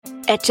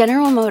At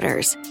General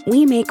Motors,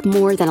 we make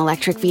more than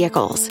electric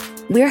vehicles.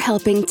 We're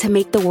helping to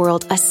make the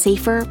world a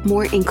safer,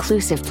 more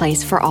inclusive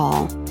place for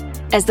all.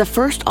 As the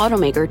first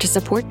automaker to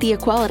support the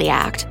Equality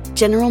Act,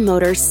 General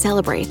Motors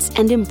celebrates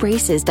and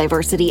embraces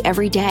diversity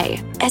every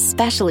day,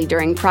 especially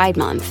during Pride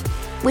Month.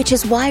 Which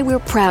is why we're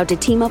proud to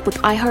team up with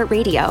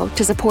iHeartRadio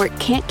to support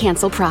Can't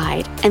Cancel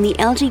Pride and the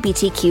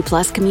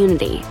LGBTQ+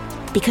 community.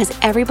 Because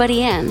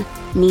everybody in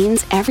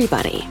means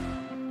everybody.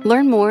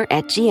 Learn more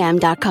at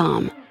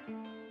gm.com.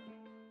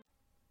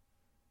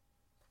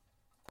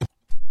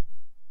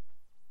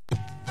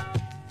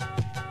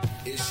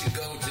 It should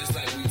go just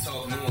like we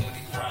talk normally.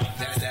 Right.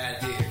 That's the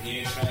idea. You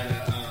ain't trying to,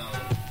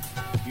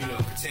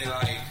 pretend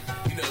like,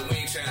 we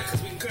ain't trying to,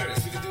 because we can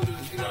curse. We can do the,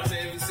 you know what I'm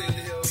saying? We say the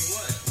hell we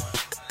want.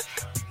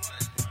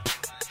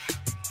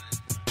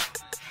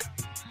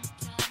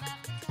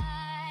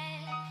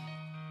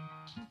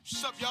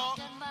 What's up, y'all?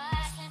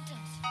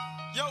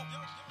 Yo,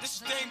 this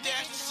is Dame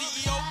Dash, the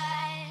CEO.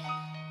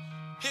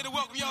 Here to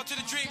welcome y'all to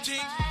the Dream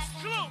Team.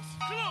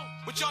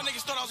 What y'all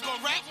niggas thought I was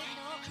gonna rap?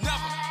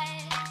 Never.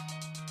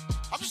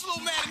 I'm just a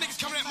little mad at niggas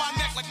coming at my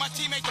neck like my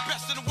team ain't the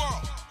best in the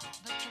world.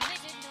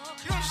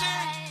 You know what I'm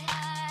saying?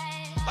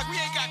 Like we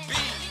ain't got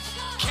beans,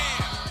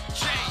 Cam,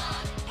 Jay,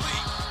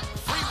 Bleak,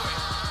 Freeway.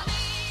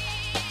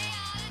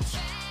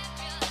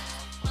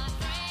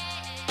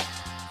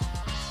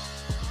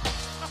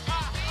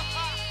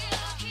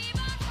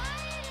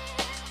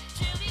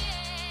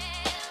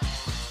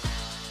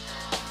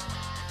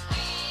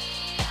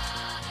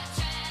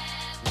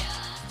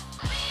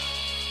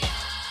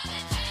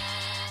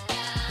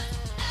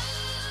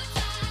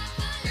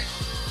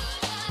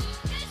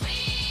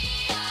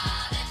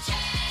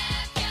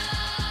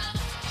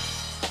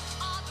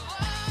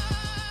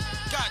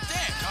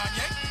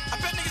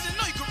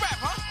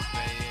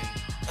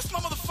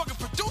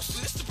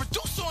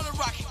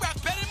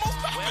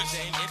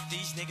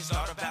 Niggas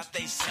all about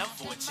they self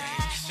for a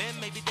change. Then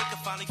maybe they can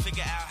finally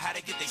figure out how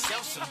to get they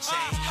self some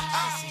change.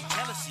 I seen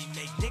jealousy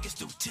make niggas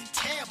do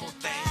terrible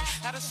things.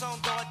 How the song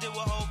go, I do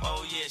a hope,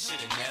 oh yeah,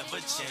 should've never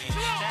changed.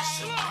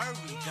 That's a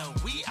worry though,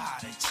 we are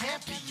the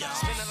champions.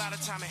 Spend a lot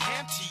of time in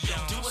Hampton,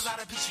 do a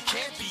lot of beats you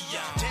can't be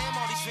young. Damn,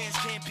 all these fans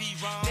can't be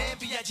wrong. Damn,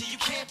 B.I.G. you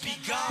can't be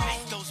gone.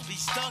 Make those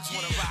beats thugs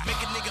wanna rock.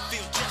 Make a nigga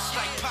feel just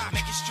like pop.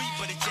 Make it street,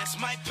 but it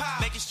just might pop.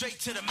 Make it straight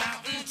to the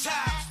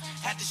mountaintop.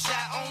 Had to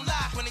shot on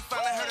lock when they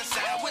finally heard a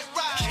sound with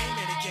rock. Came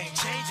in the game,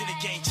 changing the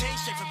game, change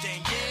straight from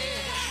game,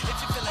 yeah. If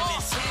you feeling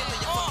this here, lay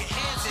your fucking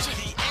hands in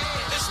the air.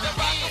 It's the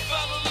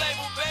Rockefeller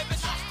label, baby.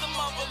 Them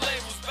other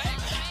labels,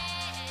 baby.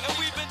 And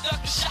we've been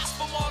ducking shots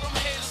from all them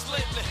haters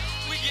lately.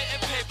 We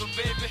getting paper,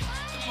 baby.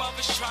 Them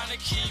others trying to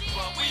keep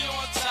up. We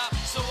on top,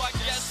 so I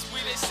guess we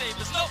they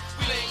saviors. No,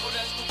 we labeled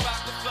as the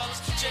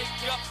Rockefellers.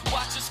 Jacob,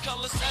 watch us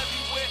colors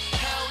everywhere.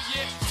 Hell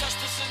yeah, touch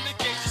us in the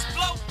gauges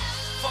blow.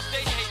 Fuck they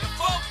hating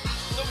folk.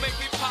 Don't make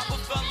me pop a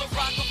fella,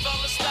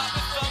 Rockefeller, stop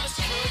it, fellas.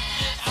 Could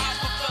get hot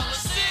for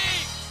fellas.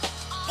 See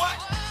what?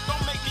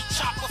 Don't make me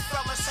chop a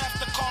fellas. Have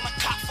to call a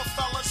cop for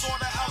fellas or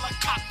the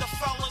helicopter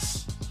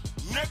fellas.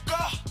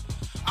 Nigga,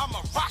 I'm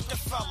a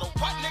Rockefeller.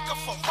 What nigga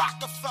for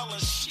Rockefeller?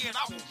 Shit,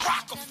 I will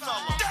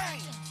Rockefeller.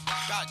 Dang.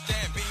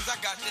 Goddamn, Beans, I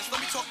got this.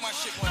 Let me talk my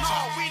shit one time.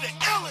 No, we the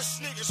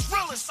illest niggas,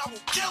 realest. I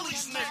will kill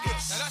these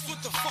niggas. Now that's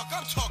what the fuck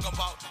I'm talking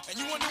about. And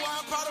you wonder why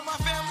I'm proud of my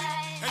family?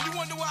 And you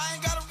wonder why I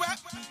ain't got a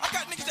rap? I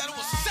got niggas that will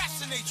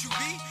assassinate you,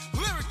 B.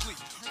 Lyrically.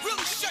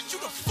 Really shut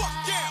you the fuck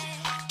down.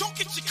 Don't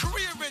get your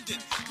career ended.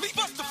 Leave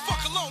us the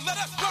fuck alone.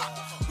 Let us rock.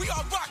 We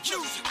are rock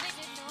music.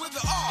 With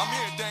the R. I'm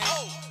here, Dane.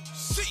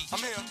 O-C. I'm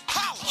here.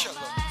 Holla.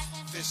 Killer.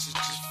 This is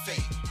just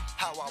fate.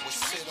 How I would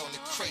sit on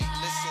the crate,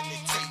 listen to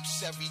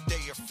tapes every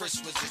day. A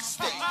frisk was at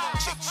stake.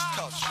 Chicks,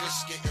 cuffs,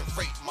 risk getting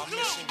raped. My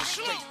mission was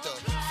straight to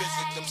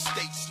visit them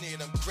states near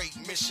them great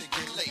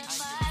Michigan lakes.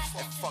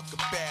 And fuck a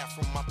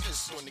bathroom, my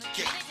pistol in the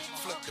gate.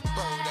 Flip the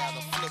bird out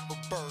and flip a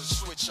bird,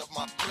 switch up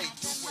my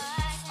plates.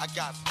 I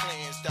got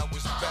plans that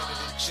was better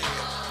than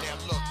jail.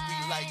 Now look, we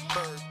like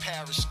Bird,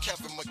 Parrish,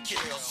 Kevin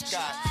McHale,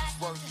 Scott,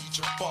 Worthy,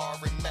 Jabbar,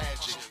 and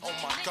Magic. Oh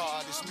my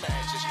God, it's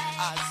magic.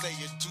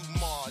 Isaiah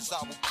Dumas, I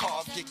will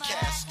carve your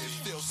casket.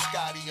 Phil,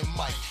 Scotty, and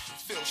Mike.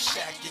 Phil,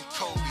 Shaq, and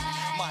Kobe.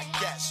 My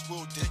gas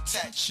will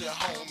detach your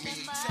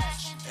homie.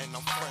 And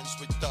I'm friends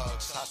with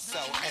thugs. I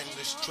sell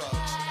endless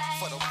drugs.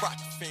 For the rock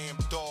fam,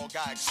 dog,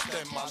 I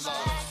extend my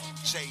love.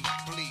 Jay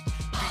Bleak,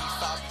 beef,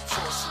 I be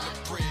crossing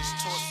the bridge.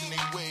 Tossing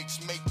they wigs,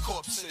 make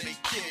corpse of they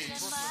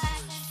kids.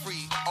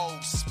 Free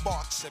old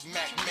Sparks at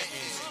Mac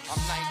Mittens.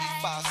 I'm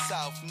 95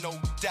 South, no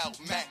doubt,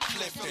 Mac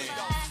Clifford.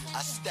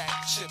 I stack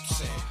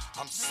chips in,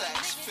 I'm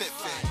Saks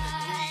Fiffin.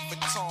 Louis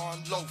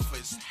Vuitton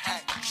loafers,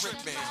 hat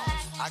dripping.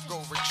 I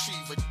go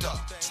retrieve a duck,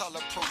 tell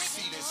her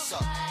proceed and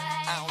suck.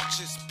 I don't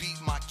just beat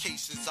my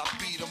cases, I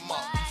beat them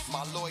up.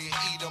 My lawyer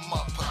eat them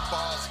up, put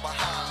bars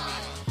behind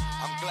me.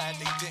 I'm glad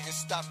they didn't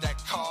stop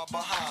that car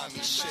behind me.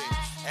 Shit,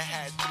 it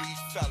had 3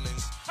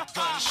 felons,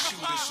 gun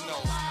shooters, no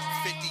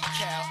 50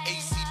 cal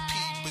ACP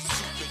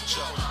bazooka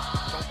Joe.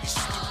 Don't be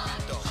stupid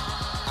though,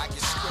 I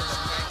get skrilla,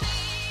 man.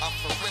 I'm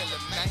for real,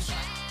 man.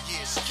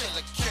 Yeah, it's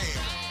Killer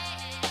Cam.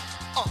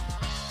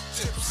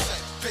 Dipset,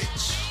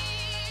 bitch.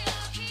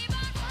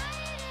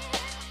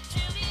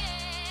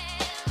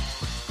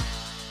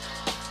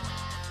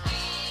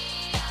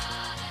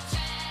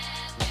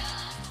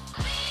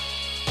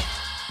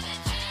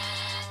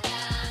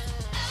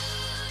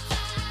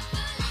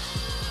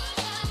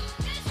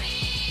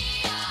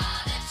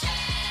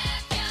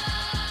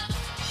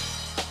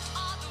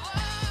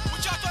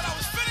 What y'all thought I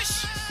was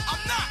finished?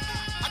 I'm not.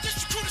 I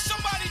just recruited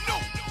somebody new.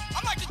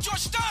 I'm like the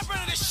George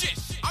Steinbrenner of this shit.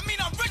 I mean,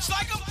 I'm rich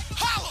like him.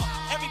 Holla!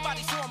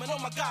 Everybody swarming, oh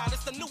my God,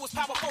 it's the newest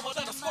power forward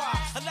of the squad.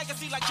 A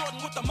legacy like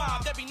Jordan with the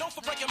mob. They be known for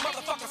breaking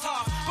motherfuckers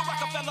hearts. Put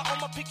Rockefeller on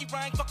my pinky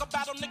ring. Fuck a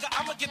battle, nigga,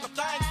 I'ma get the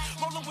things.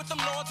 Rolling with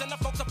them lords and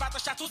the folks about the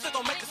shots. Who's still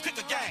gonna make this kick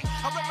a gang?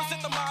 I represent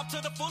the mob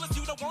to the fullest.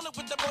 You don't want it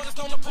with the brothers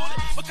gonna pull it.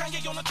 But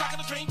Kanye on the track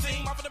of the dream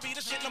team. I'm finna be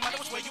the shit no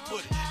matter which way you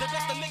put it. The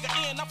best the nigga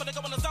in, I'm finna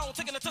go in the zone.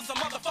 Taking it to some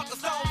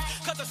motherfuckers' zone.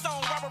 Cause the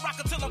song, rock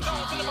until I'm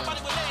gone. Fill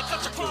everybody with lead,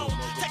 cut your chrome.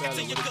 Take it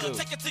to your good,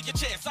 take it to your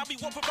chest. I'll be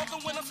one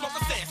provoking when I'm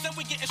smoking sense. And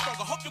we getting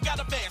stronger. Hope you got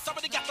a band.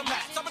 Somebody got the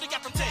max, somebody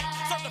got them 10.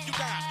 Some of you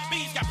got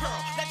B's got pearl.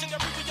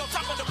 Legendary, we on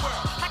top of the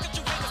world. How could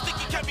you win? Think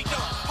it can be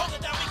done. Hold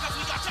it down because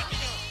we got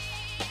champions.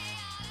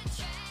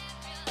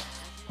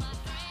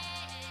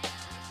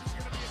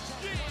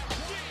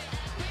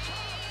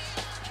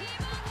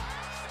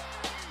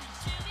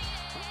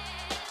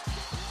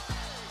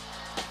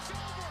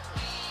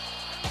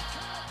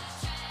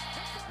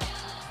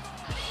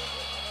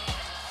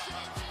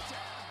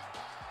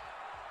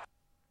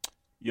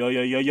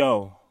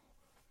 Yo.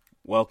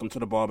 Welcome to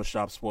the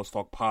Barbershop Sports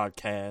Talk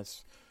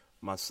Podcast.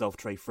 Myself,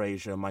 Trey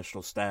Frazier,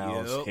 Maestro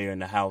Styles, here in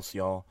the house,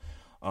 y'all.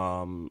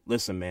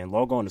 Listen, man,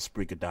 log on to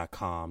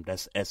Spreaker.com.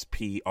 That's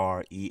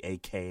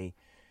Spreaker.com.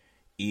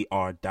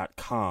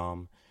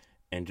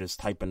 And just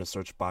type in the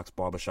search box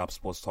Barbershop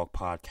Sports Talk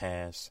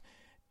Podcast.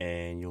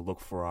 And you'll look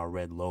for our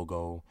red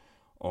logo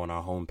on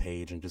our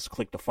homepage. And just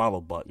click the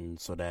follow button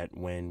so that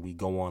when we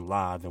go on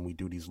live and we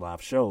do these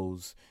live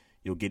shows,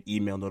 you'll get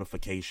email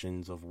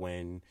notifications of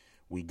when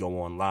we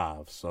go on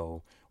live.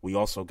 So we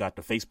also got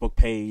the Facebook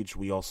page.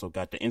 We also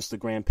got the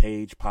Instagram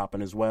page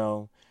popping as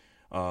well.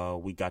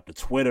 We got the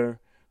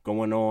Twitter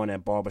going on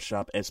at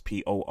Barbershop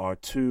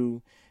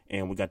SPOR2.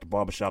 And we got the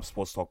Barbershop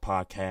Sports Talk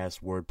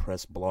Podcast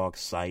WordPress blog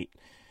site.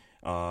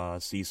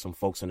 See some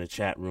folks in the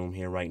chat room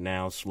here right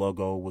now.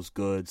 Sluggo was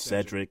good.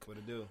 Cedric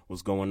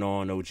what's going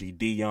on? OG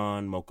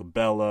Dion, Mocha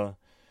Bella.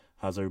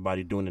 How's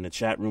everybody doing in the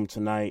chat room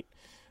tonight?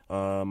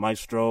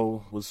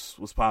 Maestro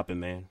was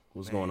popping, man.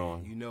 What's going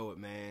on? You know it,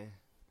 man.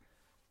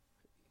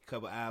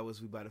 Couple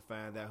hours, we about to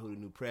find out who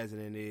the new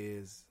president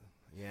is.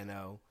 You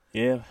know.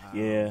 Yeah.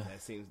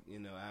 That seems,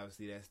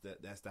 obviously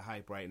that's the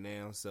hype right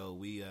now. So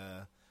we,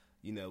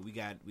 we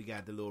got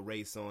the little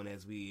race on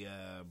as we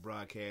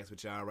broadcast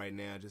with y'all right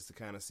now, just to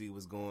kind of see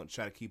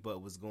try to keep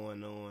up what's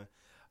going on.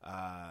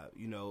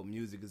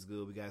 Music is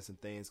good. We got some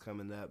things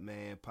coming up,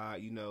 man.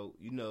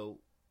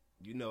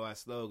 You know our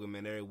slogan,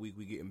 man. Every week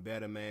we getting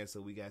better, man. So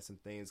we got some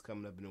things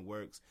coming up in the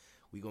works.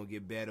 We gonna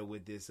get better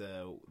with this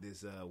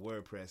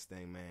WordPress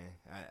thing, man.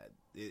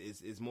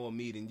 It's more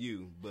me than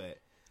you, but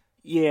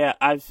yeah,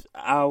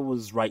 I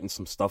was writing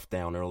some stuff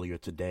down earlier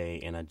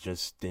today, and I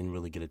just didn't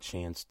really get a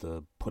chance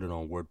to put it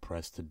on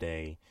WordPress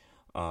today,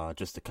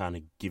 just to kind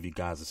of give you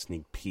guys a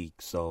sneak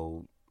peek.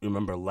 So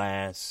remember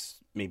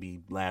last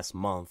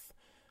month,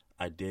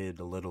 I did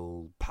a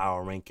little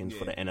power ranking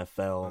for the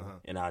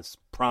NFL, and I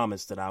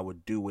promised that I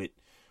would do it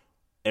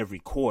every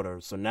quarter.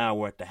 So now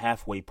we're at the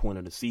halfway point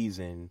of the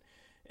season,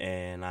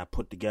 and I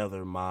put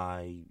together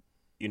my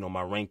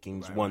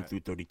rankings 1 through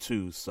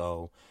 32.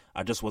 So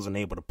I just wasn't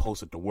able to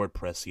post it to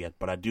WordPress yet,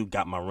 but I do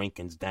got my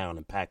rankings down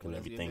and packed and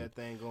everything. Get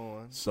that thing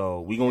going.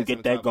 So we're going to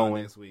get that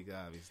going. Next week,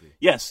 obviously.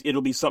 Yes,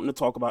 it'll be something to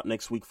talk about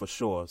next week for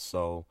sure.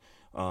 So,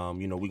 we're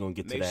going to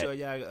get to that. Make sure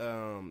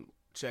y'all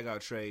check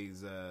out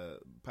Trey's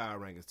power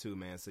rankings too,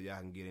 man, so y'all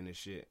can get in this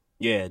shit.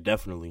 Yeah,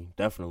 definitely.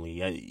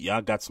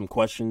 Y'all got some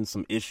questions,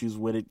 some issues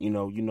with it. You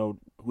know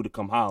who to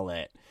come holler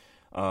at.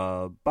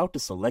 About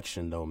this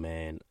election, though,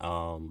 man.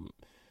 I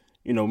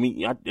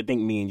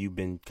think me and you've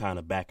been kind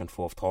of back and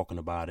forth talking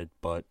about it,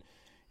 but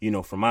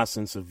from my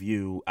sense of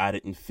view, I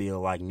didn't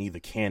feel like neither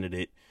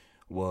candidate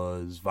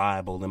was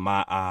viable in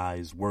my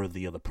eyes,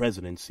 worthy of the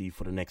presidency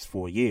for the next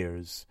 4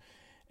 years.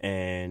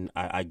 And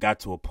I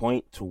got to a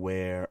point to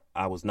where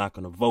I was not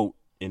going to vote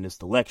in this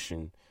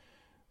election.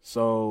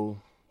 So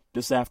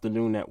this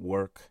afternoon at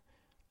work,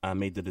 I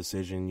made the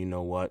decision,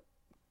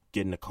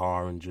 get in the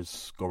car and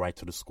just go right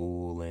to the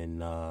school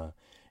and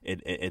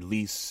at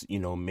least,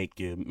 make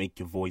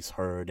your voice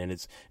heard. And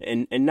it's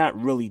and not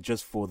really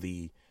just for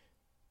the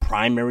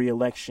primary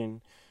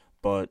election,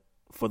 but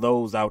for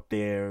those out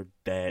there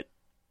that,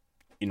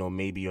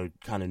 maybe are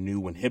kind of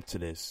new and hip to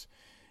this.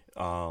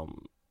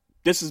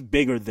 This is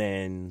bigger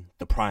than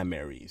the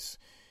primaries.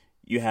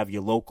 You have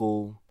your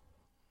local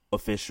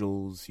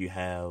officials, you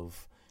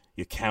have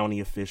your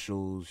county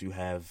officials, you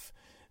have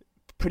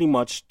pretty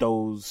much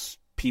those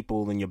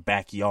people in your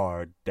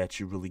backyard that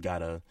you really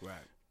gotta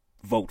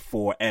vote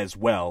for as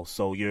well.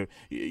 So you're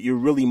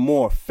really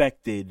more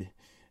affected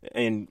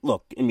And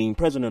look, I mean,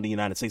 President of the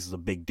United States is a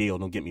big deal.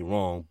 Don't get me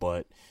wrong,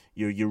 but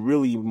you're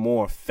really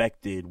more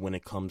affected when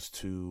it comes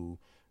to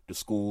the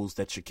schools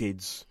that your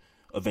kids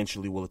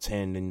eventually will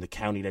attend in the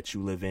county that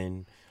you live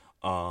in,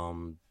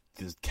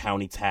 the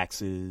county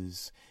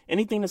taxes,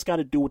 anything that's got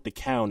to do with the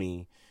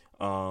county.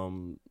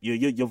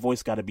 Your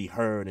voice got to be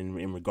heard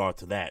in regard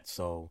to that.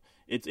 So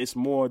it's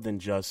more than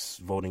just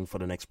voting for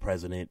the next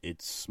president.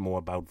 It's more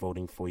about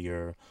voting for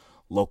your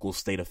local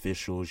state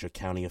officials, your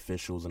county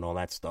officials, and all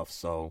that stuff.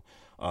 So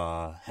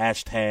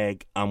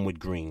hashtag I'm with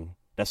Green.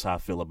 That's how I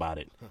feel about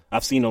it.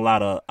 I've seen a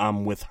lot of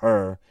I'm with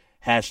her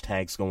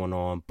hashtags going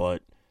on,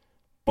 but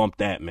bump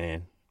that,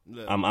 man.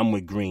 Look. I'm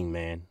with Green,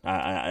 man.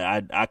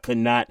 I could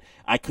not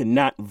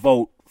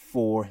vote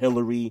for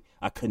Hillary.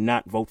 I could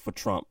not vote for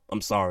Trump.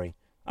 I'm sorry.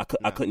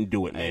 I couldn't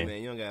do it, man. Hey,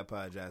 man, you don't gotta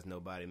apologize to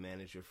nobody,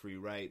 man. It's your free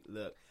right.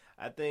 Look,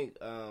 I think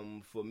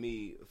for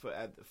me,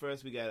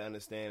 first we gotta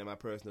understand, in my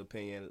personal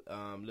opinion,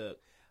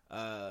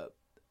 I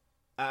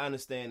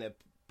understand that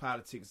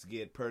politics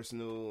get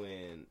personal,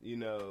 and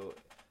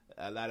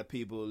a lot of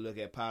people look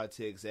at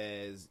politics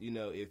as,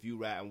 if you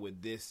riding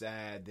with this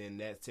side, then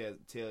that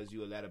tells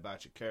you a lot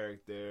about your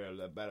character, a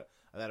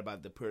lot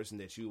about the person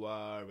that you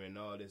are, and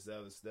all this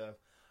other stuff.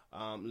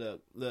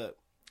 Look.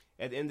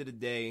 At the end of the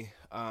day,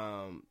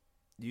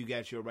 you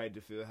got your right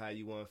to feel how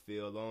you want to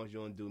feel. As long as you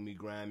don't do me,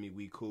 grind me,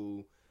 we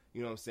cool.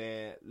 You know what I'm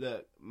saying?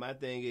 Look, my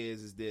thing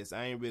is this.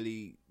 I ain't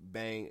really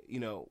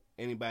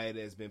anybody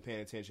that's been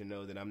paying attention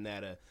knows that I'm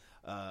not a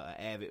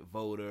avid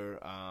voter.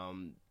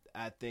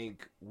 I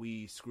think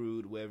we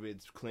screwed whether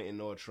it's Clinton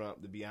or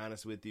Trump, to be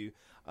honest with you.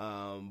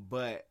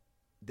 But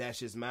that's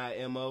just my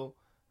MO.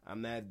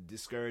 I'm not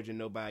discouraging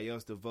nobody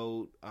else to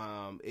vote.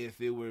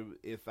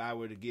 If I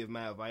were to give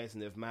my advice,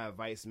 and if my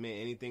advice meant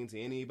anything to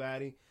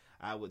anybody,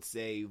 I would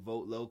say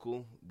vote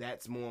local.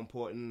 That's more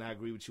important. I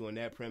agree with you on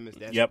that premise.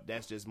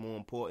 That's just more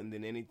important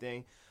than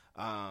anything.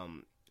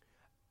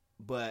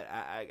 But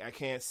I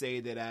can't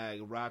say that I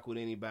rock with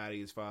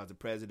anybody as far as the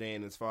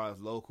president. As far as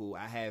local,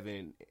 I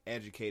haven't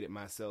educated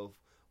myself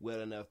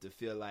well enough to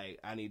feel like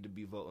I need to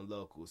be voting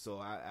local. So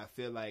I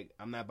feel like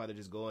I'm not about to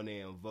just go in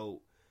there and vote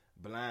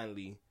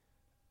blindly,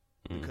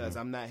 because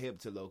I'm not hip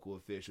to local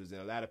officials,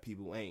 and a lot of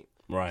people ain't.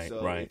 Right,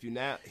 so right. If you're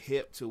not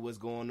hip to what's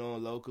going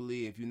on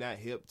locally, if you're not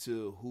hip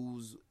to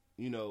who's,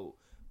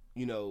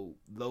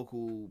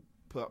 local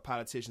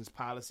politicians'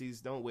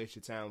 policies, don't waste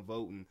your time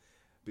voting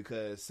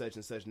because such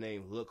and such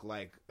name look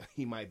like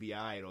he might be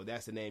all right, or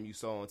that's the name you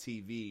saw on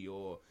TV,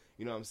 or,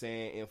 you know what I'm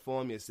saying?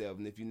 Inform yourself.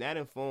 And if you're not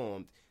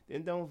informed,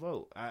 then don't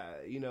vote.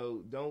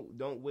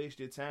 Don't waste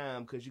your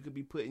time, because you could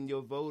be putting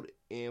your vote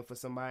in for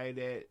somebody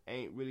that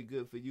ain't really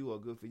good for you or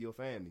good for your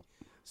family.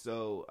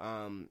 So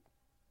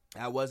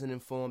I wasn't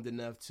informed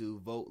enough to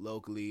vote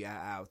locally.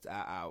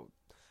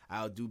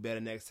 I'll do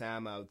better next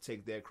time. I'll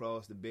take that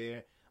cross to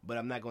bear. But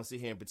I'm not going to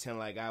sit here and pretend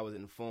like I was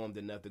informed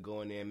enough to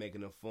go in there and make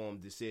an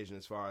informed decision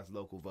as far as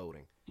local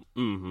voting.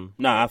 Mm-hmm.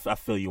 No, I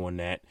feel you on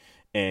that.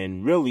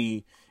 And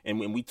really, and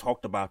when we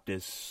talked about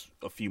this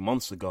a few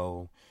months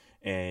ago,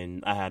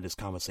 and I had this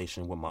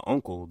conversation with my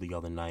uncle the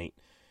other night,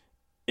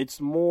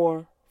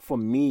 for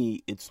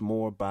me, it's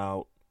more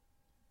about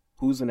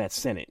who's in that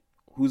Senate,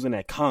 who's in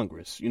that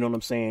Congress. You know what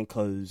I'm saying?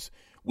 Because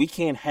we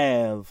can't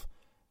have,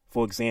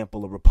 for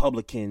example, a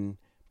Republican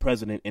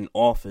president in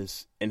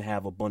office and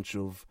have a bunch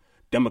of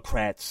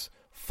Democrats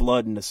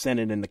flooding the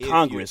Senate and the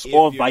Congress,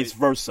 or vice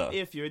versa.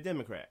 If you're a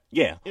Democrat.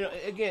 Yeah.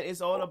 Again,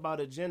 it's all about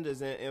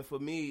agendas. And for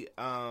me,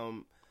 I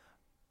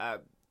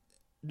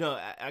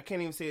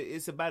can't even say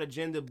it's about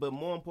agenda, but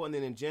more important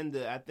than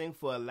agenda, I think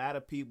for a lot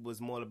of people, it's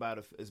more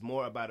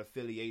about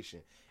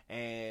affiliation.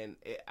 And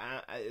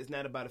it's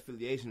not about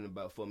affiliation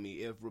for me.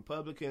 If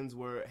Republicans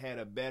had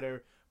a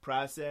better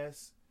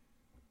process,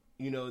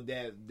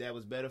 that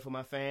was better for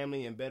my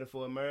family and better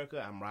for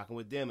America, I'm rocking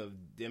with them. If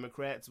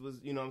Democrats was,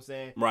 you know what I'm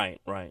saying?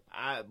 Right.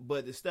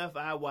 But the stuff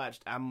I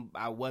watched,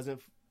 I wasn't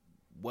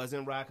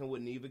rocking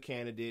with neither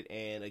candidate.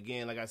 And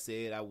again, like I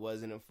said, I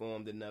wasn't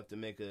informed enough to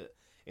make a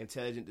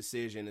intelligent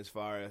decision as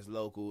far as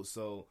local,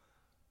 so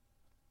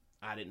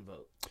I didn't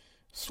vote.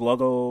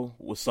 Sluggo,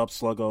 what's up,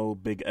 Sluggo?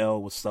 Big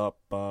L, what's up?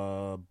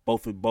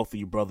 Both of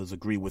you brothers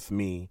agree with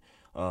me.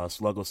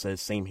 Sluggo says,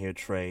 same here,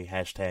 Trey,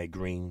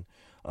 #green.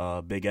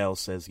 Big L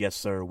says, yes,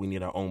 sir, we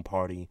need our own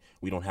party.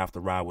 We don't have to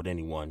ride with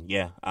anyone.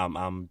 Yeah,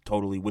 I'm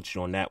totally with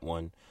you on that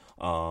one.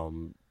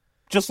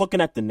 Just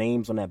looking at the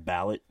names on that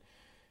ballot,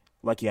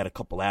 like you had a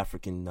couple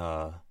African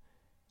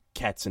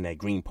cats in that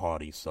Green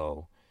Party,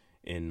 so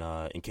in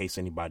case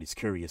anybody's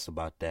curious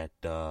about that,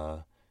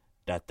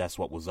 that's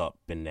what was up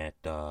in that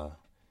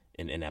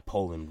in that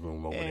polling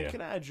room over there.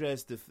 Can I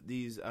address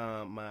these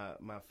my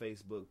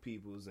Facebook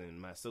peoples and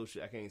my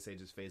social? I can't even say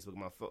just Facebook.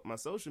 My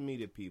social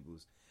media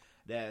peoples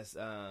that's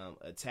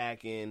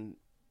attacking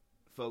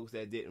folks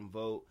that didn't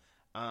vote.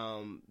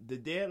 The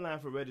deadline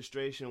for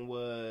registration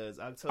was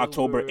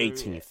October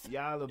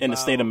 18th in the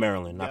state of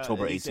Maryland.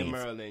 October 18th. In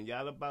Maryland,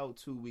 y'all about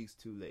 2 weeks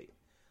too late.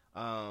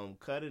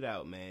 Cut it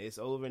out, man. It's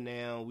over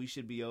now. We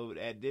should be over.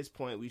 At this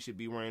point, we should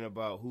be worrying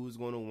about who's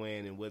going to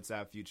win and what's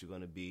our future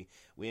going to be.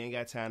 We ain't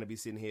got time to be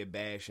sitting here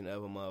bashing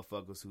other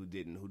motherfuckers who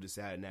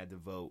decided not to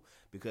vote.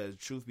 Because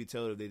truth be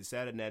told, if they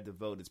decided not to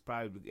vote,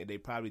 they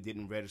probably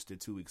didn't register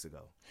 2 weeks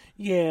ago.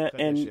 Yeah, Cut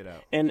that shit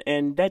out.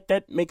 and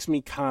that makes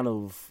me kind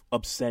of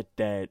upset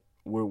that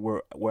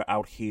we're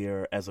out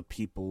here as a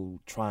people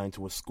trying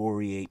to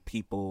excoriate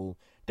people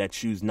that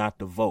choose not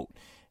to vote.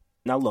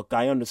 Now, look,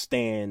 I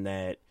understand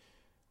that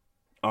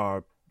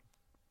our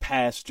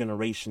past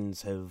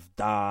generations have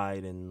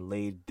died and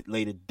laid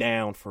it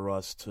down for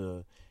us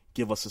to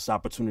give us this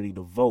opportunity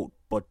to vote,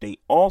 but they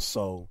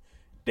also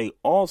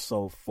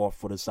fought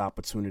for this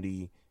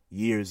opportunity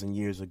years and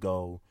years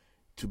ago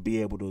to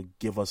be able to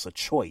give us a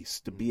choice,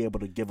 to be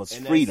able to give us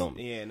freedom.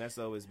 And that's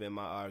always been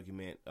my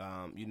argument.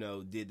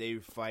 Did they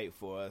fight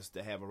for us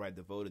to have a right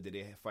to vote, or did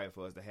they fight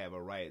for us to have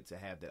a right to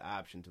have that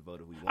option to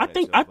vote if we wanted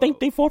to vote? I think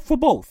they fought for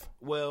both.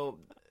 Well,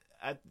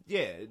 I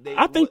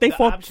think they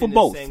fought for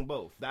both. Saying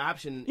both. The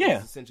option Yeah.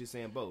 is essentially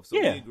saying both. So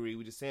Yeah. we agree.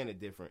 We're just saying it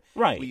different.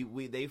 Right.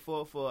 They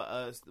fought for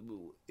us.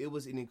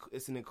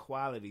 It's an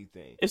equality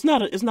thing. It's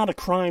not a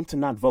crime to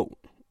not vote.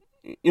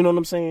 You know what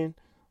I'm saying?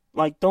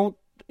 Like, don't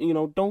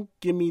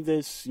give me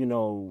this,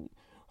 I'm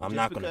Just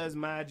not going to. because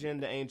my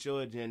agenda ain't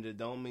your agenda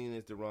don't mean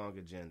it's the wrong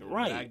agenda.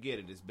 Right. But I get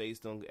it. It's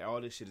based on, all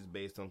this shit is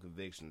based on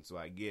conviction, so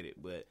I get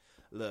it. But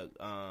look,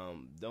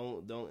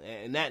 don't,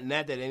 and not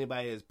that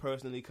anybody has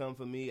personally come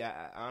for me.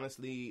 I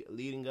honestly,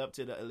 leading up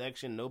to the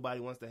election,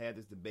 nobody wants to have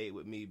this debate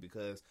with me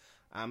because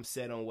I'm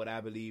set on what I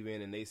believe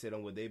in and they set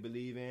on what they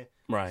believe in.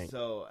 Right.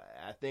 So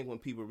I think when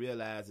people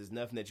realize there's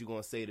nothing that you're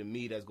going to say to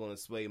me that's going to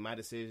sway my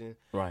decision.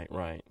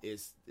 Right.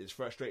 It's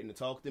frustrating to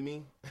talk to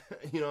me.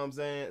 You know what I'm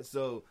saying?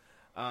 So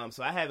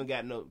I haven't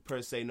got no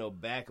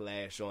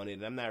backlash on it.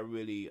 And I'm not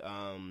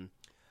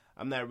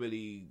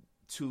really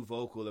too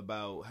vocal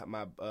about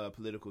my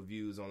political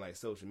views on like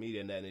social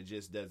media and that, and it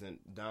just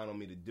doesn't dawn on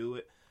me to do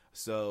it.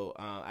 So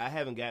I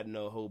haven't gotten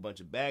a whole bunch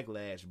of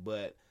backlash,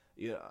 but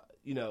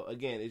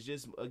again, it's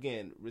just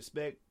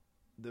respect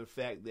the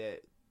fact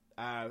that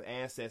our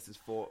ancestors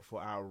fought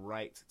for our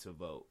right to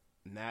vote,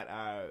 not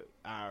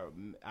our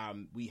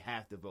we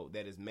have to vote.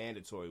 That is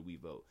mandatory. We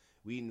vote.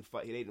 They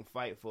didn't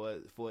fight for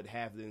it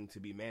having to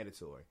be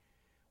mandatory.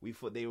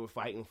 They were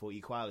fighting for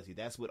equality.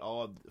 That's what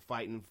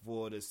fighting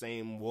for the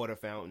same water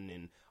fountain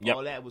and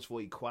all that was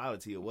for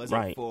equality. It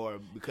wasn't for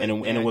because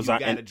and it was you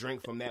got to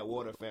drink from that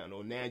water fountain,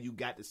 or now you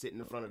got to sit in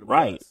the front of the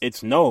right. bus.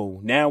 It's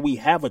now we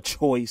have a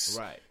choice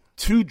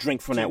to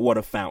drink from that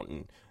water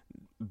fountain.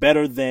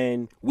 Better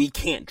than we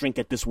can't drink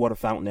at this water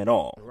fountain at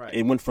all. Right.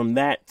 It went from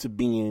that to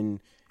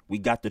being we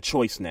got the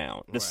choice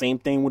now. The same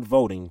thing with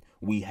voting.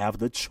 We have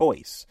the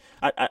choice.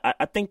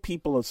 I think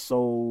people are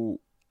so,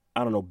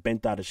 I don't know,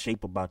 bent out of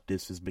shape about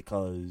this is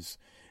because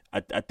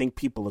I think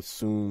people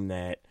assume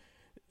that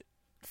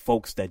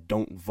folks that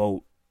don't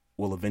vote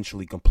will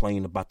eventually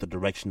complain about the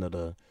direction of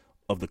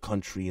the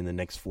country in the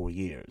next 4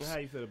 years. How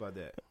you feel about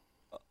that?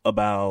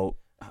 About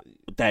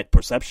that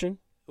perception?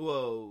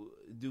 Well,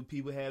 do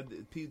people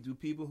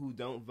who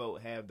don't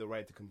vote have the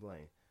right to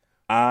complain?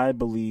 I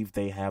believe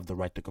they have the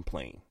right to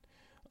complain.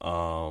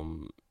 I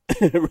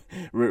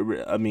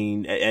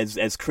mean,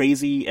 as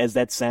crazy as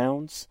that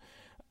sounds,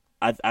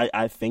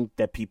 I think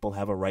that people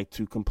have a right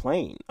to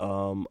complain.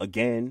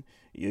 Again,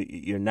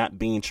 you're not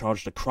being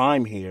charged a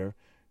crime here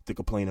to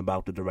complain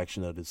about the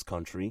direction of this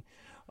country,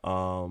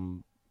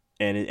 and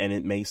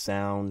it may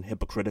sound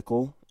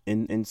hypocritical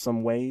in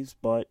some ways,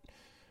 but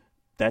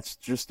that's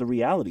just the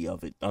reality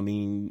of it. I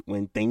mean,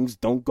 when things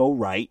don't go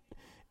right,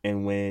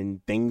 and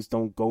when things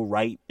don't go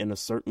right in a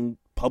certain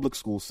public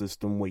school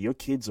system where your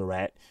kids are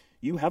at,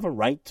 you have a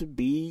right to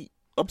be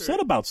upset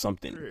about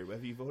something.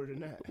 Whether you voted or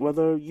not.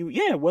 Whether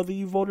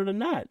you voted or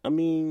not. I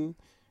mean,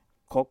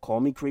 call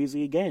me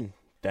crazy again.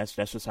 That's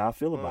just how I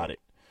feel about it.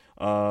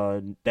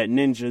 That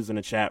Ninja's in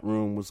the chat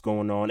room was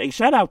going on. Hey,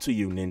 shout out to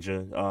you,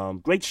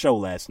 Ninja. Great show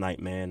last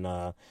night,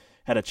 man.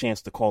 Had a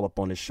chance to call up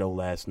on his show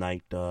last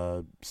night.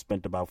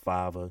 Spent about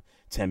 5 or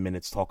 10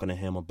 minutes talking to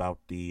him about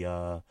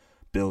the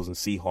Bills and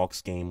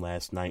Seahawks game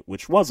last night,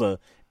 which was a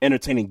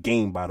entertaining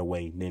game, by the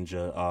way,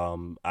 Ninja.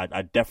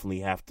 I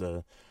definitely have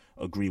to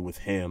agree with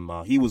him.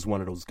 He was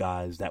one of those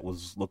guys that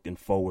was looking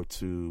forward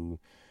to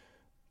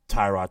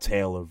Tyrod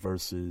Taylor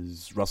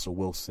versus Russell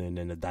Wilson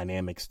and the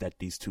dynamics that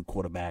these two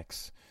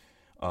quarterbacks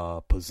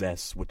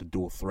possess with the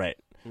dual threat.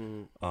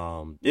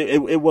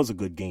 It was a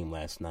good game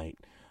last night.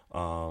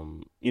 I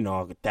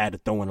had to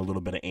throw in a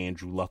little bit of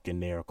Andrew Luck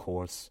in there, of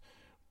course,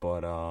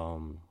 but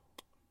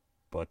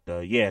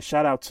yeah,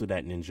 shout out to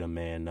that Ninja,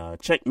 man.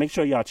 Make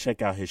sure y'all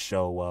check out his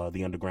show,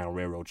 the Underground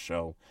Railroad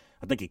Show.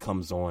 I think it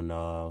comes on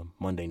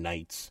Monday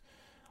nights.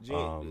 Is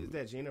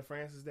that Gina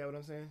Francis? Is that what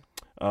I'm saying?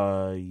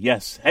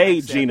 Yes. Hey,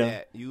 Gina.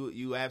 That.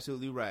 You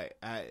absolutely right.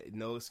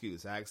 No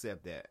excuse. I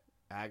accept that.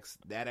 I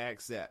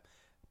accept.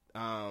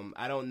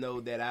 I don't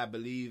know that I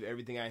believe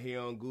everything I hear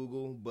on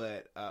Google,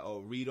 but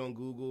or read on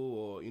Google,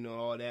 or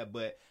all that.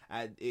 But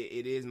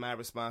it is my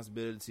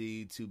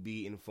responsibility to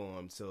be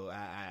informed. So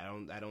I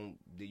don't.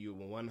 You're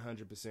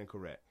 100%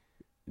 correct.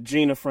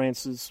 Gina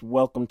Francis,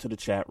 welcome to the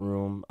chat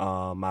room.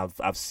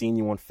 I've seen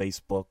you on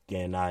Facebook,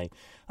 and I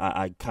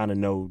kind of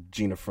know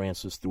Gina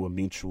Francis through a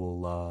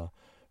mutual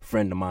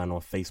friend of mine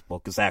on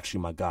Facebook. It's actually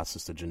my god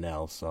sister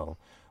Janelle. So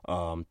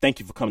thank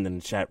you for coming in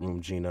the chat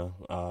room, Gina.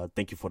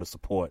 Thank you for the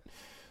support.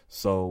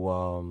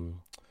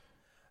 So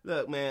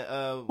look,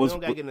 man, we don't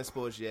gotta get into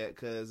sports yet,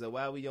 because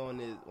while we on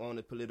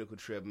the political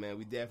trip, man,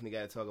 we definitely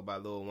gotta talk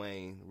about Lil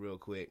Wayne real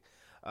quick.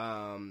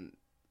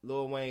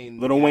 Lil Wayne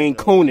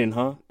Coonan,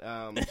 huh?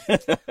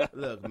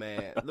 Look,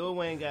 man, Lil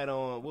Wayne got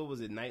on, what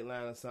was it,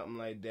 Nightline or something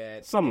like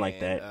that? Something like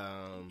that.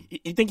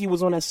 You think he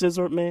was on that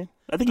Scissor, man?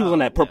 I think he was on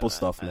that purple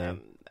stuff,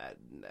 man.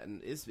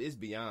 It's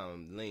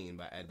beyond lean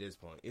at this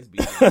point. It's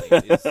beyond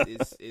lean.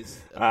 It's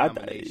a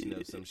combination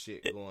of some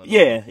shit going on.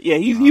 Yeah,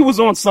 he was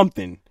on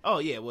something. Oh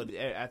yeah, well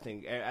I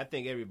think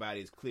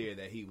everybody's clear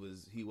that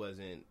he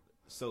wasn't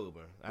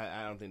sober.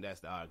 I don't think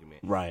that's the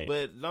argument. Right.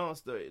 But long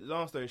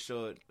story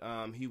short,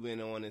 he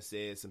went on and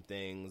said some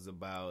things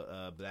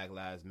about Black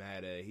Lives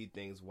Matter. He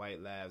thinks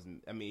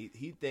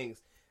he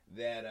thinks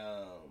that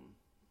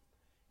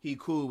he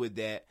cool with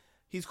that.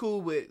 He's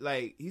cool with,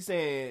 like, he's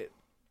saying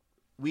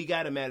we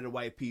gotta matter to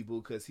white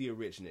people because he a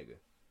rich nigga.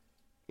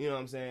 You know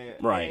what I'm saying?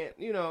 Right.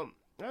 And,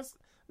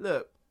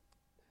 look,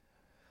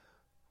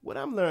 what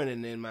I'm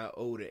learning in my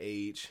older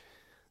age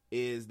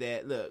is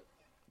that, look,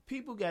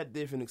 people got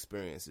different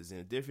experiences,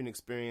 and different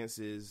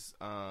experiences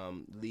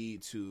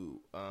lead to,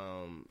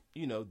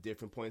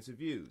 different points of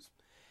views.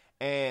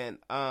 And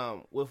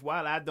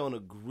while I don't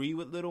agree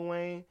with Lil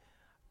Wayne,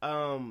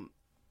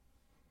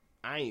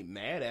 I ain't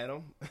mad at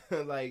him.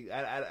 Like,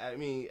 I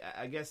mean,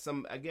 I guess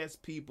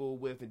people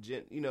with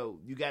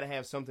you got to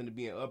have something to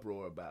be in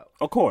uproar about.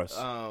 Of course.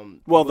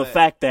 The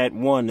fact that,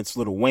 one, it's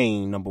Lil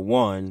Wayne, number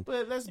one,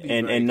 but let's be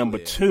and number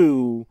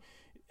two,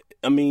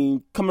 I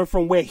mean, coming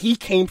from where he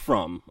came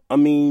from. I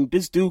mean,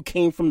 this dude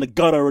came from the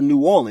gutter of New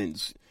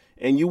Orleans,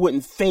 and you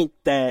wouldn't think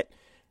that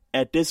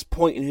at this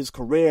point in his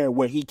career,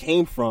 where he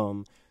came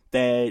from,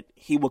 that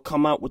he would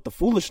come out with the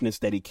foolishness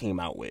that he came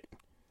out with.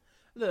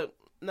 Look,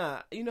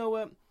 you know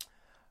what?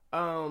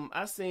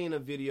 I seen a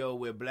video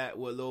where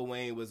Lil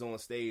Wayne was on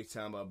stage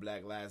talking about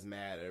Black Lives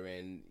Matter,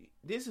 and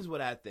this is what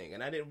I think.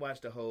 And I didn't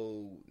watch the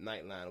whole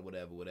Nightline or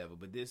whatever,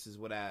 but this is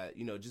what I,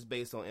 just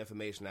based on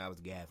information I was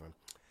gathering.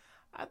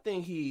 I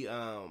think he's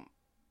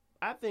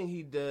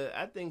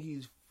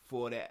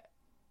for that.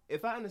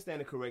 If I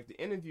understand it correct, the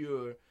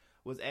interviewer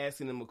was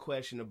asking him a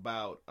question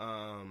about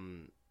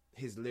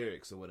his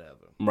lyrics or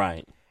whatever.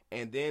 Right.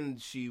 And then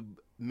she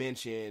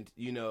mentioned,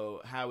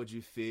 how would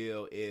you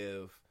feel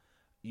if,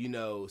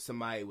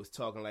 somebody was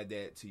talking like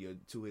that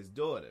to his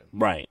daughter?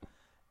 Right.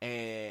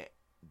 And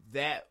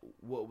that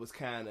what was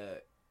kind of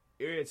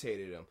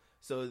irritated him.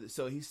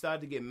 So he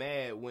started to get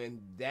mad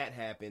when that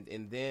happened,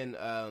 and then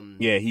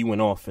he went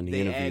off in the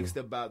interview.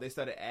 They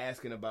started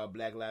asking about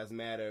Black Lives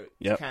Matter,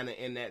 kind of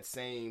in that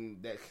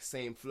same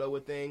flow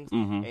of things,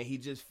 and he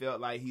just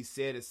felt like he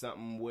said it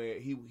something where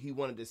he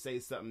wanted to say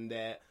something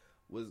that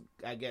was,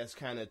 I guess,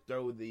 kind of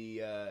throw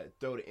the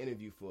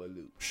interview for a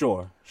loop.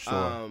 Sure.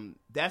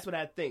 That's what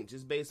I think,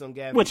 just based on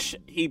Gavin. Which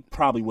he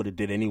probably would have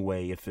did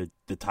anyway if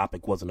the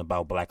topic wasn't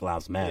about Black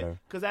Lives Matter.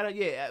 Because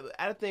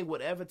I think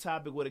whatever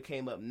topic would have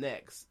came up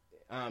next,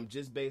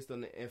 just based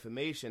on the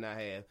information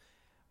I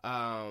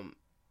have,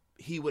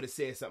 he would have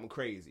said something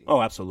crazy.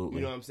 Oh, absolutely.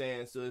 You know what I'm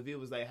saying? So if it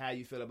was like, how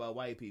you feel about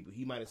white people,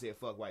 he might have said,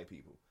 fuck white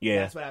people. Yeah.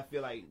 That's what I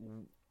feel like.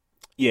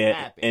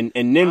 Yeah, and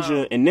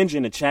Ninja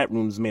in the chat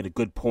rooms made a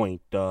good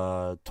point.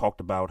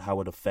 Talked about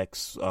how it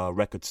affects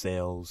record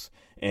sales,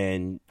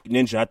 and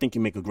Ninja, I think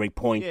you make a great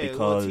point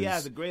because T.I.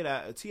 is a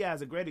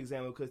great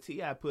example, because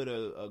T.I. put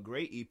a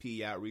great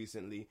EP out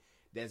recently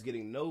that's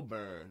getting no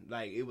burn.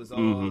 Like, it was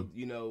all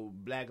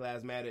Black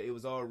Lives Matter. It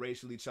was all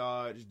racially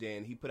charged,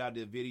 and he put out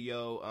the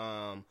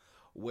video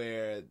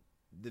where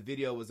the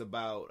video was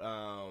about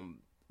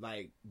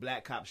like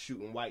black cops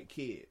shooting white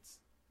kids.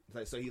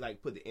 Like, so he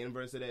put the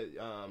inverse of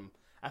that.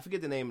 I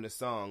forget the name of the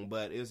song,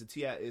 but it was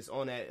it's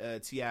on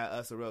that T.I.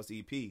 Us or Else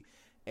EP,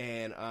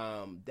 and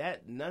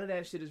that none of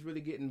that shit is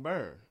really getting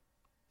burned.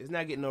 It's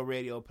not getting no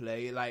radio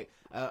play like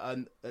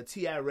a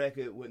T.I.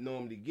 record would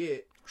normally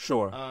get.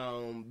 Sure.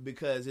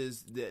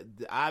 Because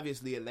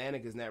obviously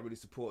Atlantic is not really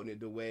supporting it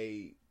the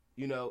way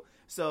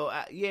So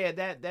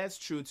that's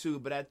true too.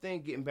 But I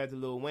think, getting back to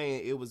Lil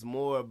Wayne, it was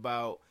more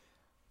about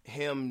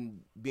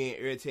him being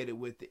irritated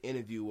with the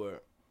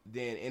interviewer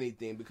than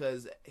anything,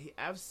 because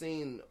I've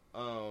seen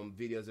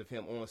videos of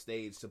him on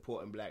stage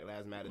supporting Black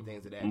Lives Matter,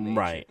 things of that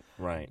nature.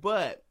 Right.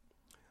 But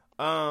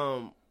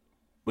I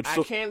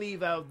can't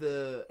leave out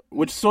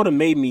which sort of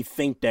made me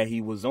think that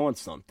he was on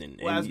something,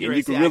 and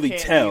you can really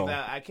tell.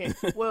 I can't.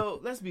 Well,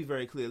 let's be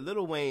very clear.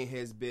 Lil Wayne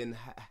has been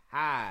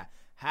high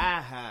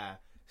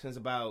since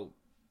about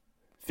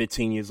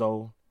 15 years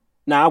old.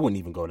 Nah, I wouldn't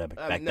even go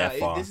back that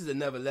far. This is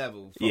another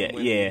level. From Yeah,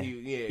 when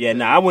yeah.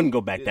 Nah, I wouldn't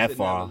go back that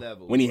far.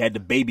 Level. When he had the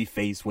baby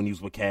face when he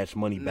was with Cash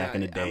Money back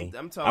in the day.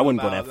 I'm talking I wouldn't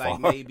about go that far.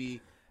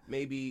 like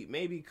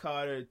maybe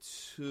Carter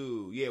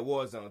 2. Yeah,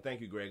 Warzone.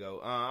 Thank you,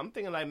 Grego. I'm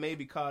thinking like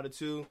maybe Carter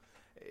 2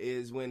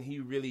 is when he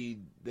really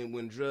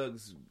when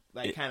drugs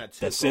like kind of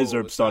took that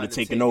scissor started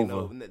taking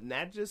over.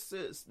 Not just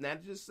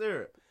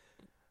syrup.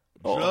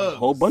 A Drugs,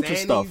 whole bunch of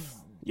Xannies, stuff.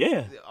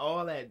 Yeah.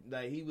 All that,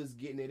 like he was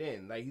getting it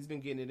in. Like he's been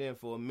getting it in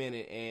for a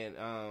minute, and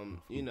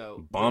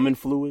bombing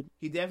fluid.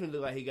 He definitely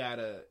looked like he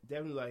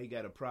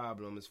got a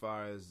problem as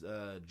far as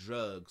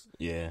drugs.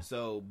 Yeah.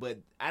 So, but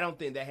I don't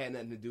think that had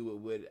nothing to do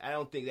with. I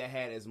don't think that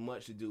had as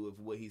much to do with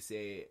what he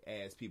said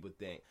as people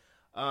think.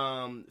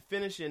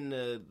 Finishing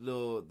the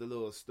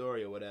little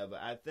story or whatever.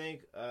 I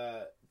think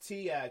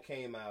T.I.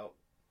 came out.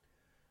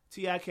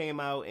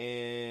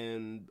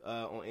 And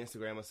on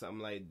Instagram or something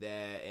like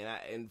that,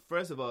 and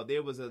first of all,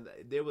 there was a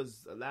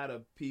lot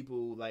of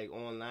people like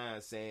online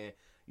saying,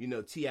 you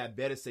know, T.I.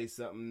 better say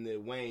something to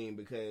Wayne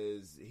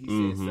because he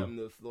said something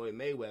to Floyd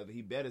Mayweather.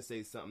 He better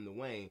say something to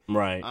Wayne.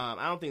 Right.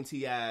 I don't think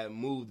T.I.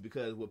 moved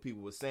because of what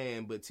people were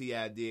saying, but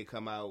T.I. did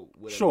come out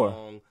with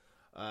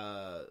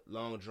a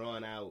long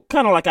drawn out,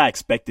 kind of like I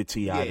expected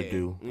T.I. to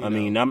do. I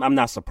mean, I'm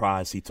not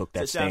surprised he took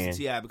that so stand.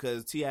 T.I.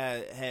 because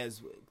T.I. has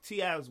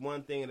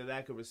one thing that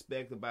I could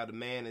respect about the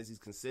man is he's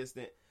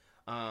consistent.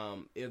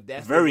 If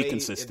that's very the wave,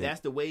 consistent. If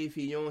that's the wave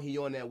he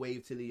on that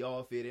wave till he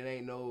off it. It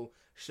ain't no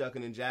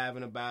shucking and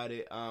jiving about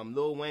it.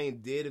 Lil Wayne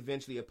did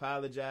eventually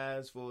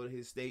apologize for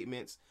his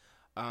statements.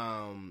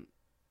 I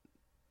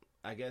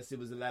guess it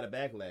was a lot of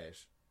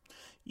backlash.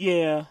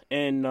 Yeah,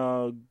 and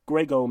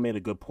Grego made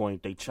a good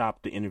point. They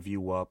chopped the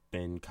interview up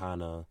and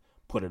kind of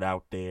put it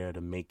out there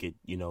to make it,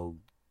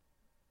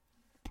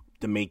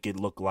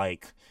 look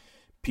like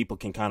people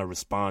can kind of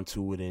respond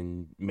to it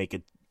and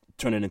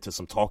turn it into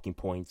some talking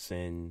points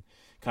and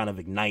kind of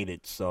ignite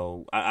it.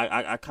 So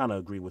I kind of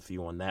agree with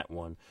you on that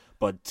one.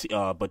 But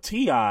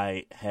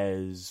T.I.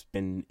 has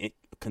been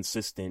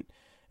consistent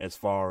as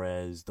far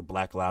as the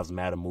Black Lives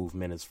Matter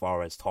movement, as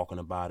far as talking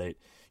about it.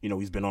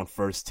 He's been on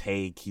First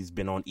Take. He's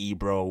been on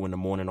Ebro in the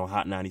morning on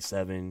Hot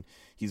 97.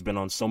 He's been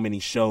on so many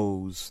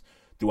shows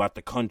throughout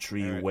the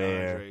country I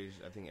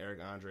think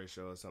Eric Andre's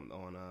show or something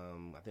on,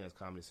 I think it's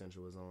Comedy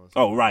Central was on.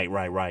 Oh, right.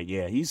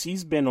 Yeah,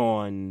 he's been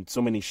on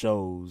so many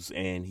shows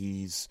and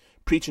he's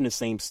preaching the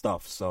same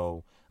stuff.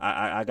 So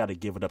I got to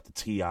give it up to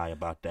T.I.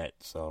 about that.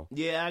 So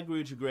yeah, I agree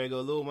with you,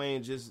 Grego. Lil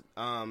Wayne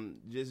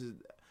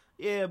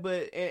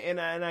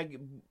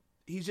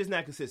he's just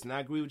not consistent. I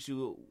agree with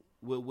you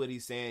with what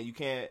he's saying. You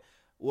can't.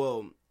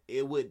 Well,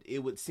 it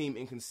would seem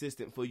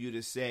inconsistent for you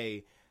to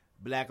say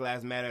Black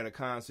Lives Matter at a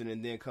concert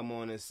and then come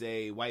on and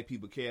say white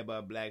people care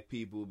about black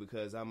people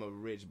because I'm a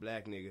rich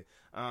black nigga.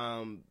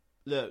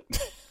 Look,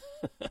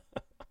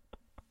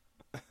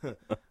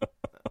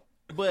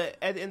 but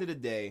at the end of the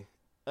day,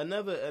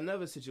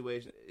 another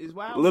situation is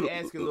why I was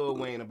asking Lil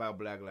Wayne about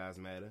Black Lives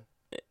Matter.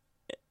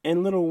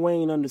 And Lil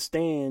Wayne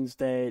understands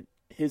that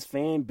his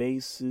fan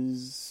base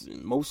is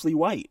mostly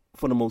white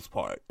for the most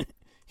part.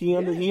 He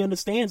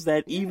understands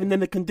that even in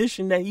the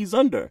condition that he's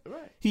under,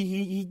 right.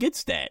 He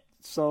gets that.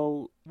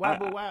 So why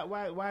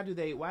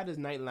does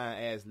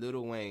Nightline ask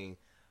Lil Wayne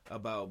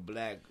about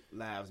Black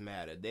Lives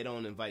Matter? They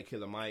don't invite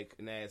Killer Mike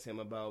and ask him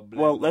about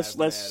Black Lives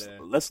Matter.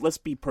 Let's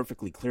be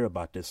perfectly clear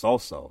about this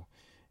also.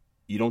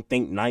 You don't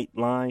think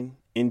Nightline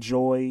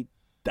enjoyed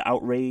the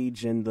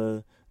outrage and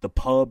the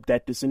pub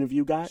that this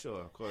interview got?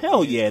 Sure, of course.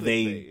 Hell yeah,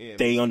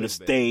 they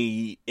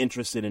understand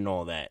interested in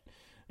all that.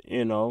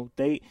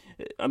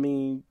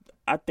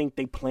 I think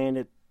they planned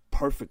it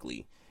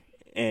perfectly.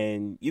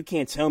 And you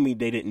can't tell me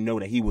they didn't know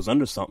that he was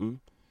under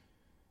something.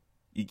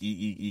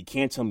 You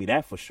can't tell me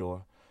that for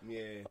sure.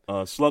 Yeah.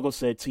 Sluggo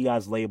said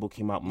T.I.'s label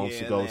came out months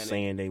ago Atlantic.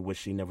 saying they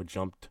wish he never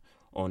jumped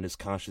on this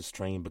conscious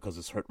train because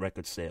it's hurt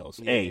record sales.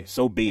 Yeah. Hey,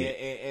 so be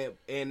it.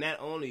 And not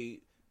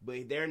only,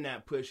 but they're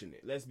not pushing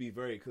it. Let's be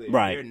very clear.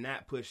 Right. They're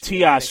not pushing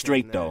T.I. it.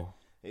 straight, though.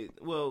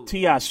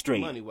 T.I.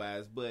 straight.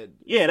 Money-wise, but...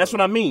 Yeah, that's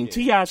what I mean. Yeah.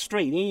 T.I.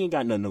 straight. He ain't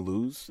got nothing to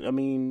lose. I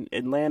mean,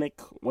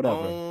 Atlantic, whatever.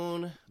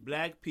 Own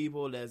black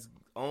people, let's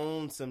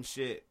own some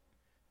shit.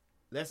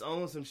 Let's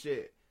own some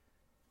shit.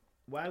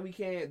 Why we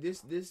can't...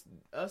 This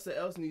us or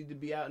else need to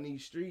be out in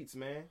these streets,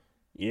 man.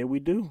 Yeah, we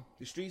do.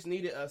 The streets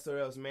needed us or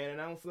else, man,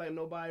 and I don't feel like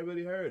nobody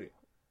really heard it.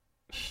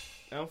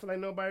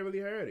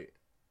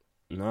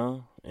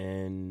 No,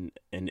 and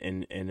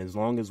as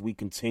long as we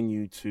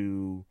continue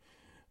to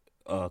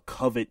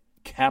covet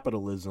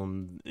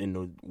capitalism in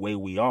the way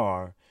we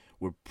are,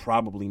 we're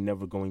probably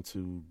never going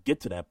to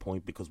get to that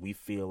point because we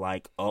feel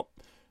like,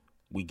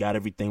 we got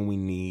everything we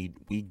need,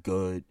 we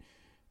good,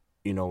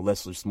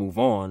 let's just move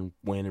on,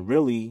 when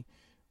really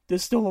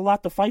there's still a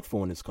lot to fight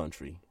for in this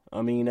country.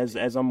 I mean, as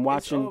I'm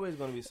watching, it's always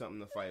going to be something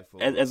to fight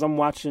for. As I'm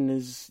watching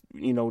these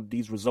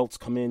results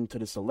come into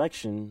this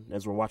election,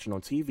 as we're watching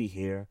on TV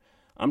here,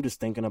 I'm just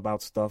thinking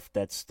about stuff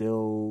that's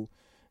still,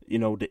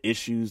 the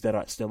issues that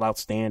are still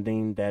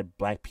outstanding that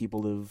black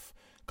people have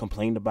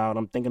complained about.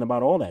 I'm thinking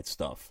about all that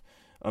stuff.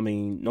 I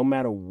mean, no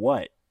matter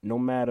what, no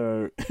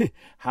matter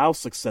how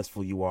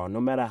successful you are,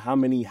 no matter how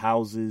many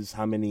houses,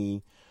 how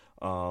many,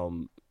 how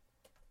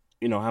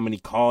many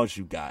cars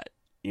you got,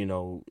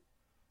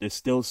 there's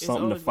still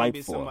something to fight for.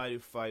 It's always going to be somebody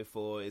to fight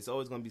for. It's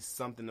always going to be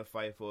something to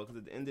fight for. Because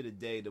at the end of the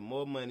day, the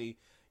more money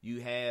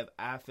you have,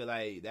 I feel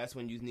like that's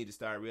when you need to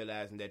start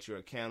realizing that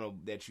you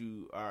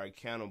are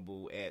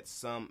accountable at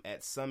some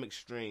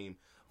extreme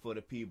for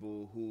the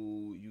people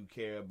who you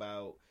care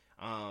about.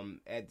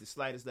 At the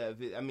slightest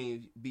level, I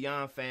mean,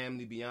 beyond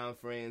family, beyond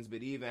friends,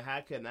 but even how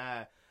can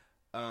I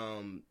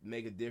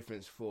make a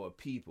difference for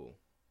people?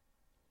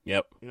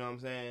 Yep. You know what I'm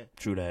saying?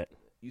 True that.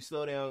 You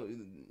slow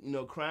down,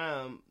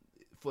 crime,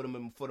 for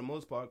the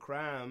most part,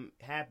 crime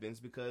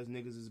happens because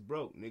niggas is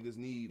broke. Niggas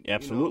need,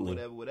 absolutely,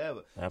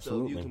 whatever.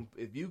 Absolutely. So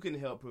if you can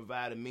help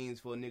provide a means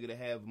for a nigga to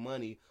have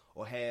money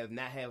or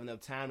not have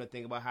enough time to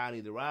think about how I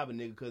need to rob a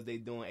nigga because they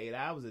doing 8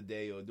 hours a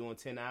day or doing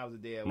 10 hours a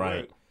day at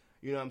work,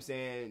 you know what I'm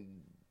saying?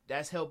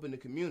 That's helping the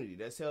community.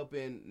 That's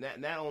helping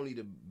not only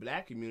the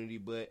black community,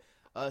 but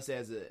us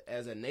as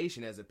a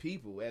nation, as a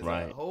people, as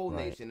a whole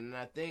nation. And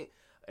I think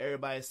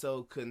everybody's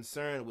so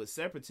concerned with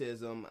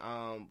separatism.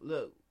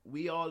 Look,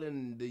 we all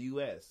in the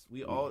U.S.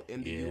 We all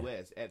in the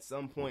U.S. At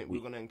some point,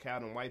 we're going to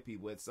encounter white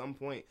people. At some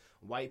point,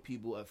 white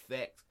people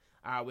affect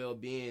our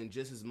well-being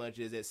just as much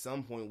as at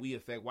some point we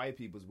affect white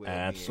people's well-being.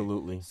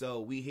 Absolutely. So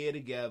we here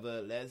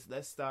together.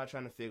 Let's start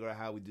trying to figure out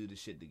how we do this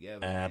shit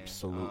together.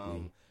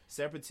 Absolutely.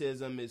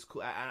 Separatism is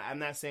cool. I'm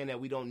not saying that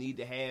we don't need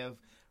to have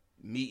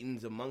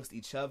meetings amongst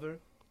each other,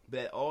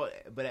 but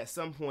at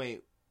some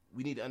point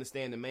we need to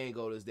understand the main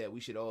goal is that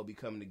we should all be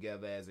coming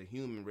together as a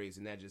human race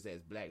and not just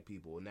as black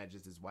people, and not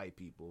just as white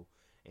people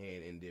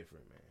and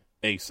indifferent, man.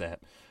 ASAP.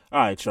 All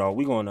right, y'all.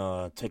 We're going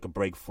to take a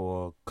break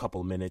for a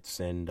couple of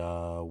minutes, and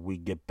we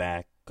get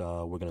back.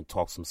 We're going to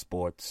talk some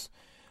sports,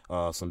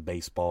 some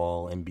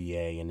baseball,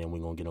 NBA, and then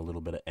we're going to get a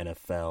little bit of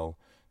NFL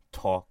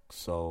talk.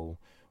 So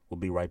we'll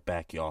be right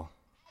back, y'all.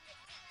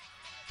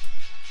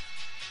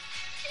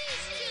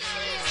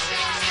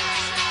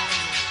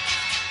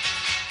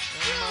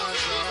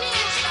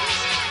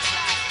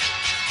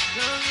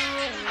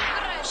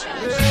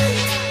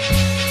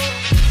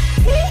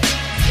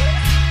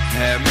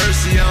 Have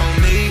mercy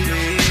on me.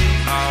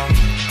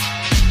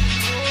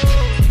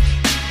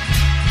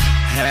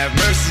 Have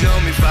mercy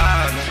on me,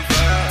 Father.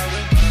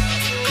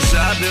 Cause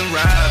I've been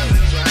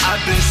robbing,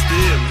 I've been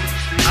stealing,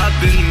 I've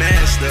been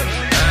messed up.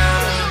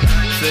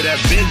 For that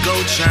big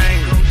gold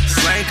chain,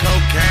 slang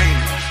cocaine,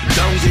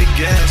 don't get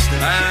gassed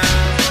up.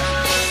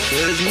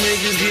 Cause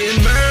niggas get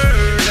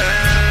murdered.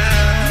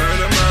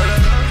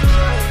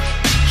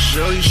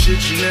 Show you shit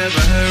you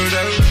never heard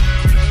of.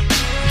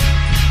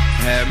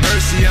 Have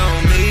mercy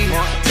on me.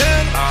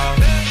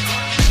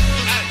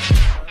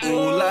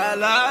 Ooh la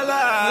la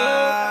la.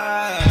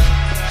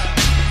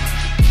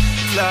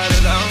 La da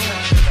da.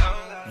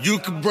 You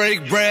can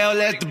break bread,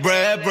 let the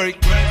bread break.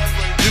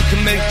 You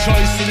can make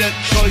choices, let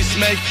the choice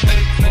make.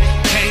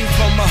 Came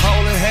from a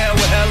hole in hell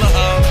with hella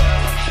hoes.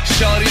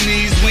 Shorty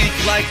knees weak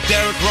like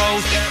Derrick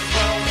Rose.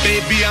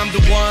 Baby, I'm the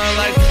one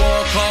like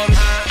 4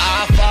 quarters.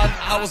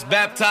 I was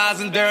baptized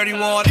in dirty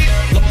water.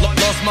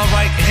 Lost my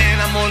right hand,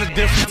 I'm on a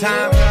different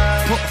time.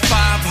 Put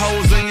 5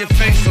 holes in your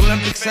face,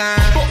 Olympic sign.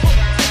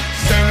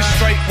 Serving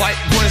straight white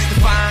Gwen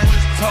Stefani.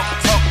 Talk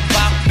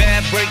about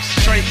bad breaks,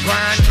 straight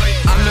grind.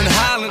 I'm in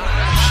Holland,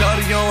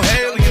 shorty on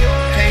Haley.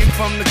 Came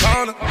from the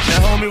corner, that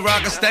homie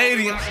rock a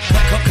stadium.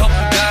 Couple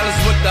dollars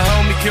with the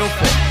homie kill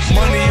for.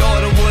 Money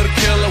order what a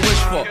killer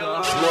wish for.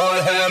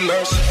 Lord have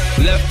mercy.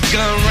 Left the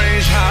gun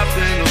range, hopped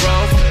in the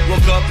Rover.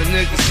 Woke up in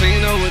the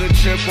casino with a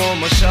chip on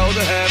my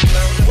shoulder.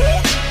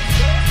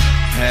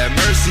 Have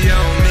mercy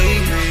on me.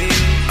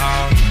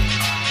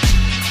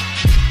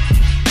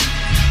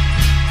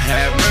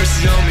 Have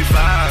mercy on me,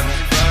 Father.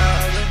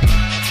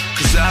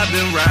 Cause I've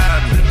been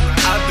robbing,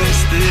 I've been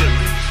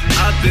stealing,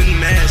 I've been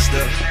messed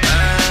up.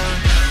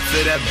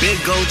 For that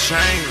big gold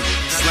chain,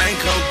 slang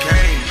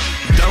cocaine,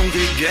 don't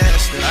get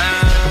gassed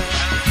up.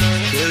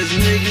 Cause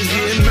niggas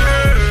get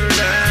murdered.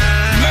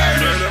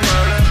 Murder.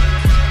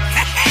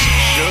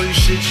 Show you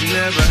shit you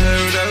never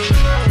heard of.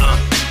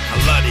 I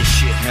love this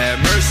shit.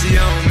 Have mercy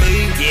on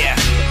me. Yeah.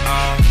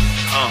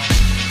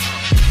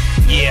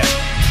 Yeah.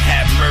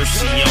 Have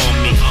mercy on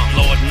me.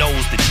 Lord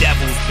knows the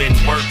devil's been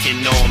working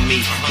on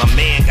me. My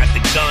man got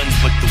the guns,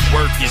 but the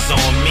work is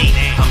on me.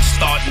 I'm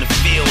starting to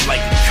feel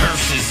like the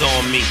curse is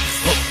on me.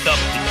 Hooked up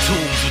the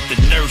tubes with the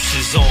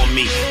nurses on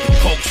me. The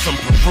coke from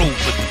Peru,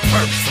 but the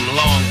perks from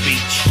Long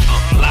Beach.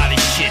 A lot of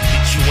shit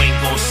that you ain't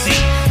gon'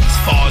 see. As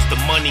far as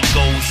the money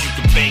goes, you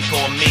can bank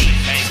on me.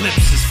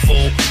 Clips is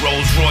full,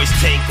 Rolls Royce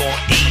tank on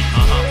E.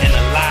 And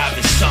alive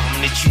is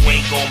something that you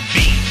ain't gon'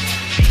 beat.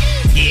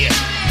 Yeah,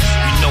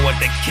 you know what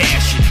that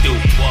cash should do.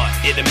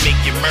 It'll make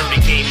your murder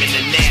game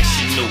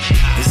international.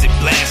 Is it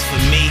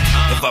blasphemy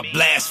if I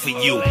blast for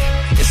you?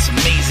 It's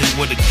amazing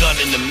what a gun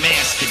and a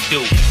mask could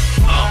do.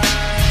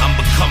 I'm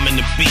becoming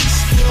a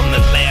beast. I'm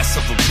the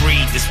last of a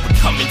breed that's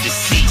becoming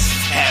deceased.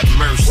 Have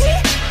mercy.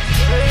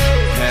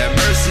 Have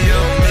mercy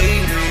on me.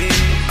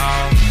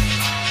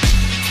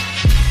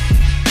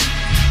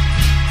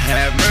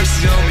 Have mercy.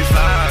 mercy on me,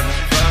 Father.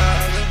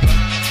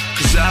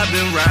 Cause I've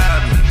been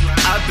robbing,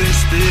 I've been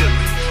stealing,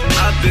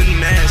 I've been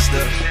messed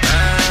up.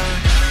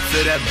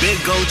 For that big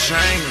gold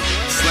chain,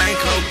 slang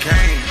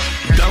cocaine,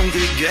 don't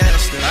get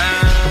gassed up.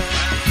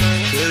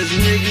 Cause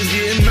niggas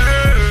getting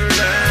murder.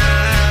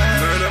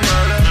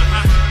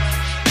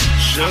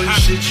 Show you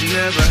shit you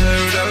never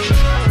heard of.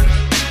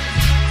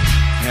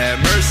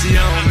 Have mercy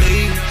on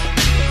me.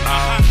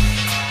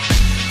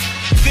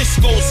 This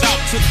goes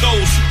out to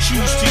those who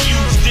choose to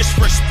use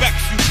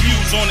disrespectful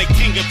views on the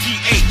king of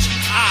PHILLY.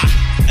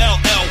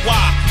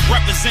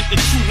 Represent the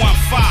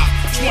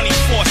 215,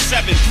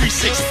 24/7,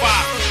 365,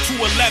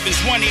 211s,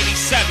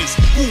 187s.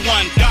 Who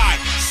one died?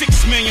 6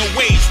 million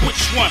ways. Which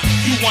one?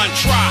 You one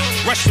try.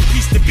 Rest in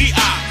peace to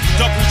B.I.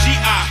 Double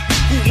G.I.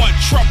 Who want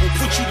trouble?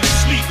 Put you to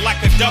sleep like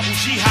a double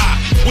jihad.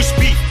 What's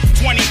beef?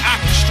 20 I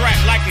can strap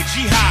like a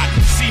jihad.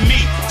 See me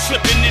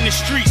slipping in the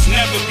streets,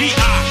 never be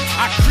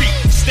I creep,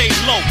 stay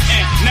low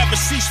and never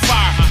cease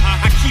fire.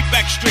 I keep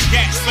extra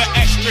gas for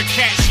extra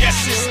cash.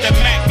 Yes, it's the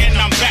Mac and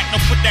I'm back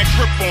to put that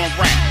grip on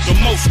rap. The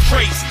most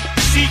crazy,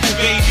 Seagull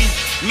baby,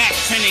 Mac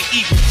 10 and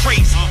Eagle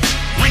crazy.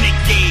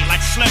 Renegade like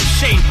Slim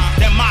Shady.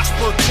 That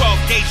Mossberg 12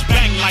 gauge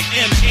bang like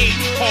M80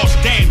 cause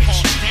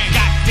damage.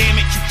 God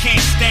damn it, you can't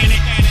stand it.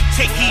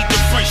 Take heed to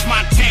French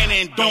Montana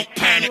and don't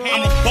panic.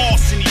 I'm a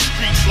boss in these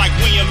streets like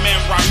William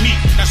and Rami.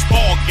 That's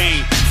ball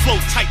game. Flow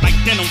tight like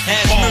denim.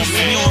 Have ball mercy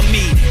man. on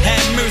me,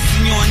 have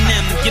mercy on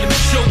them. Get them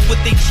choked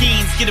with their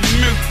jeans, get them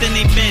murked in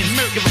they bins.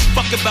 Give a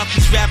fuck about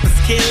these rappers,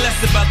 care less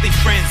about their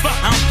friends. I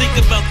don't think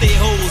about their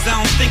hoes,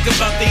 I don't think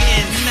about their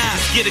ends. Nah,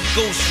 get a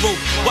ghost rope,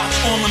 watch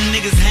all them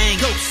niggas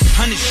hang.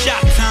 100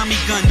 shot Tommy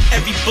gun,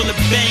 every bullet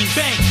bang.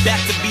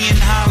 Back to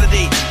being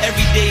holiday,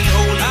 everyday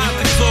holy. You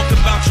can talk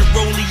about your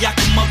rollie, I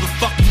can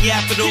motherfucking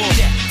yap it off.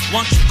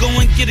 Why don't you go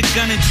and get a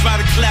gun and try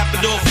to clap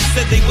it off? You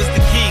said they was the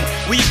king,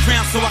 where you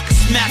crown so I can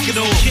smack it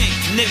off.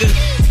 Nigga,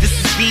 this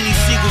is Beanie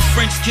Siegel,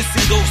 French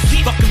kissing ghost.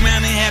 Fuck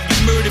around and have you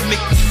murdered,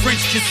 make this French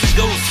kissing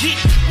ghost.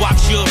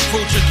 Watch your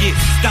approach or get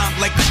stomped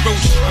like a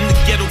roach. I'm the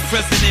ghetto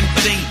president,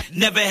 but ain't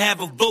never have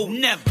a vote.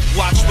 Never.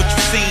 Watch what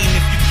you saying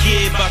if you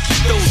care about your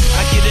throat.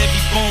 I get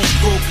every bone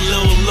broke,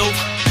 little low.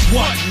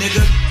 What,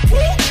 nigga?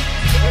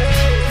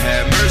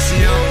 Have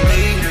mercy on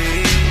me.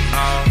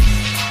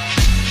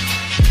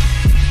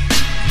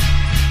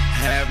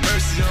 Have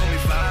mercy on me,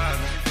 Father.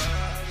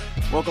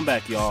 Welcome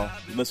back, y'all.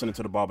 You're listening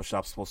to the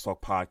Barbershop Sports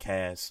Talk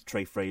Podcast.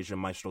 Trey Frazier,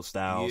 Maestro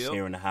Styles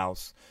here in the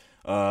house.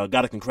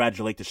 Got to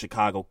congratulate the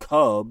Chicago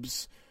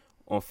Cubs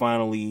on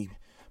finally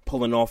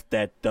pulling off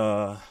that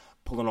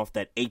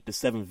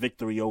 8-7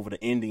 victory over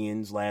the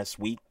Indians last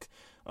week.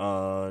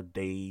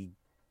 They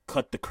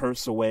cut the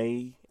curse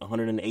away.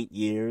 108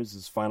 years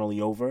is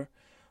finally over.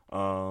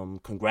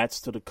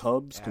 Congrats to the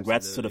Cubs. Absolutely.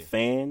 Congrats to the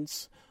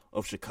fans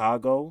of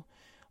Chicago.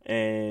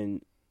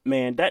 And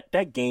man, that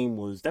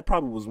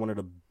probably was one of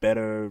the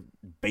better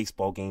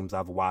baseball games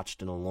I've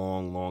watched in a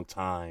long, long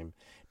time.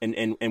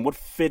 And what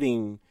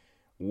fitting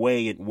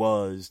way it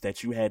was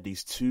that you had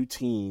these two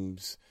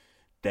teams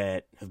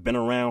that have been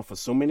around for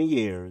so many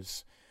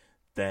years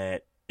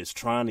that is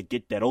trying to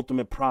get that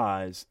ultimate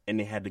prize, and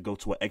they had to go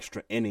to an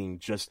extra inning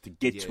just to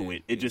get to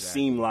it. It just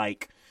seemed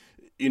like,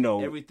 it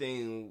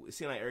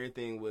seemed like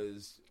everything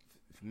was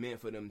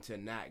meant for them to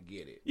not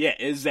get it. Yeah,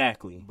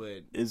 exactly.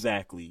 But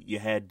exactly. You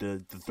had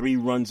the 3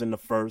 runs in the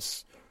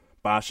first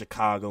by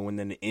Chicago, and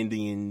then the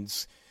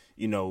Indians,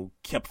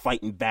 kept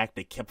fighting back.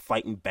 They kept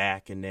fighting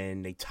back, and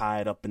then they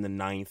tied up in the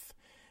 9th.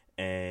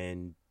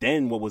 And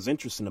then what was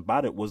interesting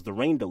about it was the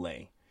rain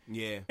delay.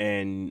 Yeah.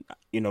 And,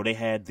 they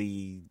had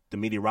the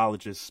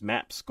meteorologist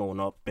maps going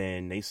up,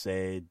 and they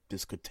said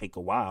this could take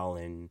a while.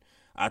 And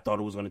I thought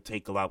it was going to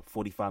take about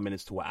 45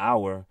 minutes to an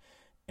hour.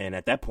 And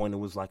at that point, it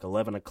was like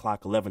 11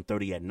 o'clock,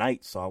 11:30 at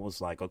night. So I was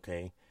like,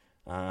 okay,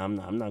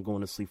 I'm not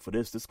going to sleep for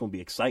this. This is going to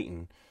be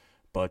exciting.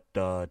 But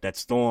that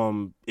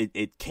storm,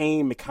 it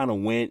came, it kind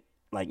of went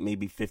like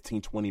maybe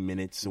 15, 20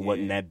 minutes. It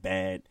wasn't that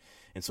bad.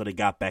 And so they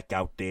got back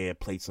out there,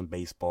 played some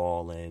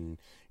baseball, and,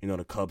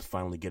 the Cubs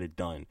finally get it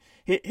done.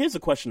 Here's a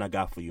question I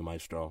got for you,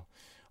 Maestro.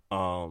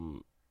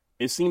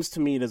 It seems to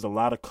me there's a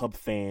lot of Cub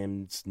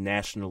fans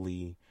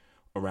nationally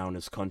around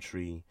this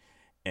country,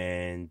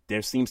 and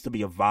there seems to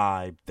be a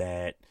vibe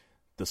that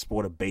the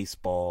sport of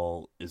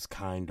baseball is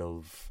kind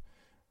of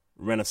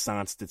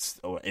renaissanced,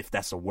 or if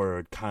that's a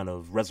word, kind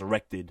of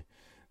resurrected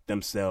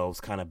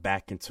themselves kind of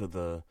back into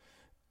the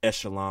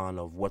echelon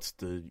of what's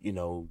the,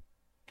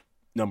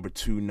 number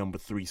 2, number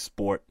 3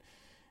 sport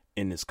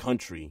in this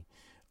country.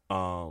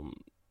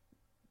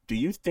 Do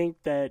you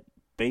think that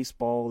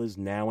baseball is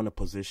now in a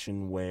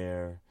position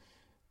where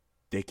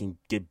they can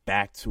get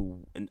back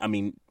to,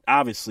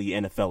 obviously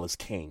NFL is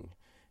king,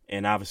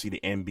 and obviously the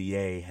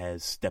NBA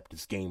has stepped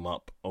its game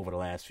up over the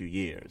last few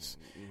years.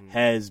 Mm-hmm.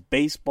 Has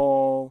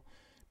baseball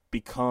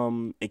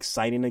become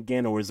exciting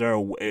again, or is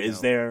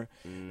there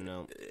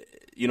No.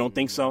 You don't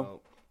think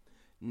so?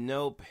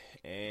 Nope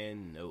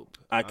and nope.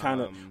 I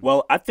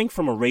think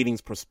from a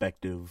ratings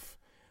perspective,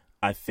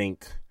 I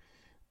think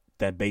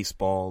that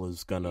baseball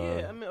is gonna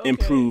okay.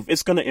 improve.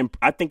 It's gonna.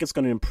 I think it's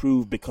gonna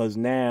improve because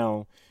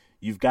now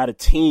you've got a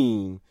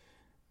team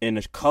in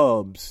the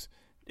Cubs.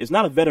 It's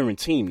not a veteran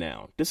team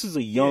now. This is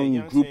a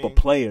young group team. of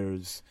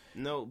players.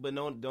 No, but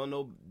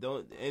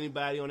don't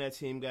anybody on that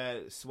team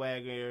got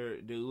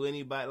swagger? Do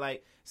anybody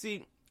like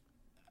see?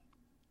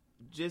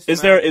 Just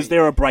Is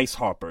there a Bryce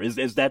Harper?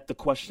 Is that the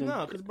question?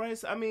 No, because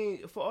Bryce. I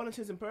mean, for all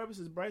intents and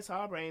purposes, Bryce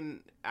Harper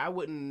ain't. I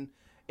wouldn't.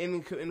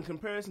 In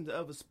comparison to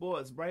other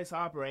sports, Bryce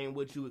Harper ain't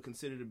what you would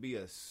consider to be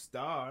a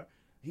star.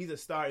 He's a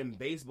star in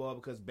baseball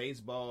because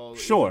baseball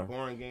is a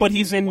boring game. But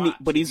he's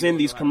in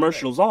these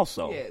commercials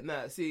also. Yeah,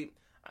 nah. See,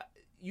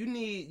 you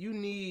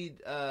need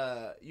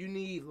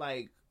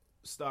like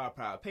star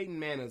power. Peyton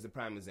Manning is a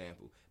prime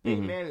example.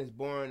 Peyton Manning is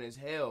boring as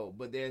hell,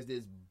 but there's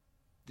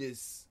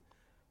this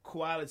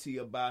quality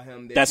about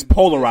him that's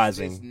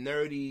polarizing. This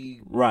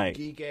nerdy,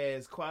 geek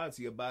ass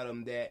quality about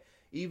him that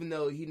even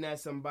though he's not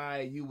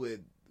somebody you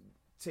would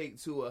take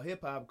to a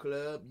hip hop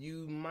club,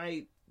 you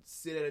might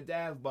sit at a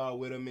dive bar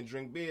with him and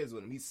drink beers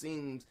with him. He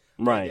seems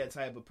like that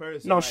type of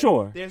person. No, like,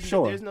 sure.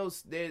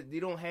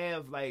 You don't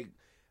have like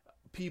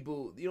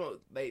people. You know,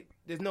 like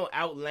there's no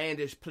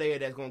outlandish player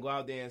that's gonna go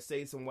out there and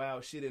say some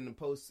wild shit in a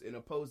post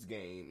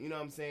game. You know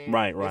what I'm saying?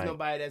 Right. There's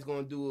nobody that's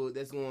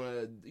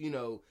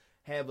gonna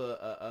have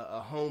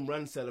a home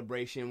run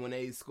celebration when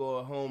they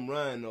score a home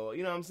run, or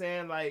you know what I'm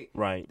saying? Like,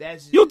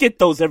 you'll get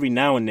those every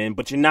now and then,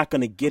 but you're not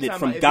going to get it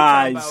from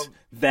guys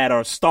that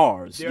are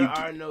stars. There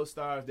are no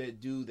stars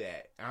that do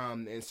that,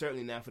 and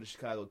certainly not for the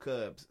Chicago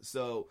Cubs.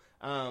 So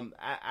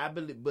I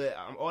believe, but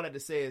all I have to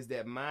say is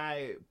that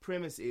my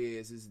premise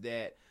is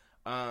that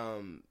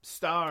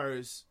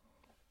stars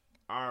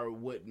are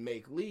what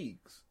make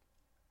leagues.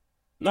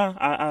 No,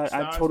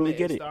 I totally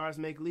get it. Stars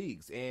make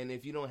leagues, and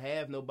if you don't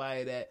have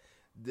nobody that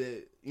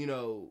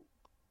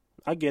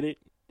I get it.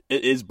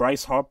 Is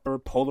Bryce Harper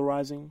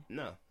polarizing?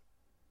 No.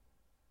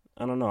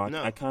 I don't know.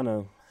 No. I kind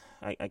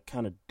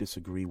of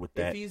disagree with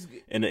that.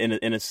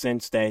 In a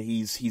sense that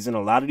he's in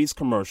a lot of these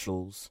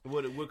commercials.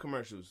 What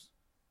commercials?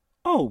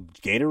 Oh,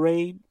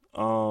 Gatorade.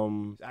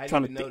 I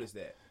didn't even notice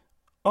that.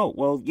 Oh,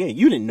 well, yeah,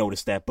 you didn't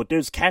notice that, but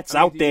there's cats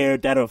out there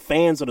that are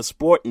fans of the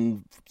sport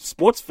and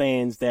sports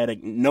fans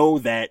that know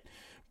that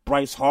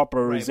Bryce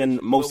Harper is in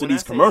most of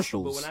these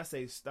commercials. But when I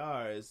say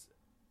stars,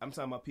 I'm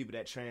talking about people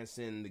that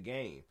transcend the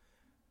game.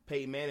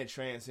 Peyton Manning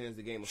transcends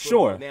the game of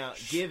football. Sure. Now,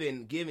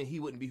 given he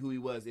wouldn't be who he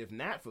was if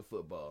not for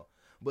football.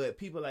 But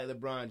people like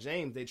LeBron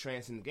James, they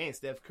transcend the game.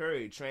 Steph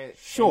Curry,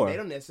 sure. They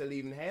don't necessarily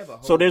even have a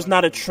whole So there's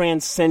not a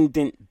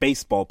transcendent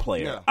baseball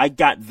player. No. I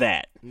got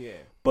that. Yeah.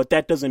 But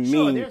that doesn't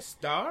mean there's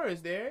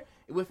stars there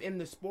within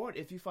the sport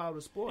if you follow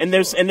the sport. And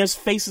there's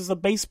faces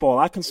of baseball.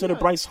 I consider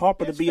Bryce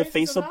Harper to be a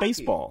face of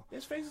baseball.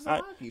 There's faces of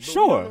hockey. But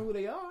sure. we don't know who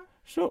they are.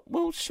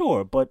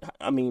 Sure, but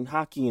I mean,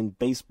 hockey and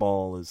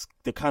baseball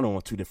they're kind of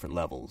on two different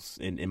levels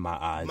in my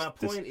eyes. My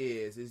point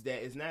is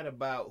that it's not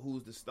about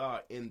who's the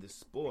star in the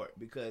sport,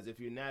 because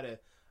if you're not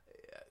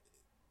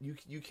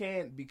you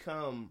can't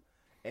become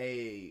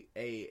a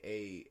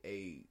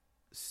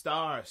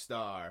star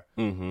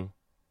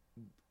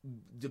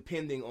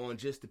depending on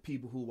just the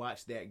people who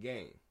watch that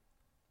game.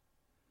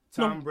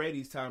 Tom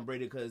Brady's Tom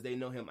Brady because they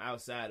know him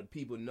outside of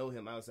people know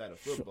him outside of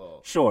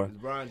football. Sure.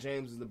 LeBron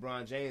James is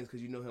LeBron James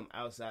because you know him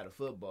outside of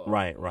football.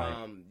 Right.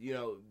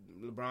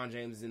 LeBron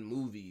James is in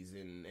movies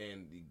and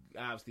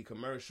obviously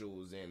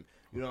commercials, and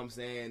you know what I'm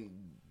saying.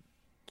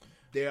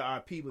 There are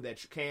people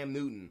that Cam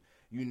Newton,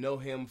 you know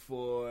him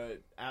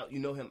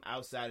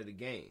outside of the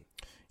game.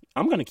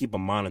 I'm gonna keep a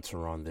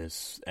monitor on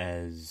this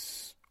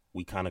as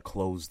we kind of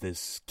close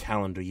this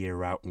calendar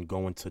year out and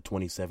go into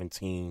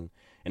 2017,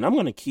 and I'm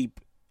gonna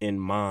keep in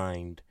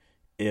mind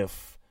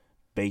if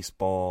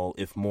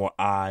more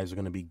eyes are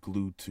going to be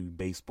glued to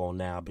baseball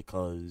now,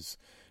 because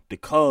the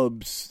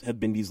Cubs have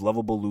been these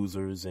lovable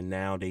losers and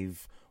now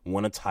they've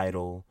won a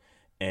title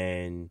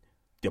and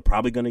they're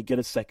probably going to get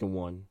a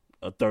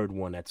third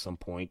one at some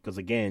point, because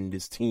again,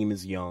 this team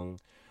is young.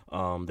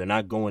 They're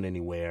not going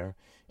anywhere.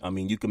 I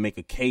mean, you can make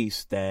a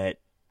case that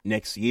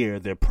next year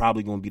they're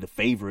probably going to be the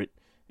favorite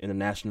in the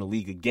National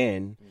League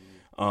again.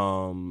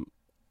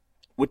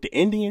 With the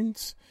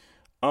Indians,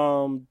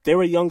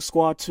 they're a young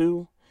squad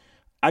too.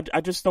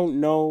 I just don't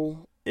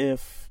know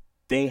if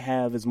they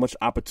have as much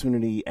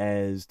opportunity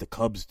as the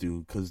Cubs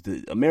do, because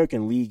the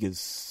American League is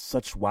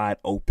such wide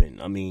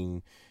open. I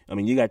mean,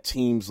 you got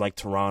teams like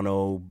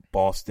Toronto,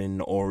 Boston,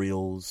 the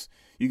Orioles.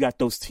 You got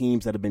those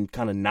teams that have been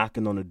kind of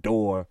knocking on the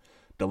door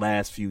the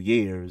last few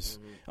years.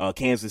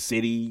 Kansas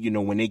City,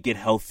 when they get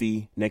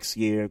healthy next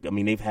year, I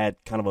mean, they've had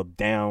kind of a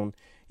down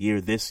year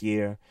this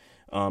year.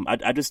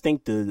 I just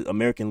think the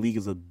American League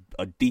is a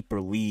deeper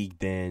league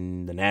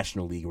than the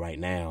National League right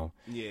now.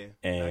 Yeah,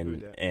 and I agree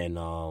with that.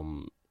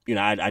 and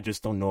I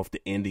just don't know if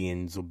the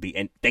Indians will be.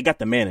 And they got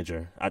the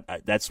manager.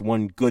 That's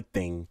one good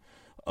thing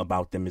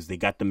about them, is they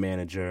got the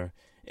manager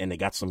and they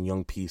got some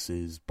young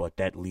pieces. But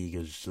that league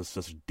is just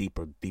a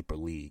deeper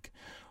league.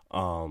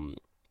 And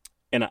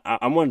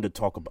I wanted to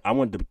talk about. I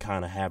wanted to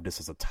kind of have this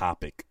as a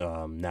topic.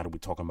 Now that we're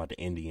talking about the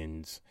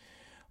Indians.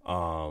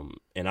 And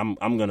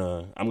I'm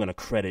gonna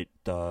credit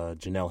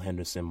Janelle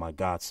Henderson, my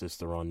god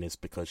sister, on this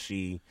because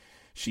she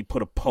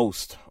put a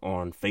post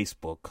on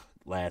Facebook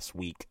last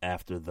week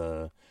after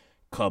the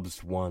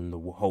Cubs won the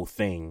whole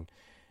thing,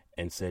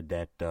 and said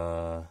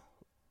that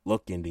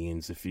look,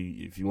 Indians, if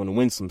you want to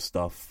win some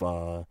stuff,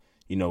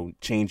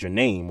 change your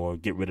name or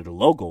get rid of the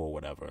logo or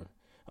whatever.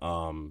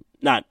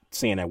 Not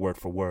saying that word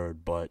for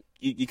word, but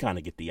you kind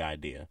of get the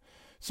idea.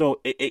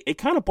 So it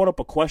kind of brought up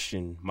a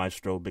question,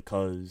 Maestro,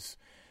 because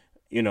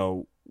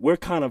we're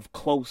kind of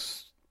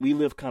close. We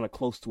live kind of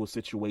close to a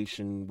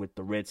situation with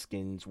the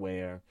Redskins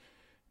where,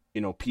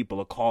 people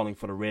are calling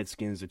for the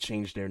Redskins to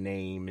change their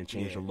name and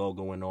change their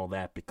logo and all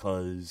that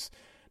because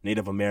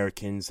Native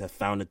Americans have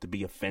found it to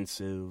be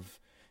offensive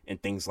and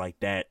things like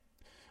that.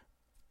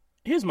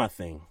 Here's my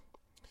thing.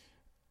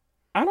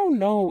 I don't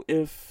know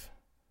if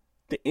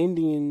the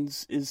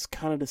Indians is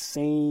kind of the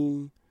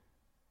same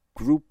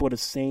group or the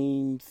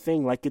same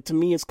thing. Like, to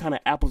me, it's kind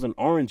of apples and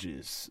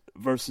oranges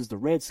versus the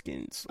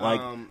Redskins.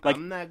 I'm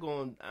not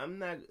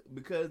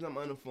because I'm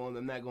uninformed.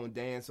 I'm not going to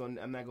dance on.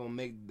 I'm not going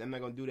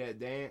to do that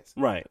dance.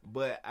 Right.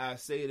 But I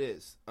say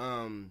this: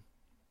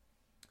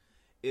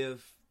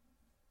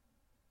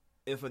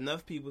 if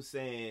enough people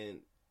saying,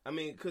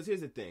 because here's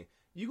the thing,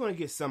 you're going to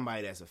get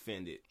somebody that's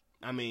offended.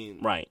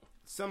 Right.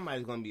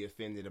 Somebody's going to be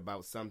offended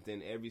about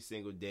something every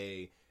single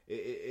day.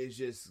 It's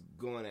just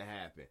going to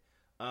happen.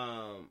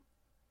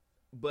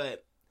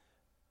 But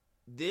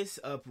this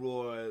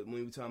uproar,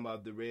 when we're talking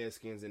about the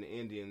Redskins and the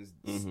Indians,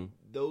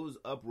 those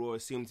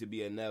uproars seem to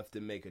be enough to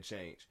make a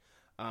change.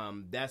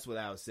 That's what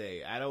I would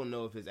say. I don't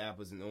know if it's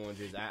apples and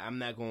oranges. I'm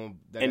not going.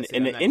 And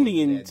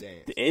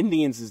the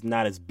Indians is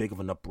not as big of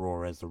an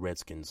uproar as the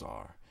Redskins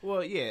are.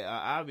 Well, yeah,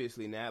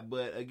 obviously not.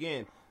 But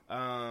again,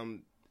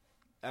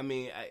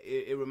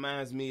 it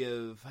reminds me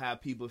of how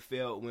people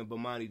felt when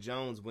Bomani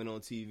Jones went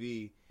on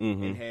TV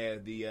and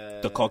had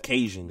the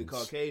Caucasians. The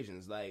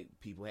Caucasians, like,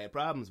 people had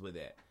problems with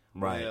that.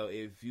 Right. Well,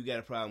 if you got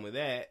a problem with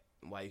that,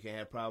 why you can't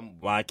have a problem?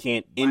 Why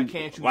can't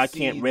Redskins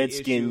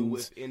the issue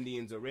with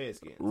Indians or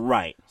Redskins?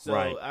 Right. So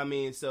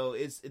right. So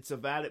it's a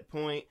valid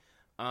point.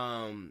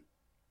 But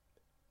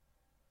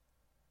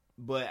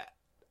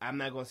I'm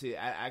not gonna say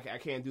I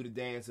can't do the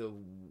dance of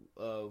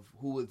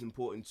who is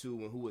important to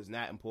and who is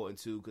not important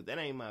to, because that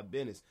ain't my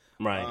business.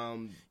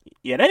 Right.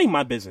 Yeah, that ain't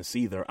my business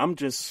either.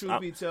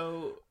 Truth be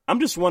told, I'm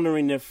just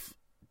wondering if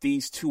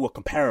these two are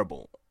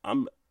comparable.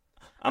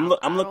 I'm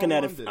looking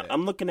at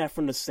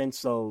from the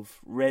sense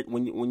of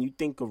when you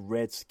think of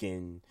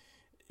Redskin,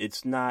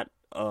 it's not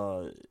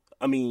what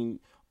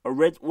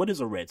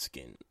is a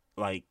Redskin?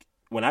 Like,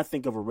 when I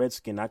think of a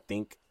Redskin, I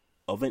think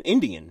of an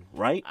Indian,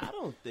 right? I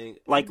don't think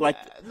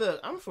look,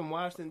 I'm from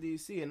Washington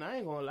D.C. and I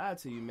ain't gonna lie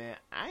to you, man.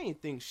 I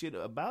ain't think shit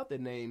about the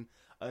name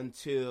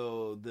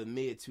until the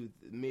mid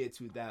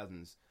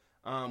 2000s,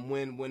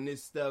 when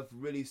this stuff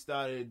really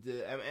started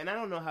to, and I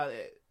don't know how.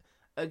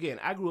 Again,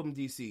 I grew up in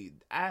D.C.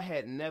 I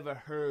had never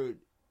heard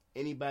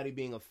anybody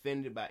being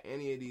offended by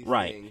any of these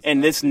things.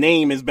 And this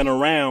name has been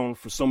around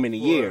for so many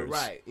years.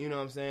 Right. You know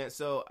what I'm saying?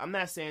 So I'm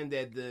not saying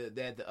that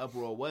the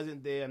uproar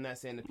wasn't there. I'm not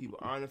saying that people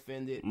aren't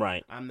offended.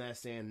 Right. I'm not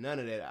saying none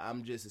of that.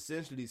 I'm just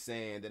essentially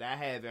saying that I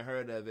haven't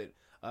heard of it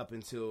up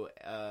until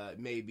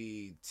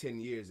maybe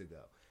 10 years ago.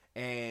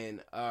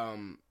 And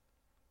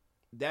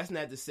that's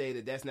not to say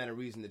that that's not a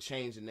reason to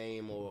change the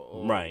name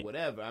or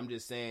whatever. I'm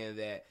just saying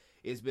that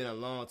it's been a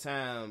long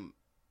time.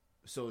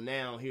 So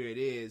now here it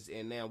is,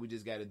 and now we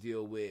just got to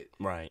deal with.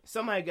 Right.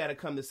 Somebody got to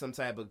come to some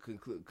type of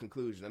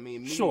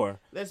conclusion. Sure.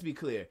 Let's be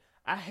clear.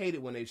 I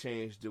hated when they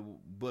changed the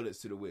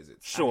Bullets to the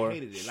Wizards. Sure. I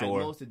hated it, sure.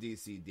 like most of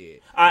DC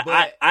did.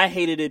 I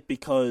hated it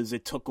because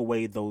it took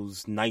away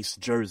those nice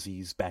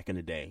jerseys back in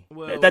the day.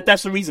 Well,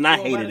 that's the reason I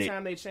hated it. By the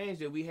time they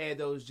changed it, we had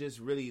those just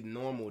really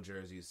normal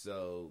jerseys.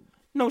 So.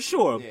 No,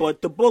 sure, yeah.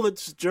 But the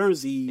Bullets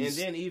jerseys...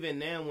 And then even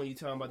now, when you're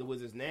talking about the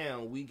Wizards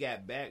now, we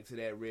got back to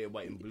that red,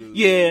 white, and blue.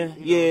 Yeah,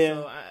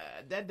 So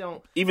that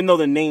don't... Even though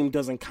the name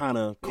doesn't kind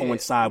of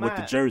coincide with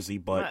the jersey,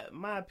 but...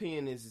 My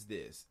opinion is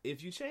this.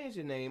 If you change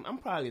your name, I'm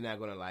probably not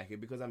going to like it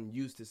because I'm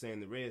used to saying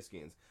the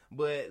Redskins.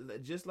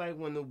 But just like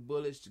when the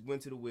Bullets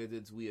went to the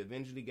Wizards, we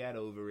eventually got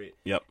over it.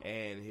 Yep.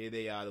 And here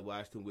they are, the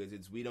Washington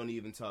Wizards. We don't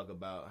even talk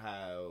about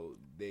how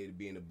they'd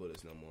be in the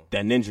Bullets no more.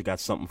 That ninja got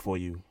something for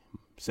you.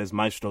 Says,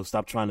 Maestro,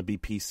 stop trying to be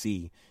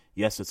PC.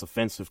 Yes, it's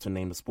offensive to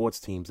name the sports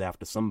teams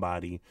after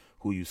somebody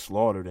who you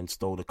slaughtered and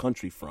stole the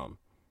country from.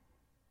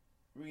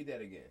 Read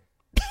that again.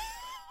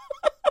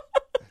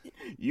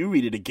 You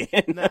read it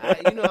again.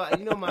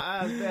 you know my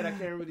eyes bad. I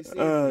can't really see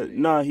it.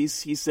 No, he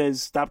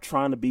says, stop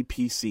trying to be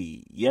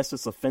PC. Yes,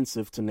 it's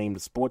offensive to name the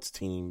sports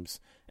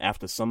teams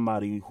after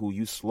somebody who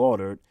you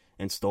slaughtered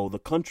and stole the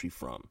country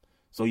from.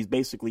 So he's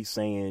basically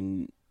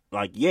saying,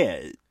 like,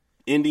 yeah,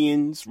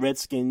 Indians,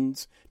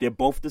 Redskins, they're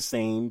both the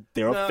same.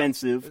 They're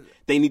offensive.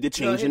 They need to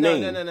change the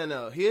name.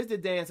 No. Here's the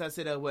dance I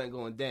said I wasn't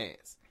going to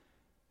dance.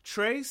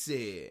 Trey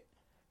said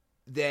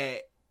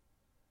that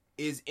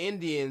is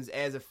Indians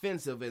as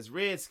offensive as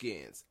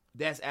Redskins.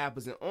 That's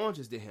apples and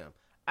oranges to him.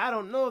 I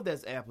don't know if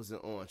that's apples and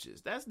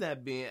oranges. I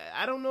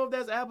don't know if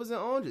that's apples and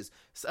oranges.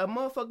 So a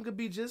motherfucker could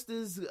be just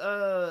as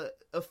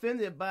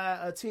offended by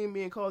a team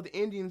being called the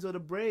Indians or the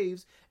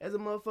Braves as a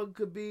motherfucker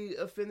could be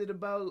offended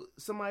about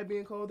somebody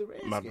being called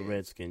the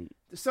Redskins.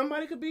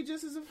 Somebody could be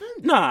just as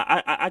offended. Nah,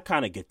 I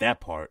kind of get that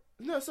part.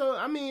 No, so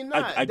I mean,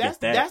 I that's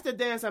get that. That's the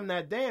dance I'm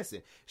not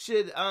dancing.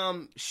 Should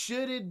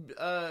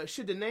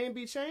the name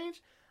be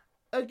changed?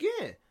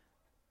 Again,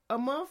 a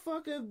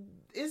motherfucker,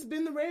 it's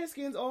been the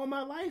Redskins all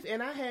my life,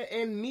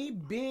 and me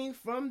being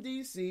from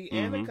DC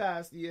and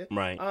Anacostia,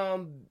 right?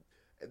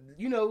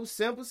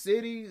 Simple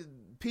City,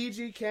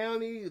 PG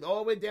County,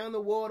 all the way down to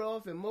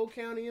Waldorf and Moe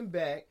County and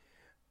back.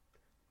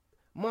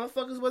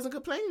 Motherfuckers wasn't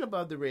complaining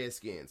about the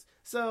Redskins.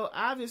 So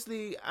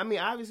obviously I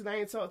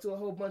ain't talked to a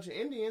whole bunch of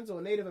Indians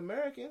or Native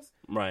Americans,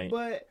 right?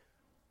 But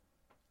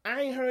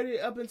I ain't heard it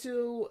up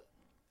until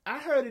I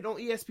heard it on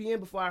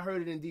ESPN before I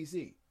heard it in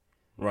DC,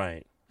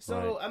 right?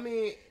 So right. I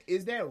mean,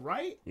 is that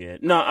right? Yeah,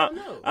 no,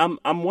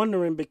 I'm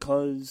wondering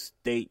because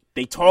they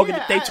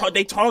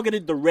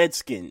targeted the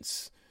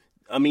Redskins.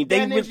 I mean,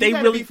 they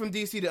really be from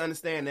DC to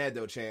understand that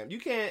though, champ. You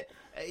can't.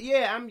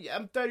 Yeah,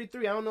 I'm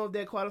 33. I don't know if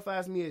that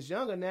qualifies me as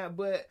young or not,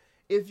 but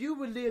if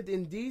you lived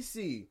in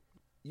DC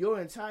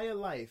your entire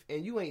life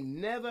and you ain't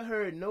never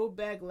heard no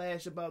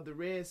backlash about the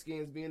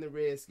Redskins being the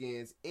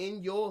Redskins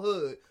in your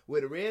hood where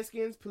the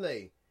Redskins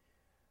play.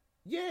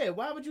 Yeah,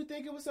 why would you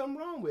think it was something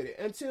wrong with it?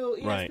 Until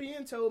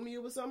ESPN told me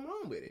it was something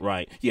wrong with it.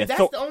 Right. Yeah.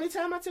 That's the only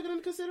time I took it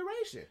into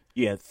consideration.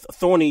 Yeah,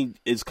 Thorny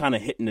is kind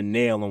of hitting the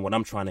nail on what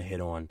I'm trying to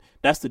hit on.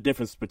 That's the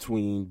difference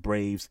between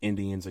Braves,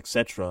 Indians,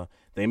 etc.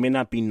 They may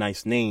not be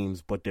nice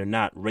names, but they're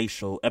not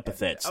racial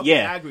epithets. Okay,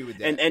 yeah, I agree with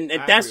that. And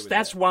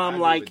that's why I'm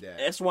like,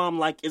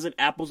 is it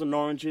apples and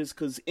oranges?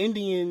 Because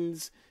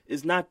Indians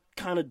is not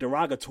kind of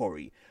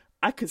derogatory.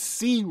 I could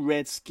see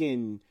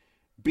Redskin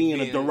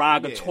being a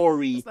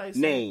derogatory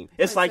name.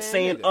 It's like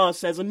saying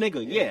us as a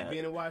nigga. Yeah.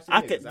 Being a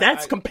Washington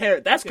that's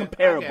comparable. I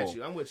got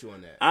you. I'm with you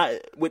on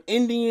that. With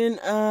Indian,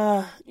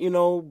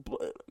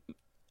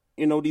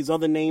 these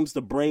other names,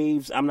 the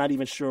Braves, I'm not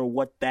even sure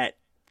what that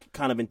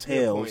kind of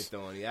entails. Good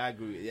point, I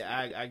agree.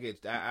 Yeah, I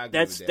get. I agree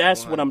that's with that.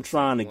 what I'm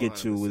trying to get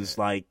to. Is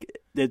like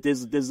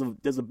there's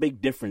a big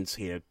difference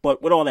here.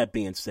 But with all that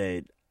being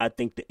said, I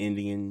think the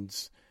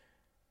Indians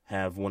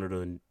have one of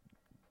the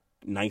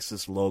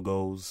nicest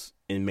logos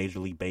in Major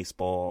League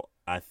Baseball.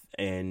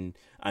 And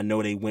I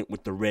know they went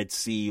with the Red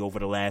Sea over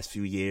the last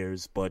few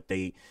years, but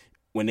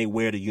when they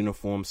wear the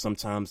uniform,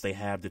 sometimes they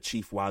have the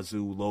Chief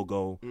Wazoo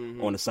logo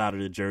on the side of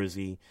the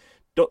jersey.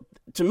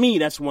 To me,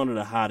 that's one of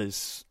the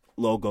hottest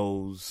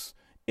logos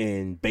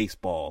in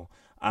baseball.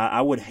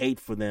 I would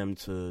hate for them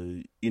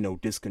to,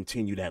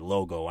 discontinue that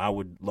logo. I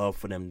would love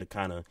for them to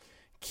kind of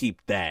keep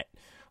that.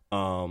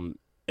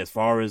 As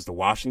far as the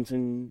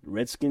Washington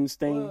Redskins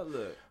thing,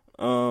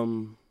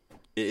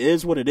 it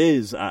is what it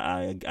is,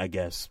 I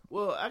guess.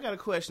 Well, I got a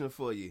question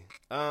for you.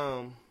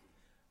 Do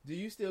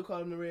you still call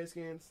them the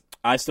Redskins?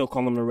 I still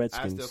call them the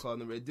Redskins. I still call them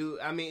the Redskins.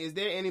 Is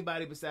there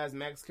anybody besides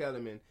Max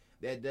Kellerman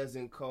that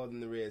doesn't call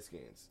them the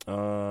Redskins?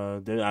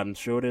 I'm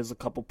sure there's a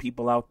couple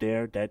people out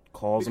there that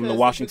calls them the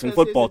Washington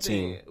football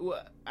team.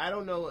 Well, I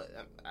don't know.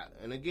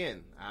 And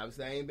again,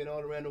 obviously I ain't been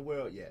all around the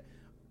world yet.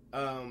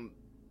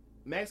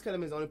 Max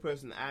Kellerman is the only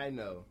person I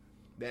know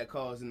that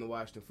calls them the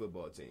Washington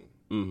football team.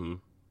 Mm-hmm.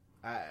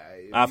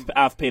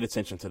 I've paid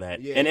attention to that,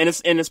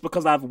 and it's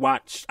because I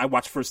watch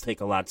First Take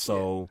a lot,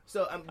 so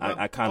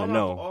I kind of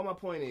know. All my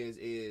point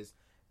is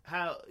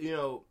how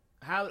do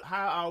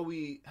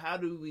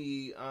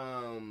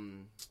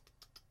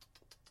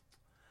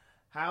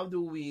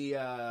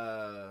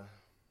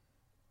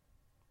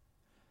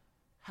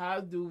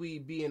we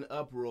be in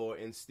uproar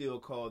and still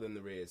call them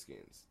the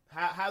Redskins?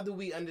 How do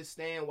we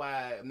understand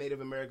why Native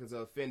Americans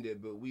are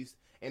offended, but we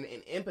and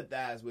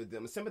empathize with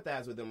them,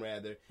 sympathize with them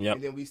rather,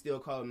 and then we still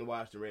call them the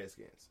Washington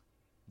Redskins?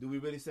 Do we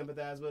really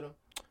sympathize with them?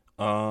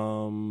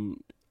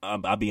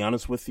 I'll be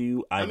honest with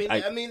you. I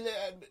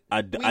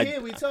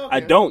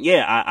don't.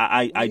 Yeah,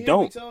 I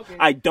don't.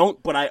 I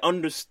don't. But I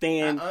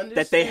understand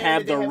that they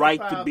have the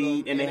right to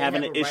be, and they have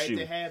an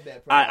issue.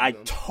 I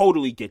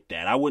totally get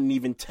that. I wouldn't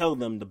even tell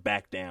them to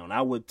back down.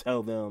 I would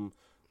tell them,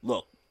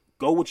 look,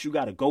 go what you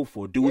got to go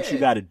for. Do what you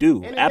got to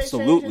do. And if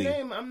absolutely. They change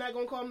their name, I'm not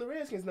gonna call them the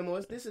Redskins no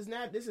more. This is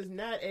not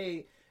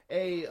a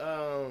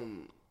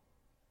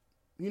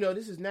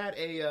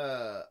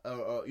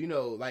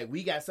like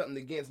we got something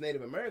against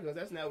Native Americans.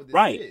 That's not what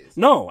this is.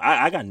 No,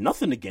 I got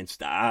nothing against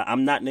that.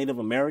 I'm not Native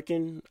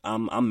American.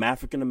 I'm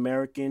African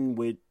American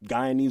with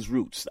Guyanese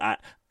roots. I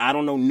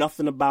don't know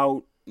nothing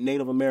about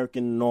Native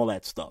American and all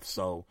that stuff.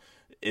 So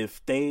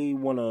if they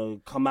want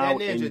to come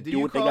out and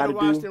do what they got to do,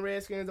 the Washington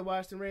Redskins the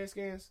Washington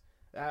Redskins?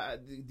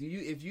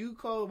 If you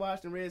call the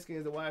Washington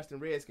Redskins the Washington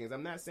Redskins,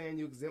 I'm not saying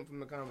you exempt from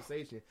the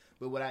conversation,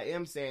 but what I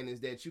am saying is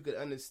that you could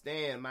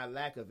understand my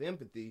lack of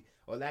empathy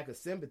or lack of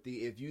sympathy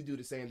if you do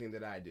the same thing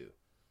that I do.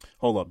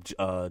 Hold up,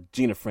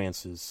 Gina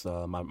Francis,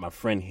 my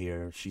friend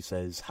here, she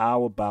says,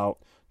 how about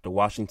the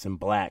Washington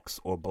Blacks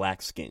or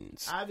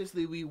Blackskins?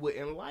 Obviously, we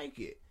wouldn't like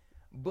it,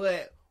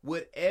 but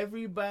would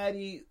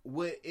everybody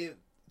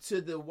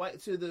to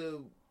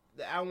the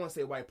I don't want to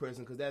say white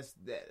person because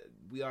that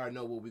we already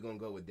know where we're gonna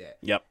go with that.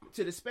 Yep.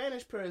 To the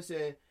Spanish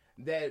person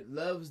that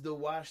loves the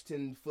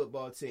Washington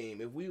football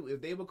team,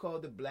 if they were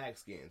called the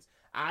Blackskins,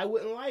 I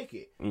wouldn't like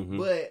it. Mm-hmm.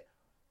 But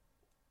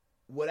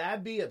would I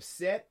be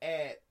upset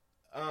at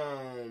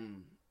a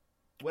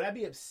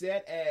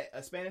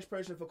Spanish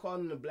person for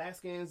calling them the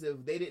Blackskins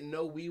if they didn't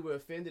know we were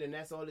offended and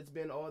that's all it's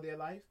been all their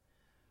life?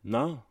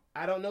 No.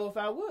 I don't know if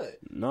I would.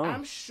 No.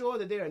 I'm sure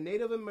that there are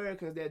Native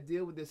Americans that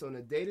deal with this on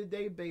a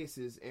day-to-day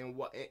basis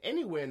and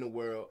anywhere in the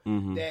world.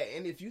 Mm-hmm.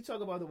 And if you talk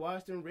about the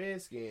Washington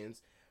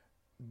Redskins,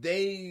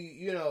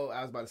 they,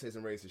 I was about to say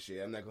some racist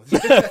shit. I'm not going to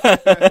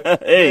say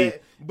hey.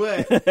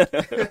 But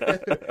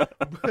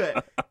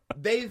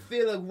they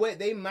feel a way.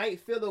 They might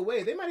feel a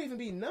way. They might even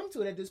be numb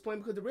to it at this point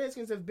because the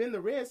Redskins have been the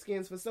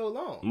Redskins for so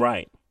long.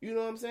 Right. You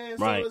know what I'm saying?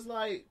 Right. So it's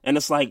like... And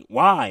it's like,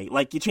 why?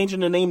 Like, you're changing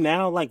the name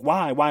now? Like,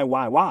 why?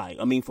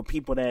 I mean, for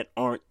people that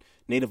aren't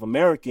Native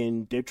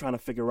American, they're trying to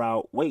figure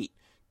out, wait,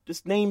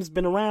 this name's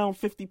been around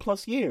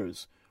 50-plus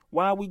years.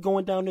 Why are we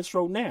going down this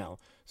road now?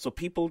 So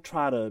people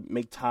try to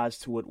make ties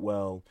to it.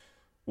 Well,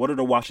 what are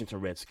the Washington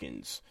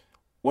Redskins?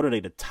 What are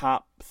they, the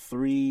top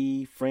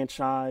 3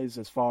 franchise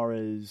as far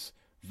as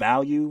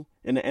value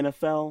in the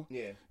NFL?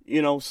 Yeah.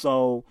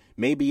 So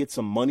maybe it's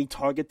a money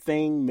target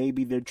thing.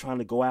 Maybe they're trying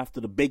to go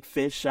after the big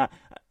fish. I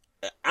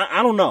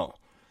don't know.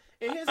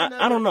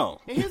 I don't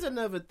know. And here's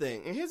another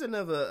thing. And here's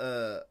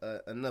another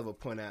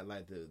point I'd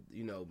like to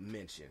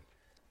mention.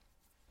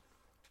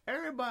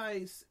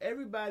 Everybody's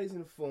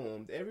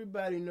informed.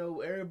 Everybody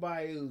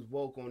is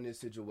woke on this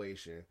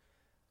situation.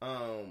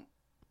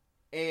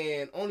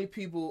 And only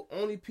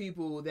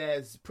people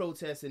that's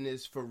protesting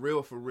this for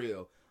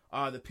real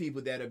are the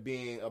people that are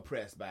being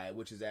oppressed by it,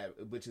 which is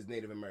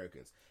Native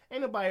Americans.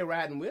 Ain't nobody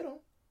riding with them.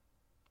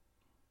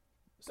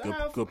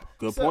 So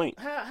good point.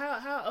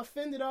 How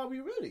offended are we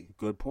really?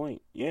 Good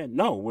point. Yeah,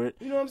 no, we're.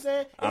 You know what I'm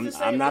saying? I'm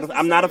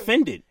not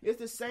offended. It's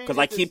the same because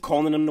I keep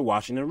calling them the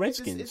Washington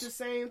Redskins. It's the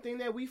same thing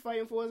that we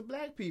fighting for as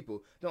black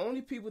people. The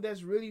only people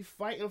that's really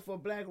fighting for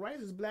black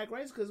rights is black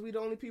rights because we the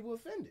only people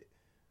offended.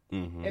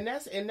 Mm-hmm. And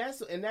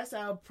that's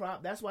how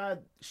that's why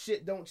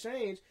shit don't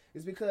change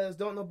is because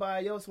don't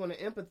nobody else want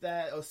to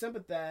empathize or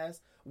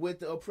sympathize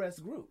with the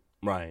oppressed group.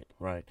 Right.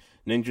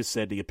 Ninja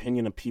said the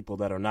opinion of people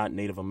that are not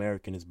Native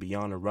American is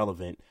beyond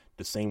irrelevant,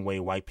 the same way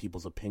white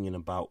people's opinion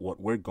about what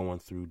we're going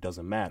through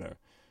doesn't matter.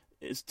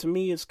 It's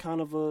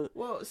kind of a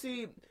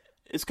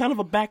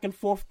back and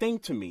forth thing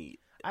to me.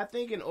 I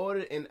think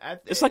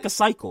it's like a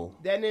cycle.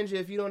 That Ninja,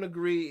 if you don't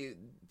agree,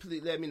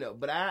 please let me know.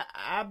 But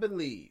I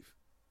believe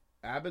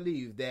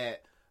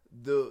that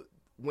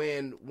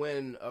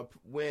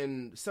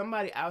when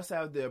somebody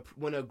outside of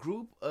when a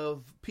group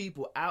of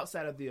people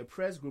outside of the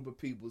oppressed group of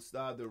people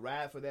start to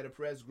ride for that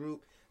oppressed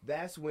group,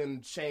 that's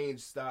when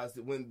change starts.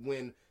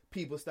 When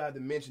people start to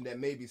mention that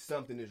maybe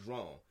something is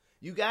wrong,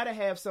 you got to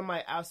have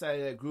somebody outside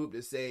of that group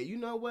to say, you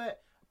know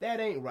what, that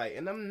ain't right,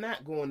 and I'm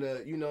not going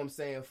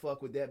to,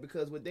 fuck with that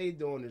because what they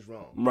doing is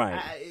wrong. Right.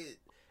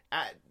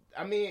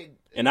 I mean,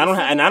 and I don't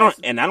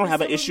have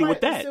an issue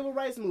with that. The civil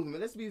rights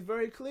movement. Let's be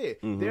very clear.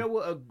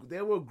 Mm-hmm.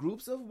 There were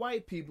groups of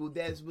white people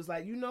that was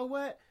like, you know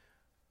what,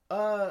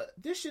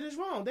 this shit is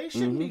wrong. They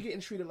shouldn't be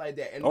getting treated like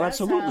that. And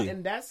absolutely.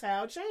 That's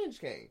how change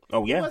came.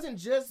 Oh yeah. It wasn't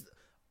just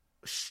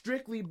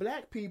strictly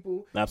black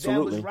people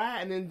absolutely that was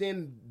riding, and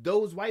then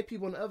those white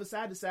people on the other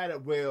side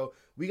decided, well,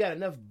 we got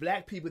enough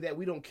black people that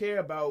we don't care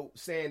about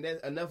saying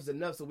that enough is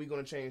enough, so we're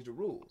going to change the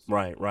rules.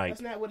 Right.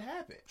 That's not what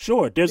happened.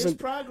 Sure, this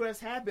progress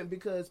happened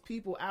because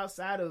people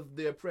outside of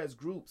the oppressed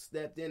groups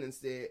stepped in and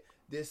said,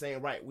 this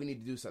ain't right. We need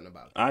to do something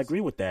about it. I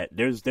agree with that.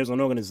 There's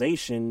an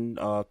organization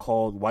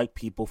called White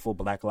People for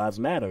Black Lives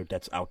Matter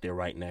that's out there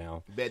right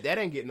now. Bet that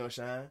ain't getting no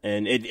shine.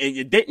 And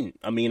it didn't.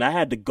 I mean, I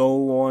had to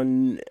go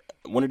on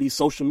one of these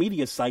social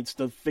media sites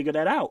to figure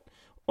that out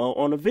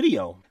on a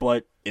video.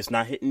 But it's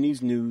not hitting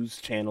these news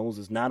channels.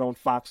 It's not on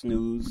Fox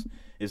News.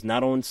 It's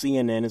not on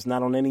CNN. It's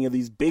not on any of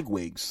these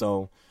bigwigs.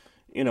 So,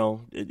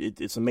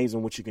 it's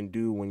amazing what you can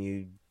do when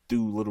you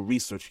do a little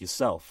research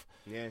yourself.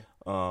 Yeah.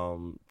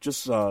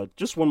 Just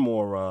one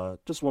more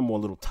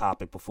little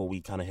topic before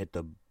we kind of hit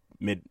the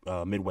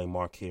midway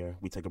mark here.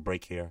 We take a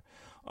break here.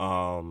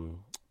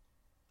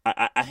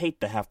 I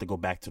hate to have to go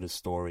back to the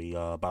story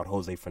about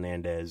Jose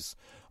Fernandez.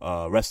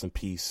 Rest in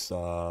peace,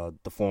 the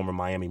former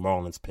Miami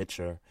Marlins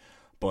pitcher.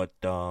 But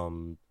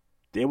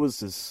there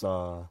was this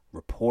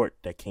report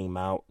that came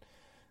out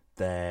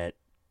that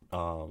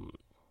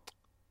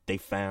they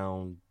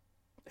found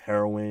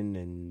heroin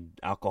and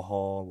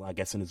alcohol, I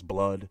guess, in his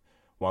blood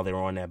while they were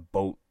on that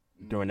boat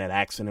during that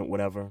accident,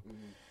 whatever. Mm-hmm.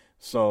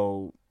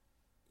 So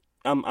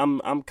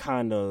I'm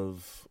kind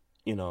of,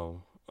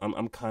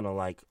 I'm kind of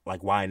like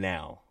why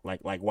now?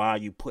 Like why are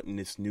you putting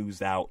this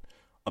news out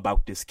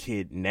about this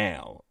kid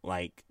now?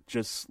 Like,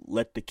 just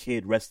let the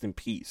kid rest in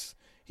peace.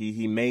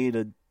 He made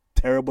a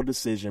terrible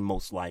decision,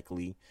 most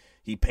likely.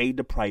 He paid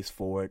the price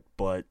for it,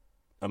 but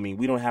I mean,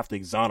 we don't have to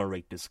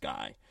exonerate this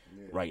guy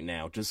right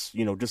now. Just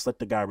let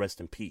the guy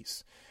rest in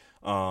peace.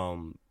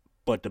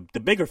 But But the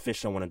bigger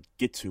fish I want to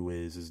get to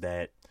is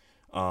that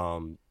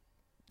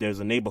there's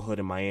a neighborhood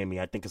in Miami,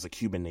 I think it's a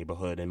Cuban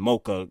neighborhood, and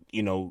Mocha,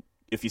 you know,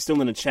 if you're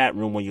still in the chat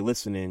room when you're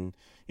listening,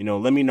 you know,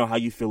 let me know how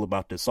you feel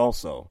about this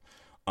also.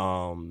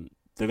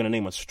 They're going to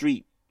name a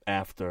street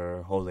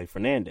after Jose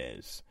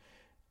Fernandez.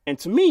 And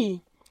to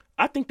me,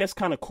 I think that's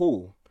kind of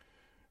cool.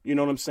 You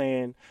know what I'm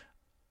saying?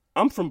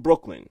 I'm from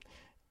Brooklyn,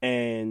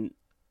 and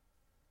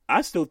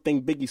I still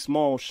think Biggie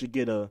Smalls should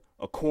get a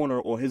corner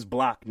or his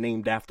block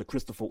named after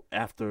Christopher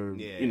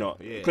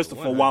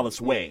Wallace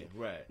Way. Yeah,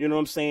 right. You know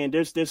what I'm saying?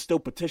 There's still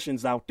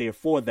petitions out there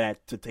for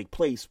that to take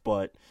place,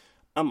 but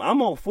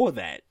I'm all for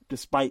that,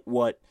 despite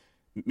what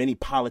many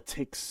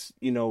politics,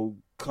 you know,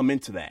 come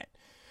into that.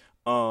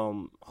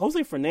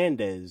 Jose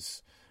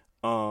Fernandez,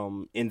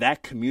 in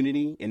that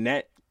community, in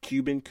that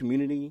Cuban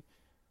community,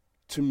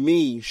 to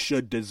me,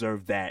 should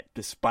deserve that,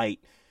 despite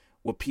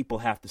what people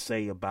have to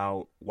say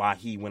about why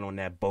he went on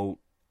that boat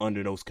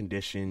under those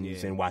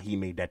conditions and why he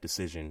made that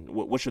decision.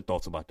 What's your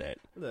thoughts about that?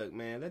 Look,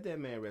 man, let that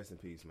man rest in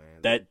peace,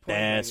 man.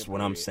 That's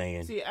what I'm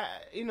saying. See,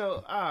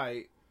 all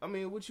right. I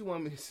mean, what you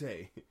want me to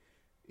say?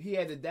 He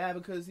had to die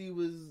because he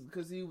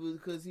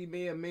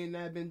may or may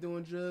not have been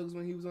doing drugs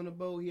when he was on the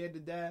boat. He had to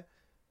die.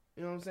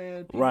 You know what I'm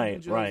saying? People do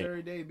drugs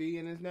every day, B.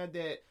 And it's not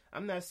that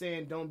I'm not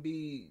saying don't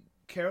be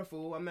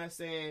careful. I'm not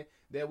saying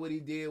that what he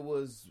did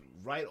was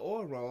right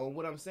or wrong.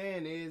 What I'm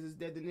saying is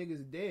that the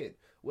nigga's dead.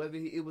 Whether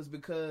it was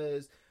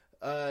because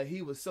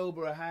he was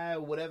sober or high,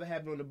 or whatever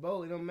happened on the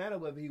boat, it don't matter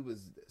whether he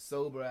was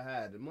sober or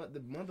high. The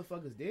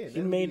motherfucker's dead.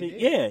 He made it.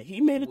 Yeah,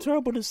 he made a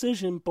terrible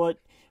decision. But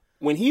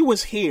when he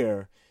was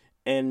here,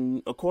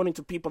 and according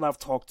to people I've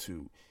talked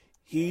to,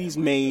 he's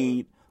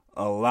made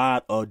a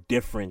lot of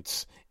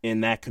difference in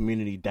that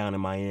community down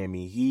in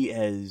Miami. He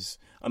has,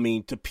 I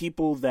mean, to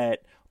people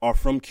that are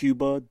from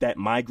Cuba that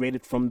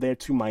migrated from there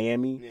to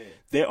Miami,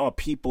 there are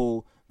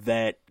people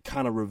that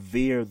kind of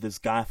revere this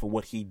guy for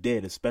what he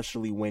did,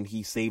 especially when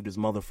he saved his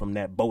mother from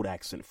that boat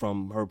accident,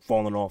 from her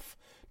falling off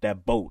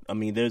that boat. I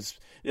mean, there's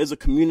a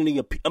community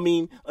of, I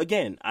mean,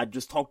 again, I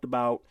just talked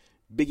about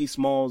Biggie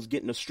Smalls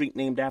getting a street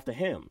named after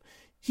him.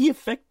 He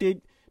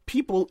affected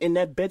people in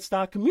that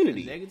Bed-Stuy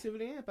community.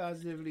 Negativity and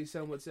positivity,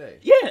 some would say.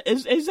 Yeah,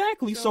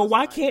 exactly. So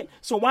why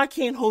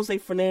can't Jose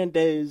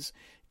Fernandez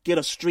get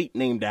a street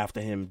named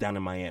after him down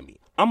in Miami?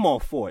 I'm all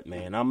for it,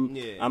 man. I'm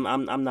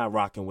not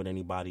rocking with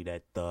anybody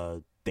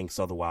that thinks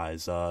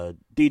otherwise.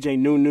 DJ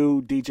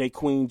Nunu, DJ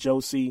Queen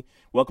Josie,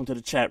 welcome to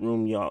the chat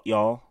room,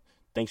 y'all.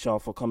 Thanks y'all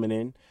for coming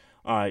in.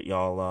 All right,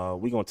 y'all.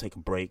 We're gonna take a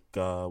break.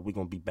 We're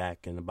gonna be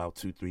back in about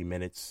 2-3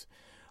 minutes.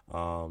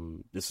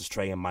 This is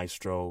Trey and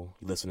Maestro.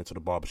 You're listening to the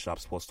Barbershop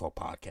Sports Talk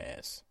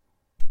Podcast.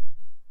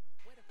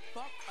 Where the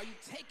fuck are you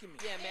taking me?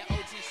 Yeah, man,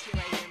 OG shit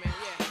right here, man,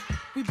 yeah.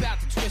 We bout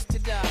to twist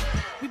it up.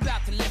 We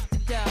bout to lift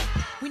it up.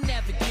 We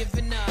never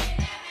giving up.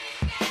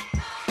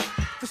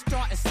 For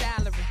starting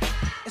salary,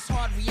 it's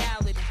hard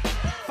reality.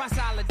 Find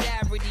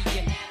solidarity,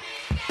 yeah.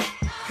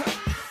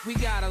 We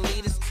gotta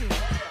lead us too.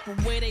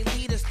 But where they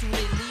lead us to,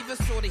 they leave us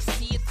or they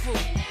see it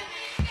through.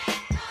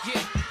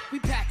 Yeah, we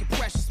packing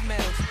precious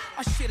metals.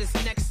 Our shit is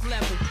next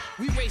level.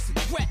 We raise the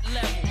threat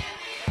level.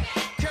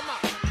 Come on.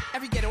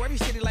 Every ghetto, every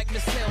city like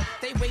Miss Hill.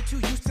 They way too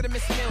used to the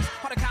Miss Mills.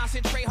 Hard to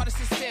concentrate, hard to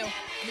sit still.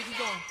 Let me keep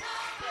going.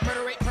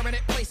 Murder rate,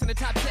 permanent place in the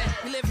top 10.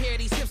 We live here,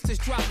 these hipsters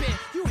drop in.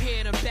 You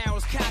hear them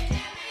barrels cocking.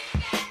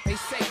 They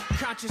say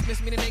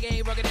consciousness mean a nigga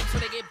ain't rugged until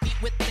they get beat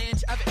with an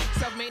inch of it.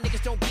 Self-made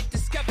niggas don't get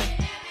discovered.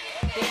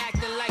 They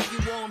acting like you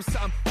owe them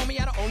something.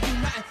 Homie, I don't owe you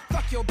nothing.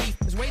 Fuck your beef.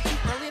 It's way too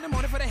early in the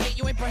morning for the hate.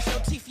 You ain't brush your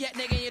teeth yet,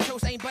 nigga, and your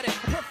toast ain't buttered.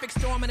 A perfect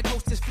storm and the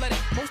coast is flooded.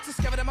 Most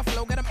discovered that my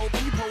flow got them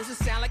open. You poses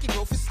sound like your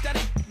growth is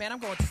stunning. Man, I'm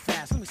going too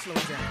fast. Let me slow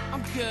down.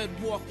 I'm good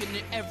walking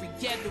in every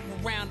ghetto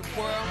around the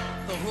world.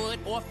 The hood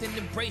often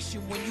embrace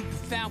you when you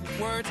profound with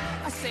words.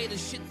 I say the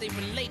shit they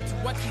relate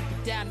to. I keep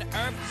it down to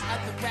earth.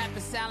 Other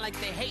rappers sound like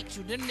they hate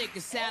you. Them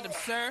niggas sound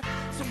absurd.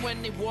 So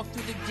when they walk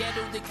through the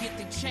ghetto, they get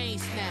their chain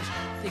snatched.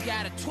 They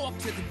gotta talk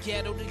to the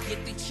ghetto to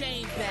get their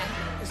chain back.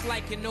 It's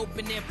like an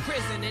open-air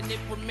prison and it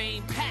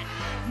remain packed.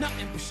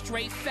 Nothing but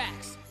straight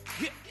facts.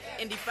 Yeah.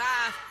 Indy 5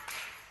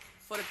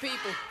 for the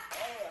people,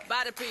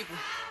 by the people.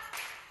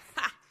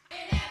 Ha.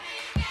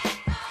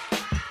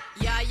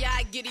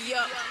 Yeah, giddy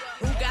up.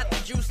 Who got the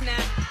juice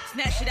now?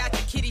 Snatch it out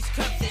your kitty's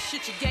cup. That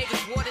shit you gave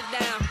us watered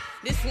down.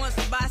 This one's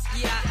for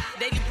Basquiat.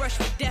 Daily brush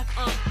with death.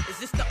 Is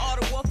this the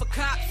auto war for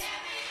cops?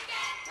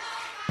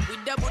 We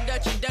double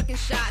dutching, ducking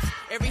shots.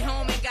 Every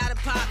home ain't got a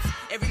pops.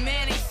 Every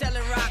man ain't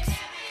selling rocks.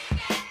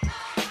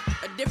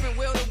 A different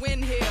will to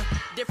win here.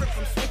 Different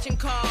from switching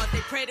cars.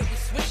 They pray that we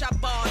switch our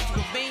bars to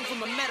a vein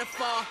from a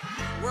metaphor.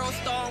 World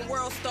star and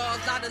world stars.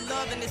 Lot of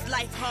love in this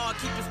life hard.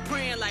 Keep us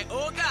praying like,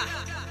 oh God.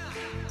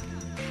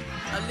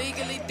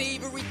 Illegally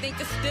thievery, think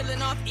of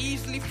stealing off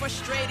easily.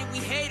 Frustrated, we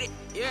hate it,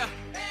 yeah.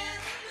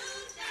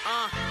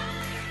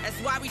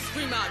 That's why we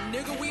scream out,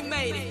 nigga, we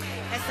made it.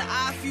 That's the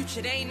our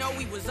future, they ain't know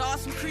we was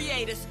awesome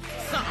creators.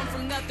 Something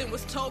from nothing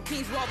was told,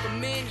 kings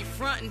welcome in, you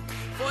frontin'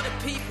 for the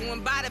people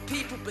and by the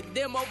people, but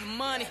them over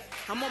money.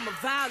 I'm on my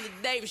Viola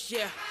Davis,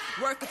 yeah,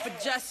 working for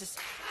justice.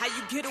 How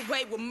you get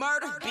away with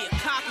murder? Be a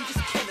cop and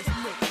just kill us,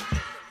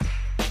 nigga.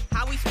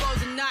 How we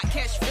supposed to not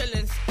catch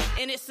feelings?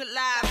 And it's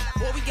alive,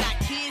 boy, we got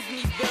kids in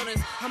these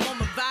buildings. I'm on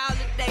my Viola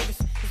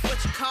Davis, it's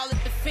what you call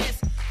it defense.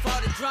 For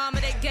all the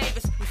drama they gave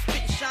us, we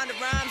spittin' Shonda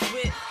Rhimes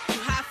with.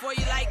 Too high for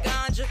you like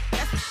ganja,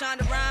 that's what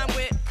Shonda rhyme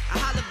with. I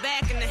holler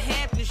back in the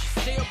Hamptons,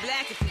 you still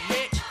black if you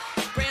rich.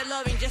 Spread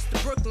love ain't just the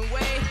Brooklyn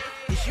way,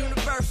 it's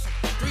universal.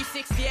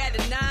 360 out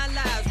of 9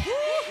 lives,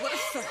 woo, what a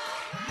circle.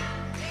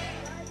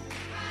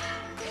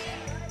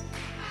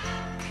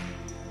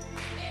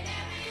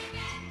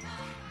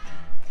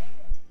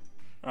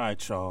 All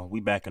right, y'all. We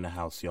back in the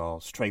house, y'all.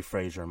 It's Trey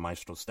Frazier and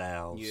Maestro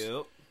Styles.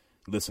 Yep.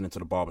 Listening to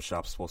the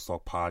Barbershop Sports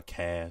Talk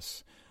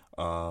podcast.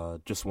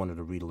 Just wanted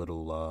to read a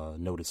little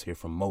notice here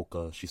from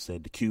Mocha. She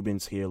said, the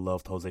Cubans here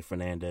loved Jose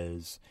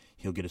Fernandez.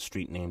 He'll get a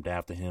street named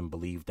after him.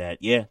 Believe that.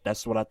 Yeah,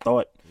 that's what I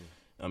thought.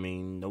 I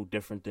mean, no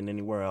different than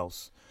anywhere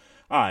else.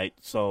 All right,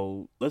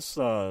 so let's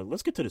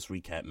get to this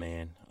recap,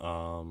 man.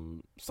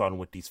 Starting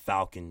with these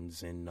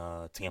Falcons in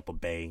Tampa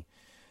Bay.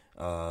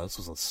 This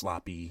was a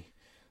sloppy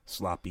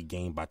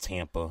game by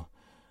Tampa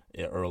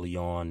early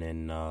on,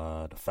 and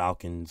the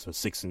Falcons are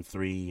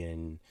 6-3,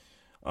 and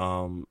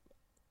I'm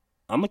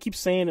gonna keep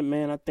saying it,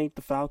 man. I think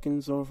the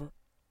Falcons are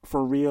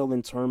for real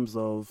in terms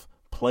of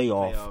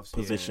playoffs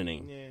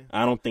positioning. Yeah.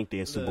 I don't think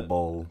they're a Super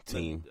Bowl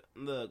team.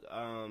 Look,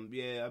 I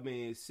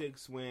mean,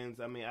 6 wins.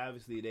 I mean,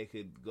 obviously they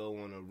could go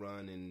on a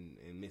run and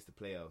miss the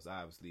playoffs,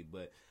 obviously,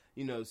 but.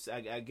 You know,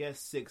 I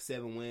guess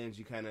 6-7 wins.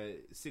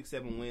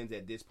 6-7 wins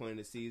at this point in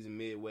the season,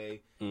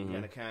 midway.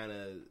 Mm-hmm. Kind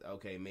of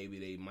okay. Maybe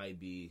they might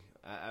be.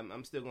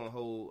 I'm still gonna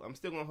hold. I'm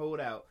still gonna hold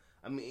out.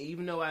 I mean,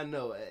 even though I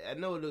know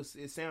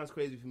it sounds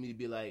crazy for me to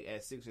be like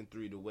at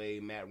 6-3. The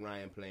way Matt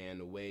Ryan playing,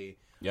 the way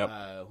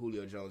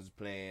Julio Jones is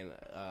playing.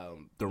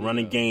 The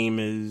running game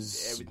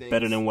is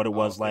better than what it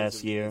was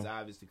last year. It's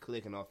obviously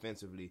clicking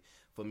offensively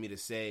for me to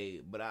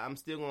say, but I'm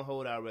still gonna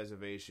hold out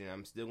reservation.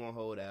 I'm still gonna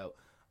hold out.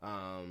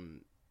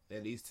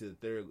 At least to the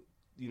third,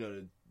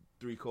 the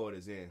 3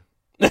 quarters in.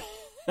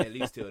 At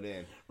least till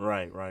then.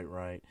 Right.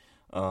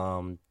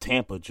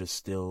 Tampa just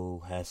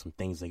still has some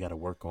things they got to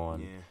work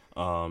on.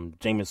 Yeah.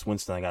 Jameis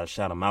Winston, I got to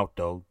shout him out,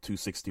 though.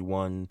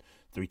 261,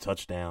 3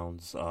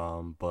 touchdowns.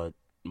 But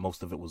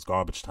most of it was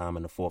garbage time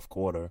in the fourth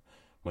quarter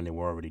when they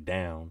were already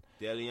down.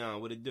 DeLeon,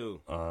 what it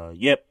do?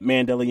 Yep,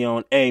 man,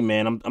 DeLeon. Hey,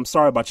 man, I'm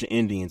sorry about your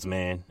Indians,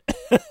 man.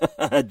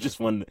 I just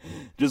wanted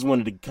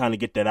to kind of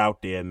get that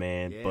out there,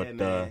 man. Yeah, but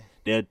man.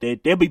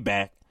 They'll be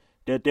back.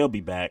 They'll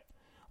be back.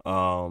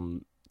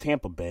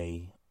 Tampa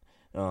Bay,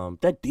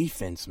 that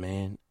defense,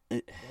 man.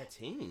 That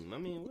team. I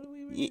mean, what do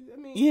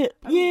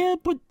we?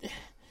 But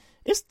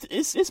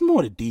it's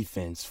more the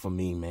defense for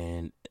me,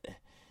 man.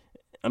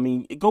 I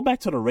mean, go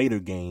back to the Raider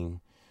game,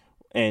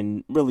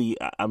 and really,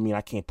 I mean,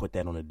 I can't put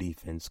that on the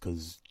defense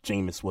because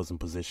Jameis wasn't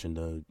positioned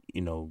to,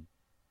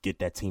 get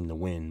that team to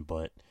win.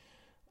 But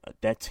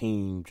that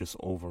team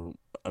overall.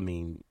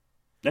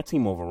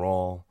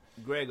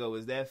 Grego,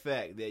 is that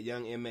fact that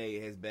young M.A.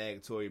 has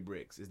bagged Tory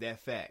Bricks? Is that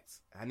facts?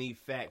 I need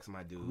facts,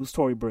 my dude. Who's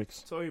Tory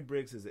Bricks? Tory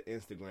Bricks is an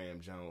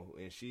Instagram Joan,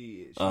 and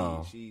she's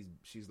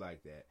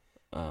like that.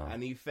 I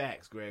need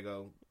facts,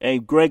 Grego. Hey,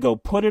 Grego,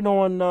 put it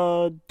on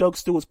Doug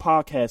Stewart's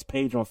podcast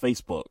page on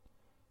Facebook.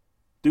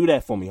 Do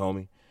that for me,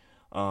 homie.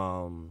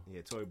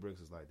 Yeah, Tory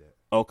Bricks is like that.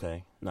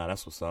 Okay. Nah,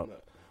 that's what's up.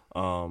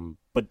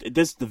 But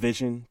this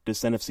division,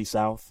 this NFC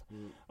South,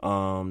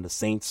 the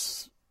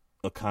Saints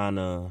are kind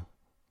of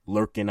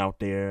lurking out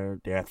there.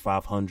 They're at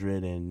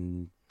 500,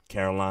 and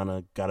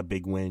Carolina got a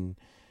big win.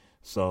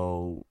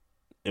 So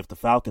if the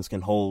Falcons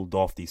can hold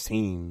off these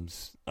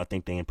teams, I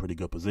think they're in pretty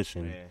good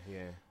position.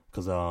 Yeah.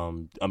 Because,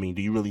 I mean,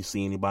 do you really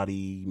see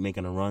anybody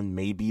making a run?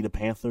 Maybe the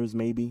Panthers,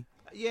 maybe?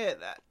 Yeah,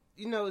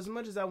 as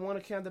much as I want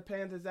to count the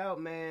Panthers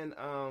out, man,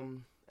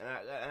 and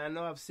I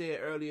know I've said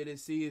earlier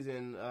this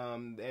season,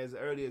 as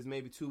early as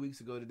maybe 2 weeks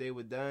ago that they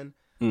were done.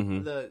 Mm-hmm.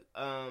 Look,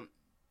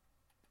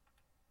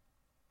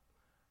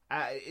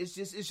 it's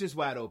just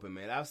wide open,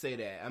 man. I'll say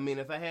that. I mean,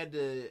 if I had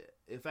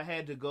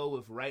to go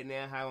with right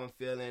now how I'm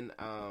feeling,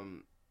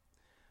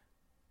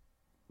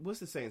 what's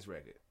the Saints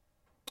record?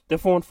 They're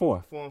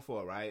 4-4.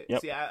 4-4, right?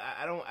 Yep. See,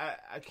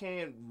 I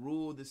can't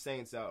rule the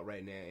Saints out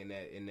right now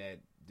in that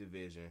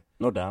division.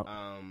 No doubt.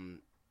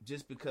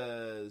 Just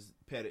because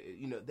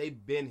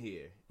they've been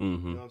here.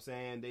 Mm-hmm. You know what I'm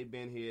saying? They've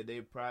been here.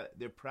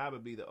 They're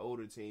probably the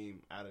older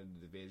team out of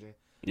the division.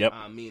 Yep.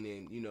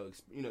 Meaning,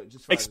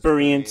 just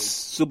experience,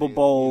 Super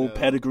Bowl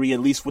pedigree,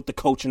 at least with the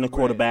coach and the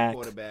quarterback.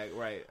 Quarterback,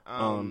 right?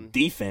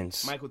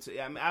 Defense.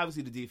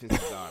 Obviously the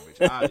defense is garbage.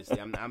 Obviously,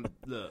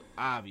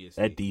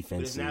 obviously that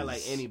defense. But it's not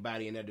like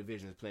anybody in that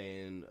division is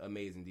playing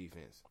amazing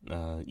defense.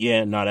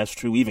 That's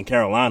true. Even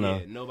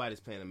Carolina,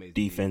 nobody's playing amazing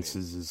defense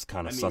is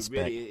kind of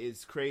suspect. Really,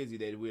 it's crazy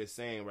that we're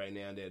saying right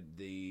now that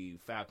the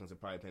Falcons are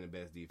probably playing the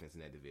best defense in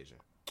that division.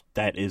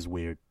 That is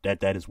weird.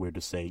 That is weird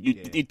to say.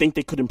 You think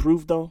they could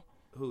improve though?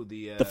 Who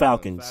the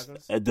Falcons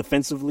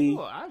defensively?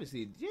 Well,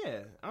 obviously,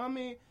 yeah. I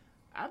mean,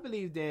 I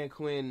believe Dan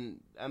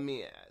Quinn. I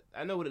mean,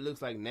 I know what it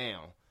looks like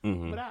now,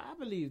 but I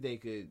believe they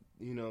could.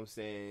 You know what I'm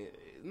saying?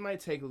 It might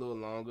take a little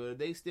longer.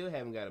 They still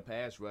haven't got a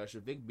pass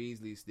rusher. Vic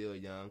Beasley's still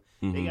young.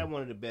 They got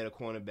one of the better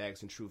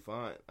cornerbacks in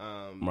Trufant.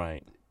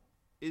 Right.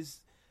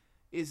 It's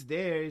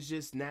there. It's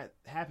just not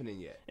happening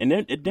yet. And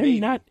they're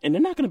not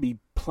going to be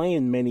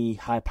playing many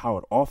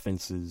high-powered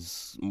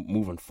offenses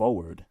moving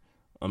forward.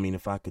 I mean,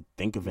 if I could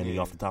think of any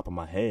off the top of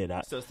my head.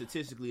 So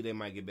statistically, they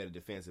might get better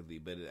defensively,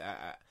 but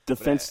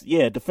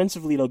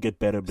defensively they'll get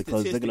better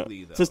because they're going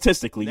to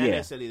statistically, not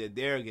necessarily that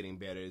they're getting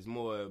better. It's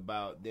more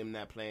about them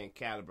not playing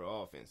caliber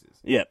offenses.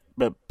 Yeah,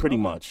 but pretty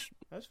much.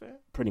 That's fair.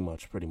 Pretty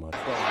much. Good hands,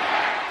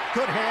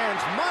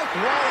 Mike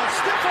Wallace,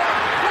 stiff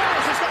arm.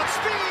 Wallace has got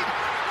speed.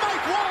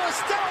 Mike Wallace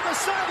down the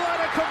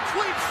sideline, a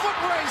complete foot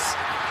race.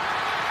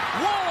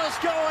 Wallace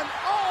going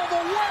all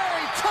the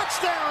way.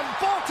 Touchdown,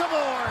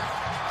 Baltimore.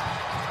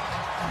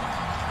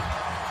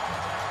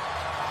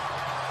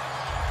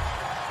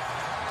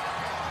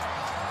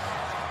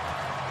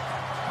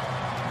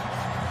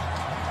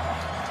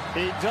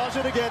 He does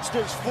it against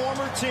his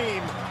former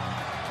team,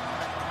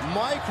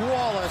 Mike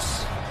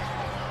Wallace.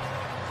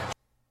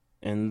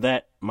 And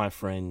that, my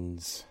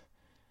friends,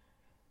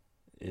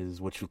 is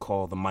what you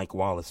call the Mike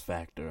Wallace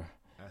factor.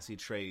 I see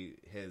Trey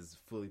has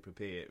fully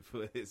prepared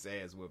for his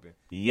ass whooping.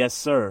 Yes,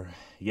 sir.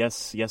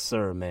 Yes,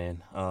 sir,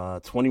 man.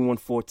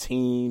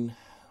 21-14,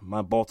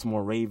 my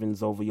Baltimore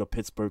Ravens over your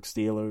Pittsburgh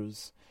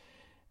Steelers.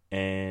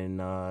 And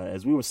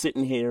as we were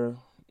sitting here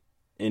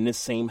in this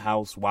same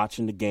house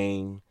watching the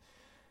game,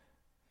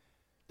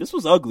 this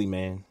was ugly,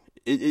 man.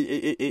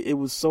 It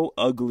was so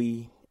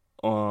ugly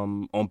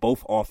on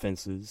both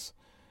offenses.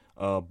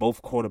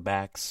 Both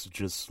quarterbacks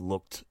just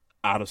looked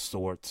out of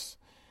sorts.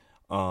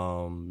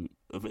 In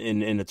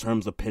the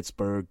terms of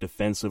Pittsburgh,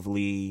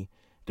 defensively,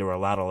 there were a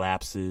lot of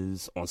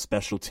lapses on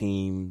special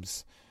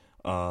teams.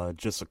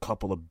 Just a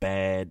couple of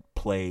bad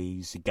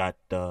plays. You got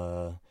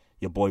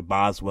your boy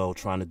Boswell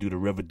trying to do the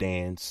river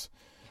dance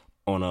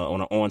on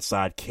an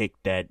onside kick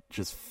that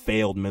just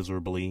failed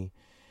miserably.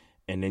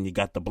 And then you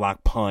got the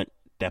block punt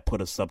that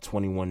put us up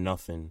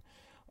 21-0.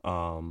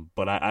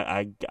 But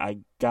I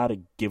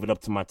gotta give it up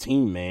to my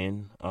team,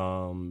 man.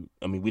 I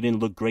mean, we didn't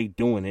look great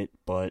doing it,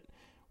 but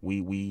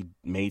we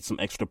made some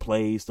extra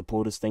plays to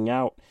pull this thing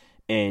out,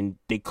 and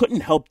they couldn't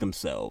help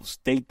themselves.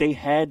 They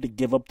had to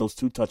give up those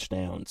 2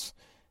 touchdowns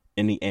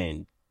in the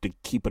end to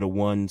keep it a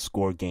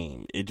 1-score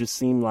game. It just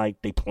seemed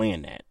like they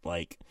planned that.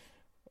 Like,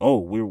 oh,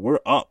 we're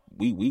up.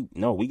 We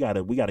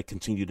gotta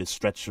continue this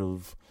stretch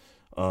of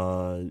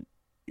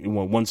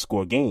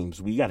 1-score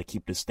games. We got to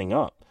keep this thing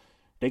up.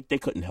 They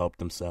couldn't help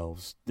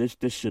themselves. This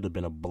should have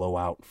been a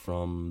blowout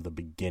from the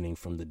beginning,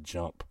 from the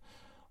jump.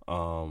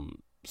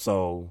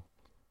 So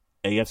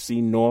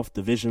AFC North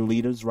division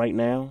leaders right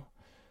now,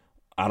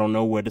 I don't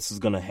know where this is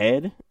going to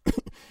head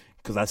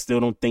because I still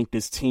don't think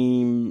this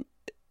team,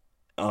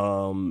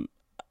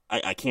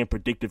 I can't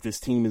predict if this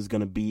team is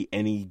going to be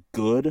any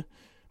good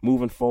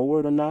moving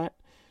forward or not,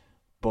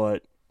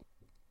 but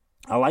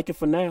I like it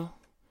for now.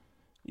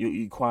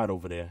 You quiet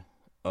over there.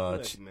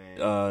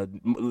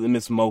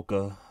 Miss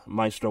Mocha,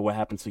 Maestro, what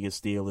happened to your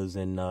Steelers?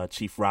 And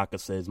Chief Rocker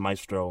says,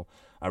 Maestro,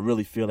 I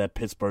really feel that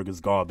Pittsburgh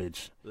is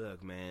garbage.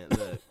 Look, man,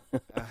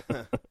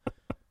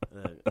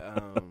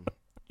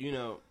 you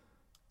know,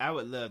 I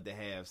would love to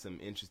have some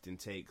interesting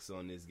takes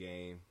on this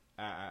game.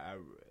 I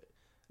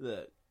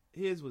look,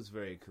 his was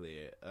very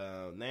clear.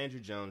 Landry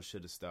Jones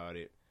should have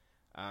started.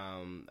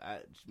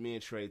 Me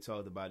and Trey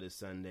talked about this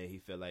Sunday. He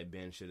felt like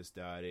Ben should have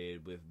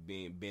started with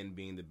Ben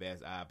being the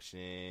best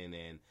option,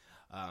 and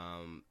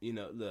you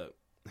know, look,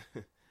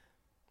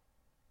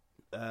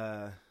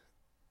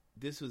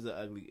 this was an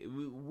ugly.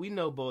 We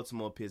know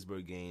Baltimore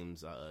Pittsburgh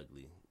games are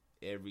ugly.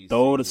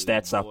 Throw the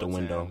stats out the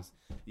window.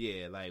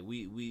 Yeah, like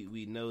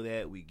we know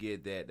that, we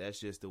get that. That's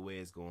just the way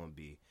it's going to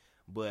be.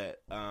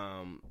 But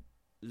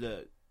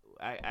look,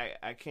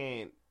 I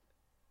can't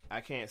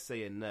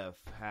say enough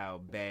how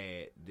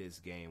bad this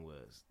game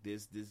was.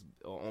 This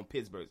on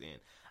Pittsburgh's end.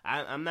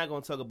 I'm not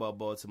gonna talk about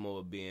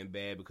Baltimore being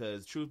bad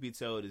because truth be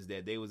told is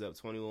that they was up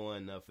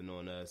 21-0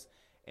 on us,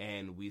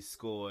 and we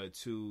scored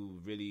 2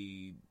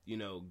 really,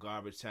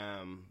 garbage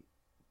time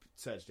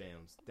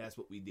touchdowns. That's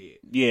what we did.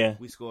 Yeah,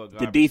 we scored.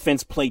 The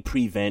defense played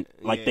prevent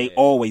like they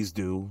always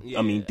do. Yeah.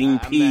 I mean, Dean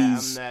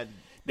Pease.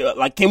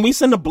 Like, can we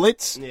send a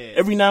blitz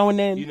every now and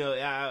then?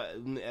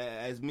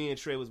 As me and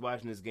Trey was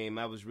watching this game,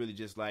 I was really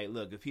just like,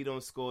 look, if he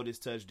don't score this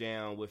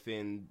touchdown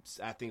within,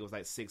 I think it was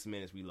like 6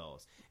 minutes, we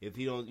lost. If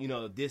he don't,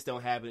 if this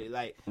don't happen,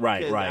 like,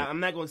 right. I'm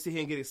not going to sit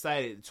here and get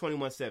excited.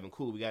 21-7,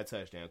 cool, we got a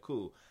touchdown,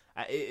 cool.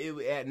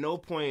 At no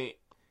point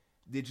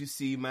did you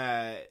see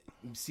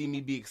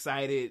me be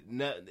excited.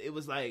 It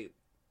was like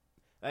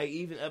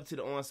even up to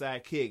the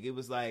onside kick, it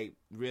was like,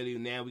 really,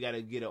 now we got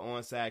to get an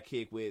onside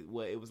kick with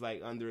what it was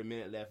like under a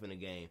minute left in the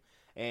game.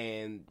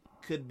 And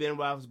Could Ben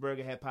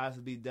Roethlisberger have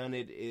possibly done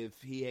it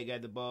if he had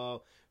got the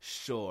ball?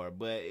 Sure,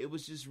 but it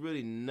was just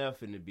really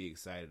nothing to be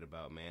excited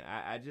about, man.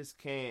 I just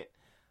can't.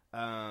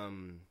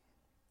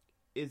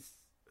 It's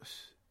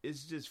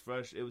just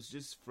it was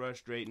just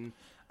frustrating.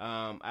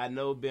 I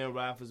know Ben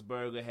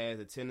Roethlisberger has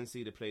a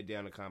tendency to play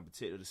down the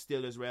competition. The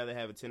Steelers rather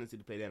have a tendency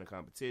to play down the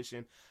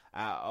competition.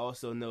 I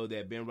also know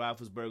that Ben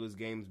Roethlisberger's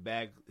games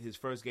back, his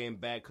first game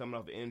back coming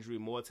off an injury,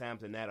 more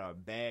times than that are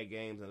bad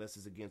games unless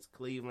it's against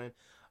Cleveland.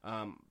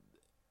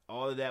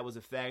 All of that was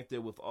a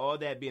factor. With all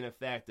that being a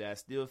factor, I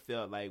still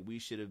felt like we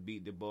should have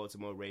beat the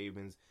Baltimore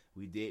Ravens.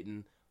 We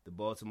didn't. The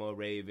Baltimore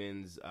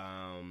Ravens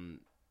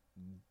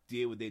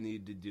did what they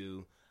needed to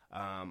do.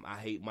 I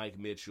hate Mike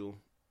Mitchell.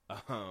 I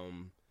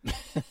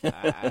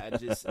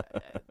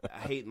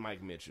hate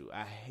Mike Mitchell.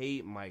 I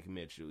hate Mike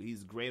Mitchell.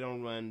 He's great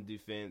on run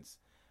defense,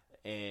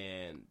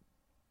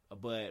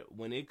 but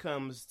when it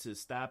comes to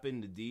stopping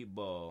the deep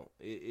ball,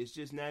 it's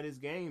just not his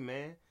game,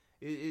 man.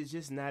 It's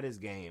just not his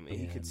game, and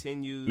he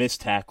continues missed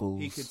tackles.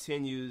 He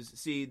continues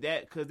see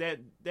that because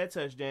that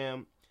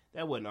touchdown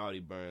that wasn't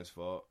Artie Burns'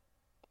 fault.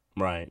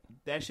 Right.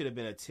 That should have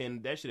been a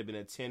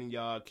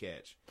 10-yard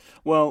catch.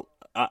 Well,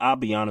 I'll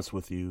be honest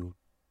with you.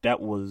 That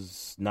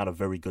was not a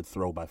very good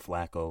throw by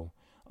Flacco.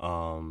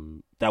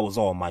 That was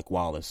all Mike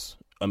Wallace.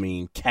 I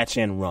mean, catch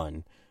and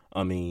run.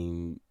 I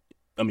mean,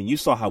 you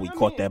saw how he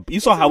caught that. You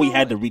saw how he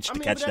had to reach to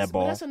catch that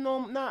ball. That's a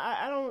normal. No,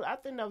 I don't. I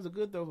think that was a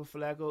good throw for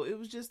Flacco. It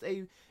was just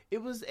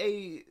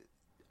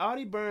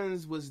Artie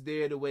Burns was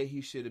there the way he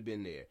should have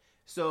been there.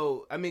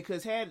 So, I mean,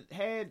 because had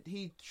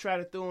he tried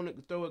to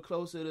throw it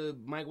closer to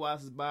Mike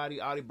Wallace's body,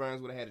 Artie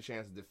Burns would have had a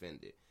chance to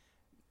defend it.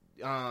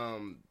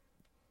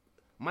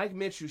 Mike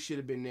Mitchell should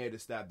have been there to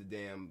stop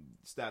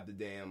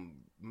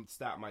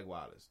Mike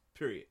Wallace.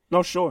 Period.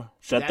 No, sure.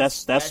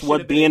 That's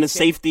what being a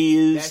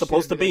safety is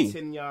supposed to be.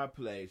 10-yard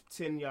play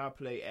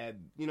at,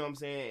 you know what I'm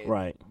saying?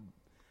 Right.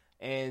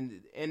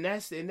 And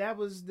that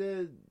was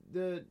the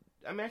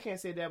I mean, I can't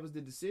say that was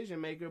the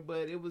decision maker,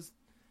 but it was.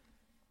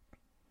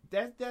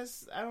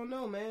 That's I don't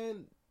know,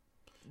 man.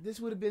 This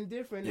would have been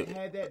different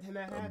had that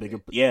not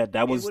happened.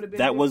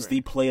 That was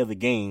the play of the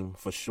game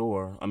for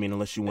sure. I mean,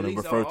 unless you want to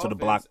refer to the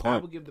block punt.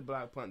 I would give the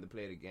block punt the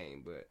play of the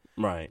game, but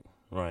right.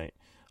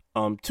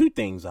 Two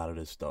things out of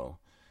this though.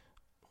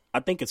 I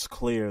think it's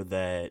clear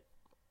that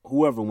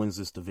whoever wins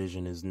this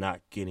division is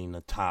not getting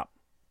a top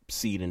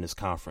seed in this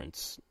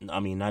conference. I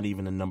mean, not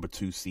even a number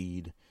 2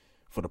 seed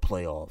for the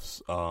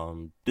playoffs.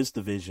 This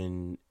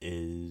division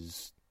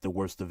is the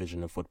worst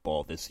division in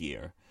football this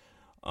year.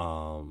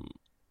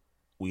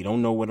 We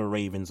don't know where the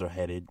Ravens are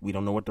headed. We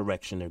don't know what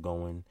direction they're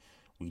going.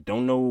 We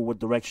don't know what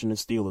direction the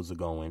Steelers are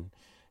going.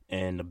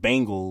 And the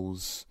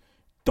Bengals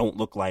don't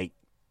look like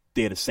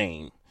they're the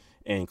same.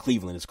 And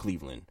Cleveland is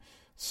Cleveland.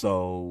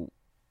 So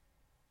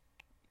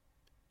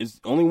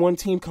it's only one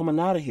team coming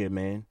out of here,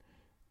 man,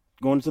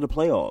 going into the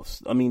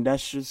playoffs. I mean,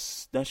 that's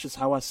just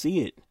how I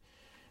see it.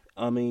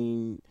 I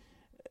mean,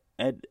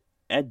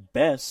 at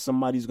best,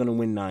 somebody's going to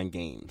win 9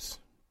 games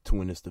to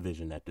win this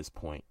division at this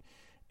point.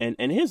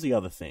 And here's the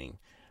other thing.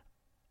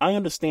 I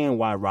understand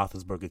why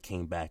Roethlisberger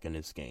came back in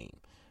this game.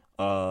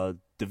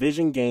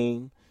 Division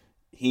game,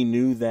 he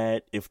knew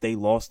that if they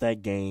lost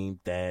that game,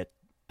 that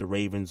the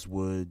Ravens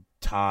would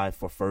tie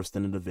for first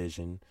in the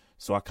division.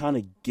 So I kind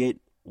of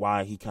get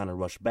why he kind of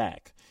rushed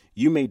back.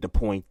 You made the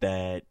point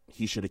that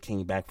he should have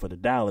came back for the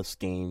Dallas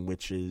game,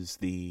 which is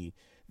the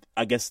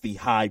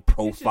high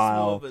profile it's just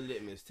more of a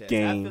litmus test.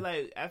 game.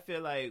 I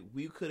feel like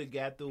we could have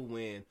got the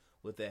win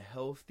with a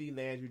healthy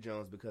Landry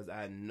Jones because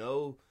I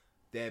know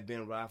that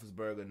Ben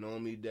Roethlisberger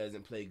normally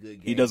doesn't play good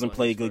games. He doesn't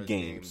play good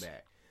games.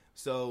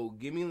 So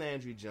give me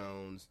Landry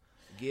Jones.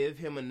 Give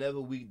him another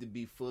week to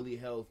be fully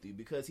healthy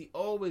because he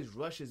always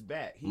rushes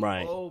back. He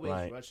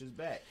rushes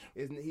back.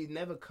 He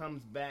never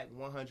comes back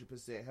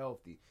 100%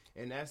 healthy,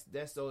 and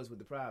that's always what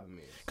the problem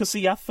is. Because,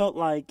 see, I felt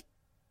like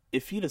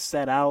if he'd have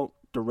sat out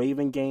the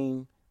Raven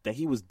game, that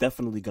he was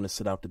definitely going to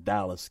sit out the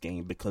Dallas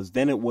game because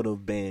then it would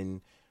have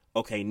been,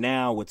 okay,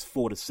 now it's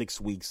 4 to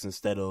 6 weeks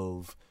instead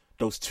of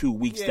those 2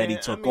 weeks that he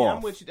took off.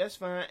 I'm with you. That's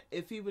fine.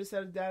 If he would have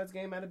set the Dallas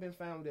game, I'd have been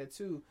fine with that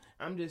too.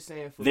 I'm just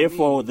saying for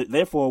therefore, me.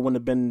 Therefore, it wouldn't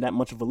have been that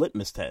much of a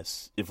litmus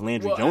test if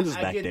Landry Jones is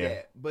back I get there.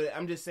 That, but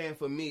I'm just saying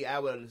for me, I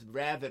would have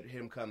rather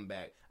him come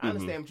back. I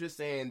understand. I'm just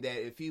saying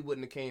that if he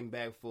wouldn't have came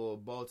back for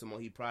Baltimore,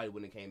 he probably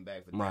wouldn't have came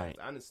back for Dallas. Right.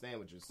 I understand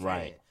what you're saying.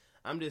 Right.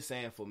 I'm just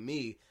saying for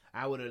me,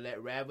 I would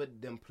have rather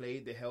them play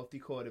the healthy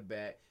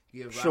quarterback,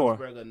 give Sure.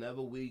 Roethlisberger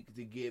another week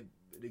to get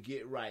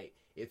right.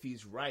 If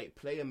he's right,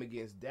 play him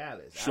against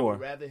Dallas. Sure. I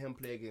would rather him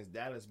play against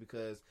Dallas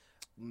because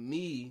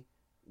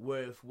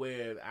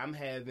where I'm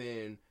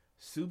having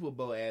Super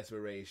Bowl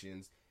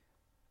aspirations,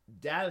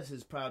 Dallas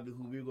is probably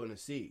who we're going to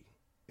see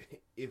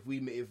if we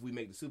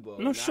make the Super Bowl.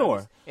 No,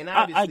 sure.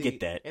 I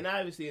get that. And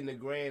obviously, in the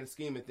grand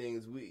scheme of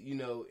things,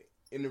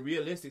 in the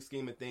realistic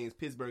scheme of things,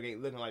 Pittsburgh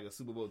ain't looking like a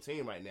Super Bowl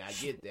team right now. I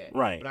get that.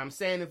 Right. But I'm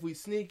saying if we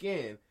sneak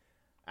in,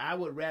 I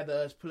would rather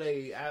us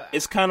play.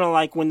 It's kind of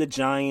like when the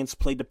Giants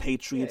played the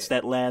Patriots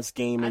that last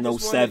game in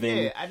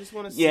 07. I just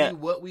want to see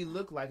what we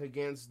look like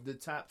against the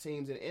top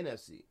teams in the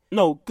NFC.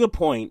 No, good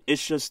point.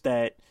 It's just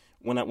that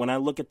when I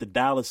look at the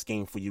Dallas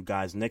game for you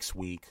guys next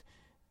week,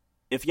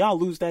 if y'all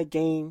lose that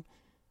game,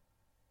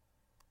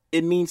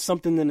 it means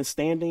something in the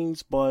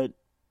standings, but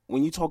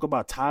when you talk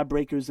about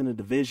tiebreakers in the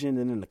division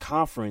and in the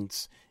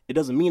conference, it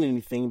doesn't mean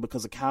anything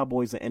because the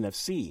Cowboys are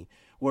NFC.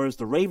 Whereas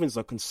the Ravens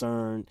are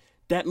concerned,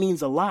 that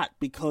means a lot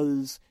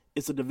because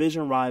it's a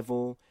division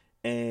rival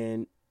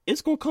and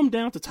it's going to come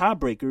down to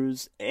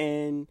tiebreakers.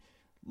 And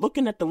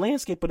looking at the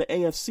landscape of the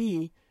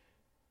AFC,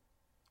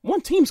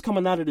 one team's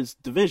coming out of this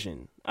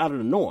division, out of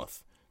the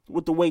North,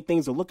 with the way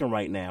things are looking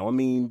right now. I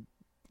mean,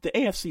 the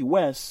AFC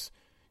West,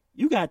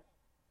 you got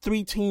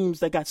 3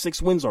 teams that got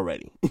 6 wins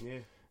already. Yeah.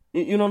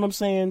 You know what I'm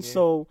saying? Yeah.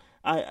 So,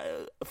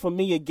 for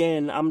me,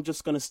 again, I'm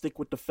just going to stick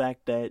with the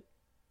fact that,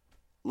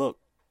 look,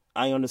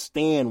 I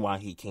understand why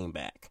he came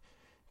back.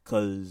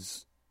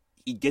 Because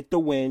you get the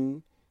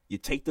win, you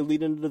take the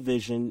lead in the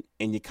division,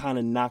 and you kind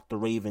of knock the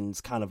Ravens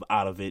kind of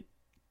out of it.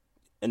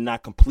 And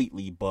not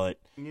completely, but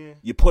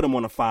you put them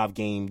on a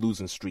 5-game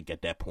losing streak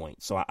at that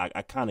point. So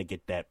I kind of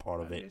get that part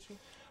of it.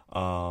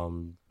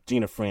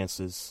 Gina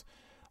Francis,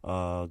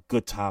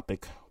 good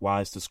topic.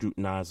 Wise to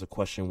scrutinize or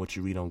question what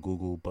you read on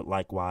Google, but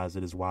likewise,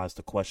 it is wise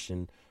to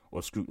question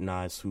or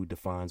scrutinize who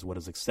defines what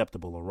is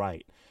acceptable or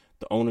right.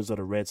 The owners of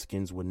the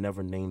Redskins would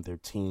never name their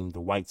team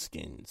the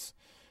Whiteskins.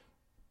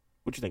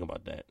 What you think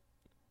about that?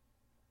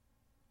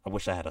 I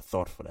wish I had a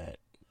thought for that.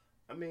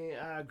 I mean,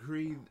 I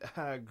agree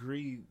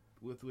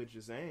with what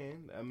you're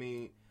saying. I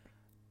mean,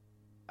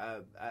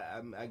 I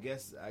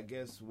guess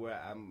where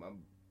I'm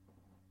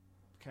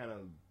kind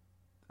of,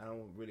 I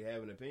don't really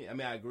have an opinion. I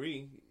mean, I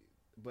agree,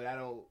 but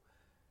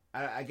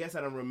I guess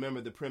I don't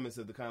remember the premise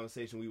of the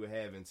conversation we were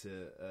having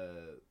to.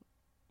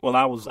 Well,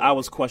 I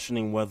was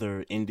questioning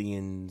whether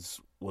Indians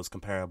was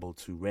comparable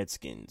to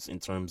Redskins in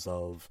terms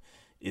of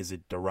is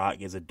it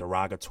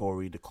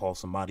derogatory to call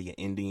somebody an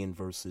Indian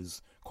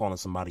versus calling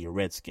somebody a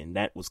Redskin?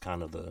 That was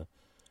kind of the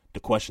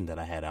question that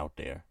I had out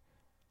there.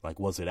 Like,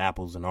 was it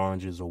apples and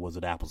oranges or was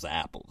it apples to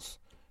apples?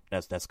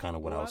 That's kind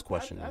of what I was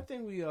questioning. I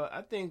think we are.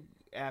 I think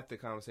after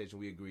the conversation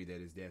we agreed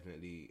that it's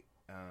definitely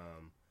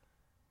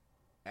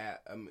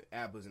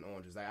apples and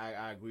oranges. Like,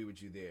 I agree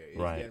with you there.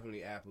 It's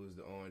definitely apples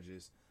to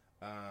oranges.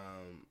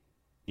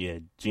 Yeah,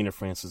 Gina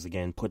Francis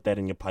again. Put that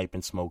in your pipe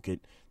and smoke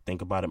it.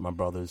 Think about it, my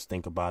brothers.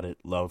 Think about it.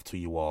 Love to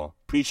you all.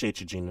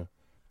 Appreciate you, Gina.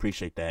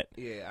 Appreciate that.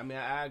 Yeah, I mean,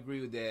 I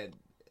agree with that.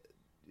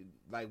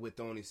 Like what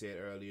Tony said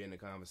earlier in the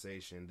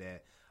conversation,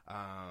 that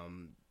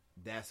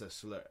that's a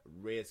slur.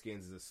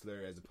 Redskins is a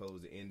slur as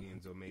opposed to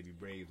Indians or maybe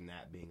Braves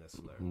not being a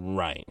slur.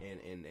 Right.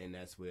 And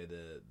that's where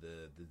the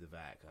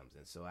divide comes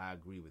in. So I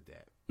agree with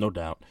that. No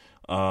doubt.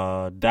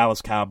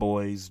 Dallas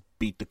Cowboys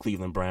beat the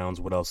Cleveland Browns.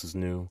 What else is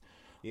new?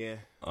 Yeah.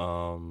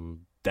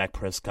 Dak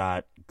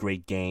Prescott,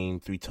 great game,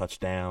 3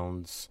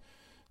 touchdowns,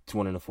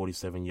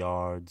 247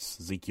 yards.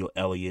 Ezekiel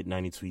Elliott,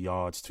 92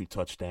 yards, 2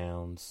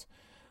 touchdowns.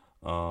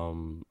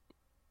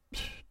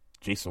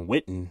 Jason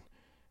Witten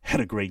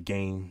had a great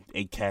game,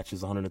 8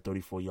 catches,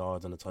 134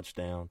 yards, and a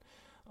touchdown.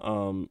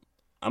 I'm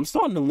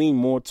starting to lean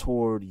more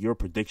toward your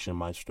prediction,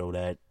 Maestro,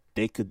 that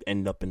they could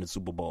end up in the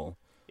Super Bowl.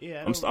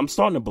 Yeah, I'm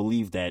starting to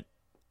believe that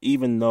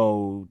even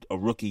though a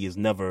rookie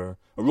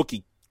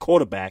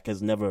quarterback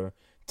has never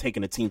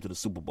taken a team to the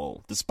Super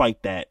Bowl,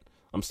 despite that,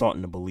 I'm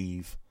starting to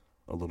believe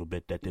a little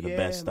bit that they're the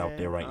best out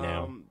there right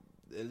now.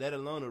 Let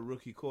alone a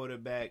rookie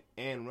quarterback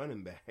and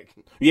running back.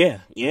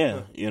 Yeah,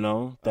 you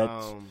know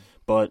that's.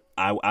 But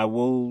I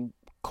will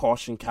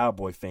caution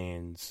Cowboy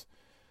fans.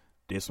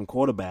 There's some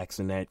quarterbacks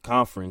in that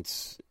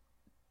conference.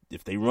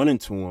 If they run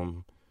into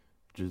them,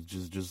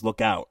 just look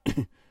out.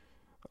 Say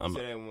that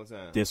one more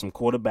time. There's some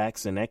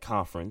quarterbacks in that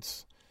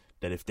conference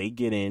that if they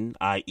get in,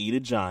 i.e. the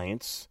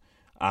Giants,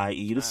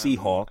 i.e. the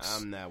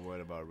Seahawks. I'm not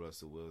worried about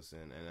Russell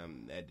Wilson, and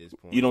I'm at this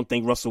point. You don't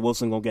think Russell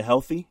Wilson gonna get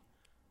healthy?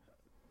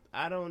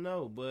 I don't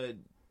know, but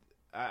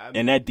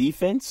and that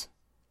defense.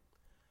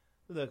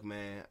 Look,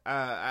 man,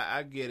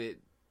 I get it.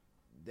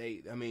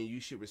 You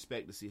should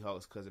respect the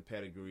Seahawks because of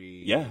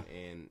pedigree. Yeah,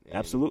 and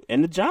absolutely,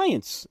 and the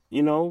Giants.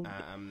 You know,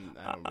 I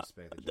don't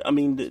respect the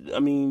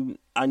Giants.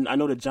 I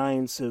know the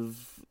Giants have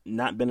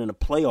not been in the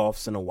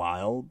playoffs in a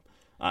while.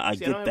 I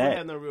get that. I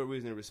have no real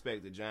reason to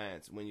respect the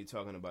Giants when you're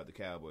talking about the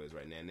Cowboys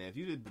right now. Now, if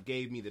you just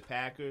gave me the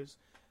Packers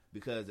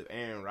because of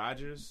Aaron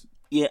Rodgers.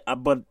 Yeah,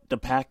 but the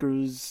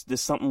Packers,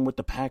 there's something with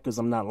the Packers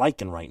I'm not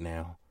liking right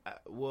now.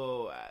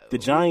 The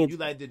Giants. You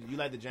like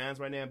the Giants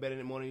right now better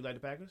than more than you like the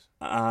Packers?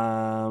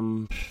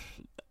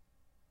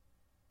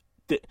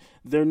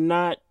 They're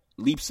not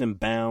leaps and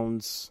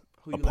bounds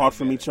apart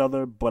from each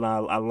other, but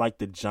I like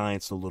the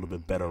Giants a little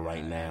bit better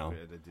right now.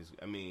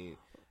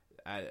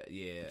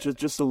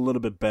 Just a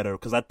little bit better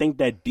because I think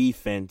that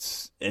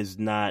defense has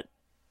not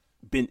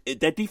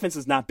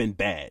been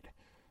bad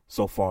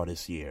so far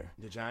this year.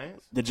 The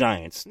Giants? The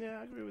Giants. Yeah,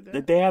 I agree with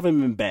that. They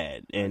haven't been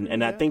bad,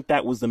 and I think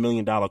that was the $1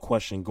 million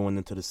question going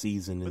into the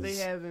season. But they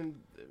haven't.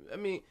 I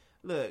mean,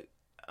 look,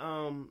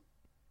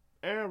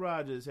 Aaron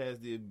Rodgers has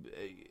the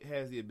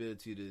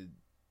ability to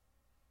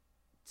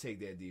take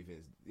that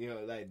defense.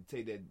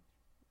 Take that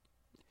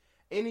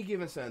any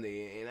given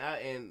Sunday.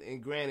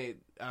 And granted,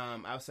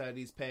 outside of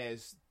these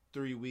past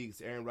 3 weeks,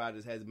 Aaron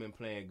Rodgers hasn't been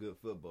playing good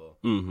football.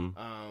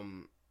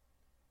 Mm-hmm.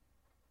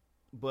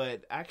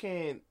 But I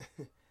can't.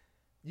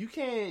 You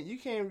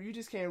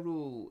just can't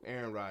rule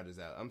Aaron Rodgers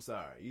out. I'm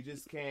sorry, you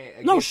just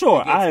can't.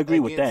 I agree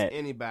with that.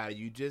 Anybody,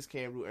 you just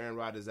can't rule Aaron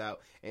Rodgers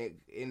out. And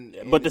in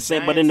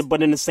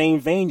the same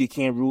vein, you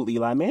can't rule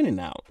Eli Manning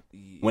out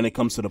when it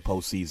comes to the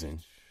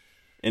postseason.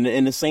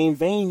 In the same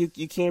vein,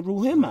 you can't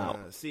rule him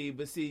out. See,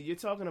 you're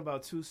talking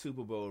about 2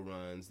 Super Bowl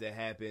runs that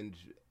happened.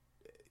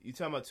 You're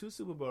talking about 2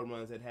 Super Bowl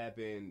runs that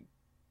happened.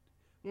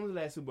 When was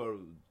the last Super Bowl?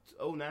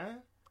 2009?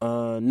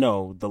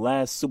 No, the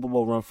last Super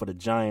Bowl run for the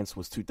Giants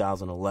was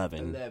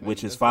 2011,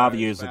 which is 5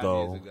 years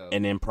ago,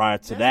 and then prior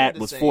to that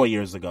was 4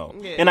 years ago.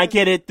 Yeah, and I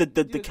get it,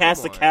 the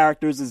cast of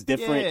characters is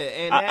different.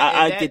 Yeah,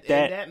 I get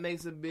that. And that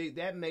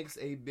makes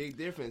a big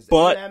difference.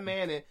 But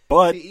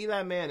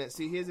Eli Manning.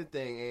 See, here's the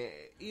thing.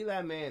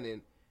 Eli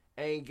Manning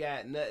ain't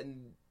got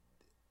nothing.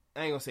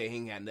 I ain't gonna say he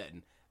ain't got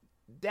nothing.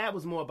 That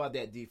was more about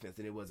that defense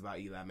than it was about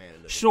Eli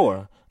Manning.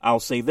 Sure, I'll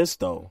say this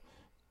though,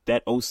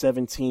 that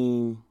 2007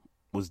 team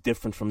was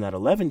different from that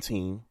 11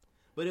 team.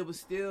 But it was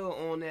still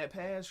on that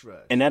pass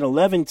rush. And that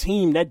 11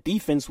 team, that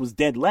defense was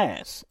dead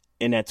last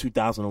in that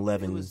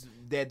 2011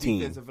 that team.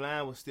 Defensive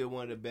line was still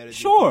one of the better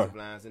defensive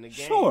lines in the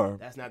game. Sure.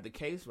 That's not the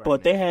case right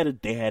but now.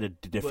 They had a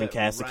different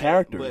cast of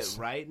characters.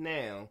 But right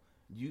now,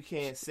 you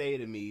can't say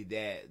to me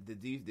that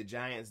the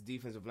Giants'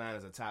 defensive line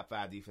is a top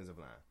 5 defensive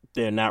line.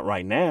 They're not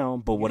right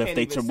now, but what if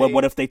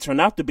they turn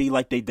out to be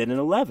like they did in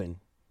 11?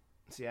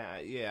 See,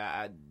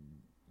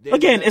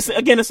 Again, it's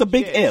a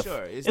big if.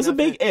 Sure. It's a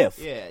big if.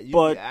 Yeah,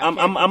 but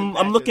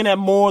I'm looking at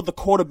more the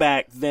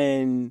quarterback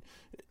than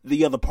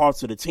the other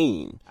parts of the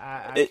team.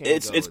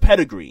 It's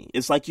pedigree.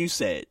 It's like you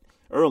said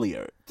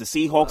earlier. The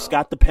Seahawks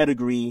got the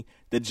pedigree.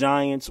 The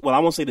Giants. Well, I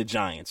won't say the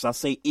Giants. I'll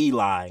say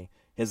Eli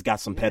has got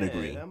some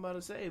pedigree. I'm about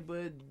to say,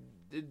 but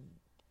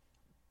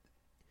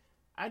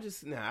I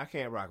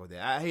can't rock with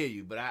that. I hear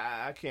you, but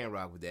I can't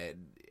rock with that.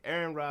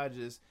 Aaron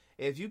Rodgers.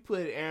 If you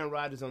put Aaron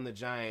Rodgers on the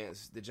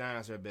Giants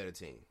are a better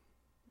team.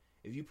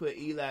 If you put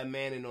Eli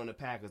Manning on the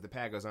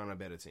Packers aren't a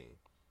better team.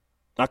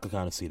 I could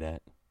kind of see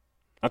that.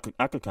 I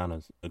could kind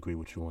of agree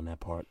with you on that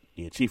part.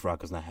 Yeah, Chief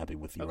Rock is not happy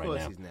with you right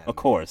now. He's not, of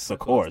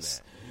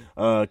course.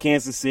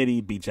 Kansas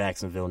City beat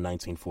Jacksonville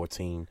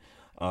 19-14.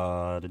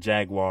 The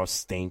Jaguars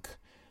stink.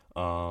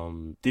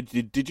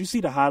 Did you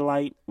see the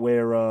highlight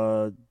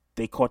where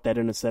they caught that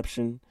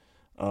interception?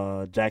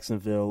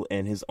 Jacksonville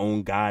and his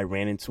own guy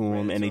ran into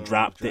him and they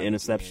dropped the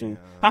interception.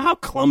 Yeah. How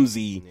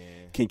clumsy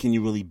can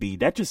you really be?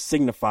 That just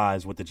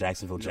signifies what the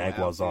Jacksonville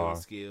Jaguars are.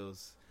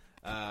 Skills.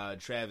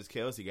 Travis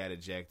Kelce got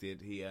ejected.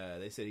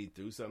 They said he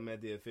threw something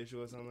at the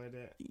official or something like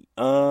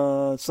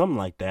that. Something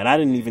like that. I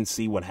didn't even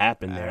see what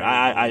happened there.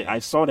 I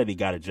saw that he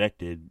got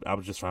ejected. I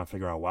was just trying to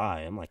figure out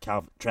why. I'm like,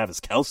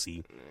 Travis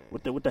Kelce,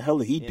 what the hell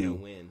did he do?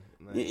 Win.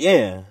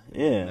 Yeah.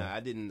 No, I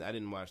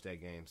didn't watch that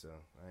game, so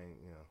I ain't.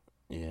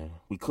 Yeah,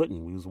 we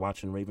couldn't. We was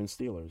watching Ravens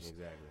Steelers.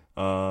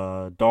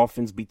 Exactly.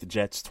 Dolphins beat the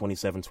Jets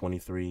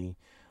 27-23.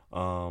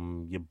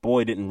 Your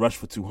boy didn't rush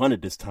for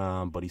 200 this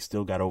time, but he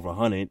still got over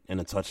 100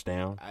 and a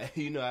touchdown. I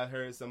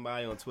heard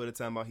somebody on Twitter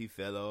talking about he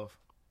fell off.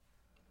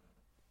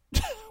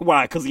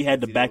 Why? Because he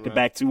had the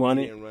back-to-back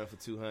 200. He didn't run for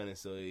 200,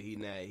 so he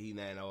not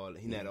all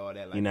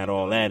that. Like he not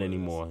all that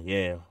anymore.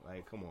 Yeah.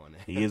 Like, come on.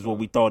 He is what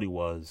we thought he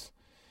was.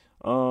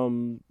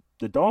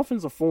 The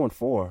Dolphins are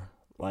 4-4,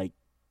 like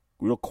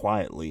real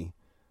quietly.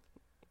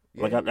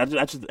 Yeah. Like I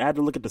had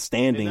to look at the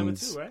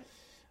standings. They're number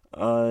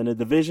 2, right? In the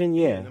division,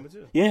 yeah. Number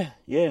 2. Yeah.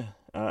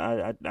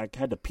 I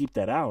had to peep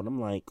that out.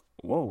 I'm like,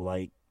 whoa,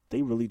 like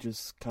they really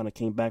just kind of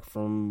came back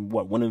from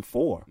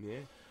 1-4. Yeah.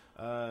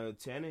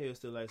 Tannehill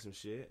still like some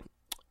shit.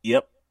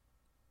 Yep.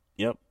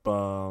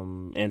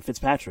 And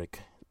Fitzpatrick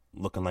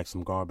looking like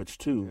some garbage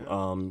too.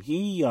 Yeah.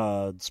 He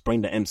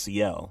sprained the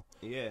MCL.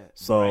 Yeah.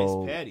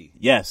 So Bryce Petty.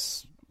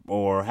 Yes,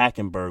 or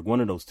Hackenberg, one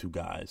of those two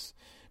guys.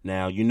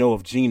 Now,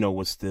 if Geno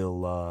was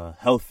still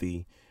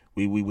healthy,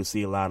 we would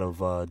see a lot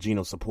of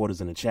Geno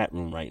supporters in the chat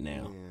room right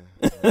now.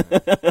 Yeah.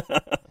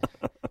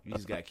 You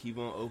just got to keep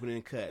on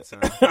opening cuts, huh?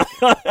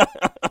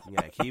 You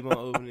got to keep on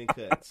opening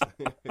cuts.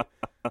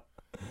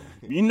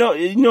 You know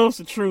it's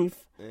the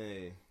truth.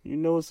 Hey. You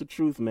know it's the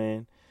truth,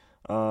 man.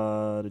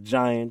 The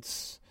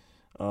Giants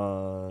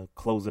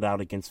close it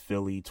out against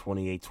Philly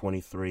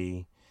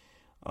 28-23.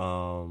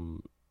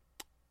 The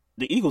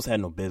Eagles had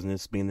no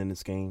business being in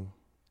this game,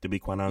 to be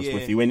quite honest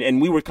with you.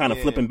 And we were kind of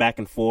flipping back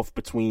and forth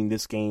between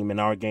this game and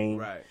our game.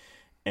 Right.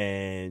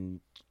 And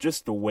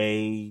just the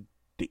way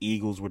the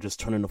Eagles were just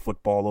turning the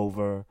football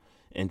over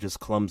and just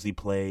clumsy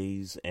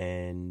plays,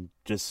 and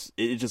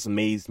it just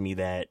amazed me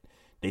that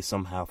they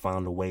somehow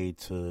found a way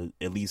to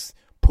at least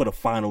put a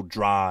final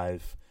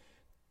drive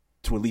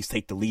to at least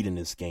take the lead in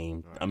this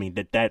game. Right. I mean,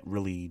 that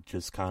really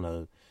just kind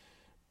of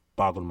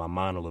boggled my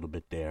mind a little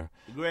bit there.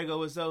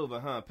 Grego, it's over,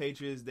 huh?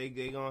 Patriots, they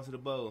going to the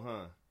bowl,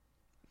 huh?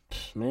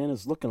 Man,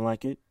 it's looking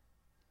like it.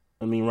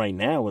 I mean, right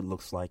now it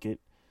looks like it.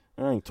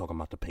 I ain't talking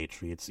about the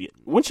Patriots yet.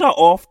 Weren't y'all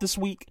off this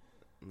week?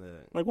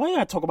 Like, why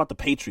y'all talk about the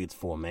Patriots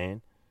for,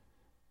 man?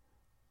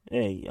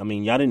 Hey, I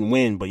mean, y'all didn't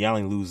win, but y'all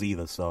ain't lose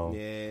either, so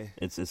yeah,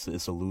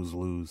 it's a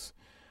lose-lose.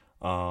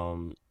 Yeah,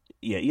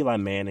 Eli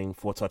Manning,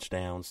 4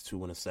 touchdowns, 2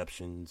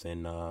 interceptions,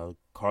 and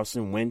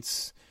Carson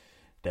Wentz,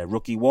 that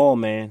rookie wall,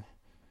 man.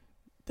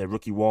 That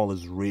rookie wall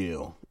is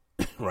real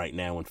right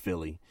now in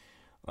Philly.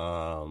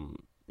 Yeah,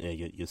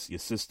 your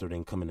sister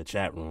didn't come in the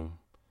chat room.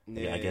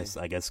 Yeah,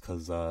 I guess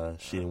because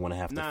she didn't want to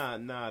have to.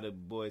 Nah, the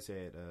boys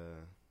had.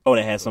 Oh,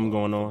 they had something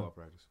going on.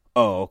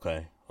 Oh,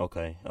 okay.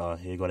 Here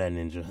you go that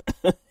ninja.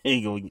 Here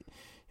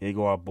you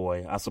go our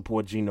boy. I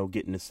support Geno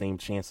getting the same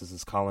chances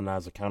as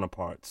colonizer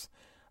counterparts.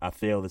 I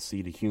fail to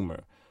see the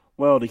humor.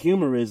 Well, the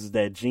humor is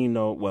that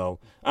Geno. Well,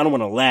 I don't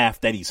want to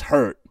laugh that he's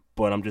hurt,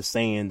 but I'm just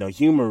saying the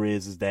humor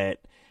is that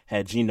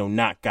had Geno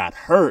not got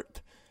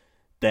hurt,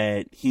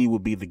 that he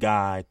would be the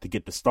guy to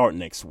get the start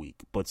next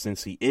week. But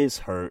since he is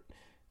hurt,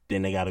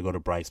 then they got to go to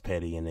Bryce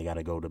Petty and they got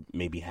to go to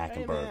maybe Hackenberg.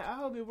 Hey man, I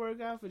hope it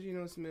work out for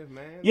Geno Smith,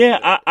 man.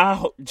 Yeah, I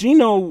hope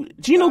Geno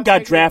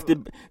got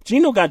drafted.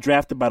 Geno got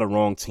drafted by the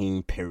wrong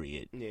team.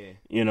 Period. Yeah,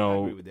 you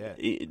know, I agree with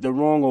that. The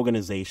wrong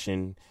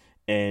organization,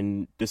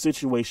 and the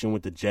situation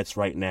with the Jets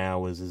right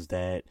now is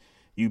that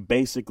you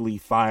basically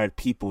fired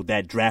people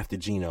that drafted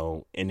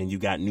Geno, and then you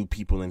got new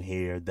people in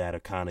here that are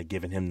kind of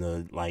giving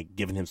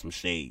him some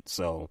shade.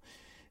 So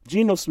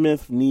Geno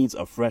Smith needs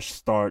a fresh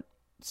start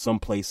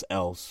someplace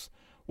else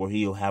where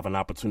he'll have an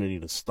opportunity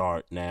to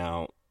start.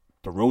 Now,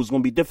 the road's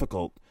going to be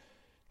difficult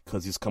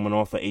because he's coming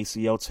off an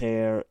ACL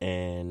tear,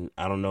 and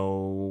I don't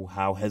know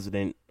how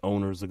hesitant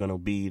owners are going to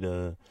be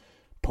to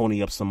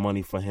pony up some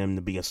money for him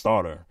to be a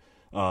starter.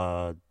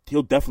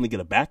 He'll definitely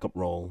get a backup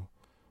role,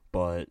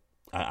 but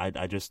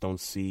I just don't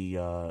see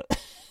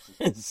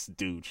this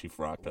dude, Chief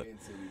Rocker.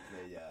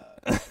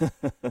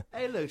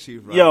 Hey, look,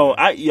 Chief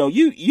Rocker.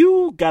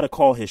 You got to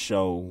call his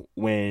show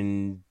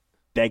when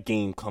that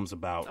game comes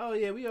about. Oh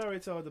yeah, we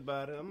already talked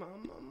about it.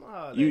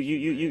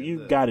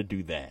 You got to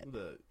do that.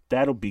 Look,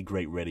 that'll be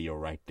great radio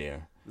right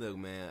there. Look,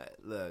 man.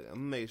 Look,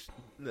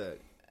 look.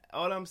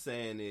 All I'm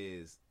saying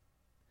is,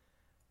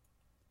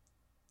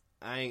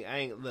 I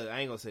ain't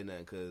gonna say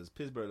nothing because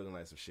Pittsburgh looking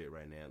like some shit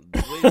right now.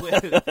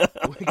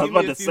 I was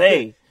about to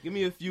say, give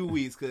me a few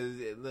weeks because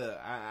look,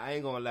 I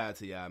ain't gonna lie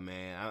to y'all,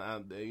 man.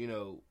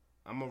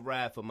 I'm gonna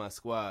ride for my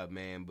squad,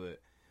 man, but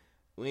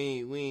we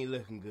ain't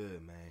looking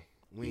good, man.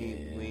 We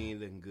ain't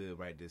looking good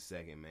right this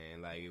second,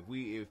 man. Like if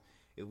we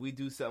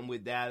do something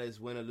with Dallas,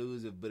 win or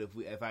lose, but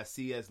if I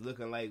see us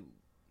looking like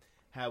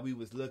how we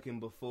was looking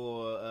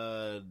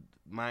before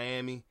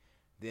Miami,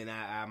 then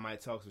I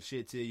might talk some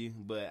shit to you.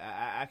 But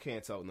I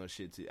can't talk no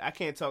shit to you. I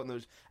can't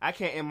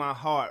in my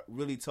heart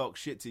really talk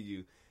shit to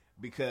you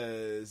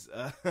because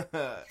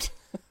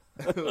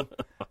the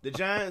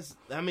Giants.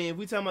 I mean, if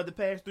we talking about the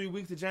past 3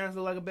 weeks, the Giants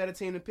look like a better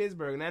team than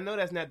Pittsburgh, and I know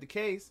that's not the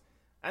case.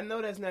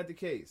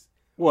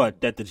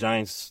 What, that the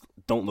Giants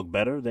don't look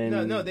better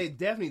than? No, they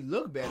definitely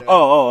look better.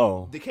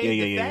 Oh. The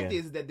fact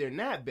is that they're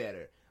not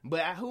better.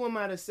 But who am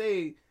I to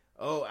say?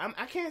 Oh,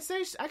 I can't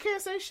say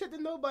shit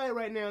to nobody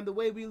right now. The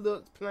way we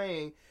looked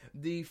playing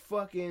the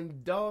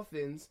fucking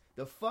Dolphins,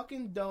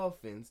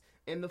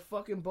 and the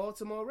fucking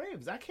Baltimore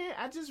Ravens. I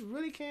just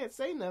really can't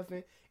say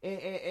nothing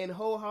and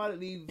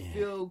wholeheartedly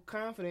feel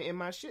confident in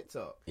my shit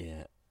talk.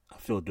 Yeah, I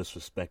feel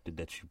disrespected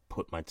that you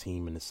put my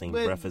team in the same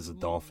breath as the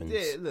Dolphins.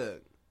 Yeah,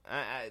 look,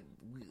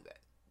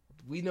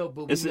 we know,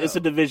 but it's a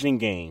division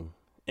game,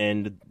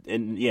 and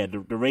yeah,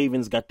 the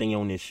Ravens got their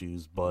own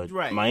issues, but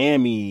right.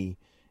 Miami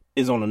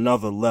is on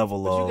another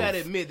level of you gotta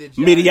admit that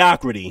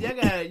mediocrity.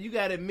 You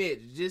gotta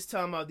admit, just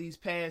talking about these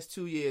past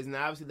 2 years, and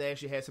obviously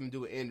last year had something to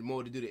do with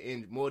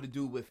more to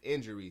do with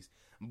injuries,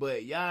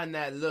 but y'all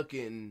not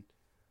looking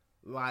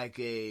like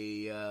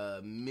a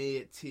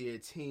mid-tier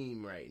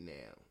team right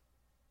now.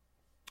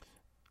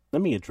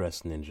 Let me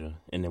address Ninja,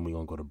 and then we're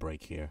gonna go to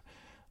break here.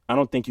 I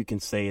don't think you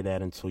can say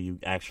that until you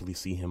actually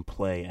see him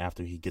play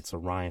after he gets a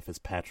Ryan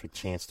Fitzpatrick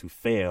chance to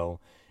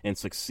fail and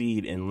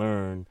succeed and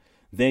learn.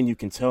 Then you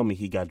can tell me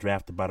he got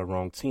drafted by the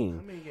wrong team.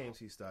 How many games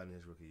he started in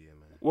his rookie year,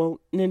 man? Well,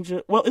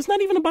 Ninja, it's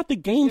not even about the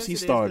games he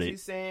started.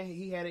 He's saying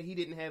he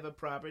didn't have a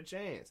proper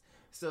chance.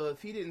 So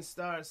if he didn't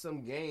start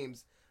some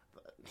games,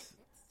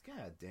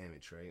 God damn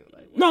it, Trey.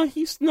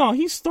 He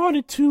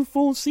started 2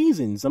 full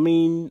seasons. I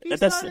mean,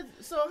 that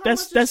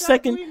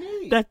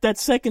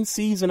second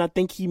season, I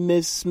think he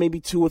missed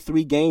maybe 2 or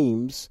 3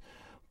 games.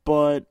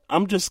 But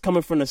I'm just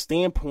coming from the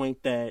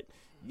standpoint that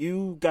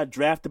you got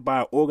drafted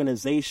by an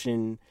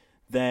organization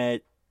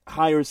that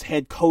hires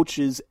head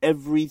coaches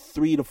every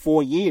 3 to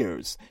 4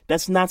 years.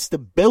 That's not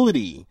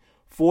stability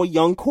for a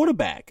young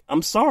quarterback.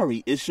 I'm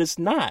sorry, it's just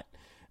not.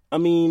 I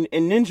mean,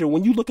 and Ninja,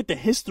 when you look at the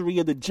history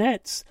of the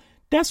Jets,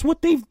 That's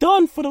what they've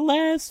done for the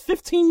last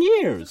 15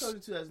 years. Coach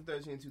in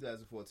 2013,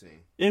 2014.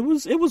 It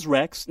was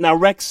Rex. Now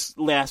Rex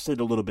lasted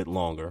a little bit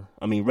longer.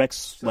 I mean,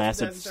 Rex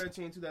lasted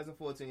 2013,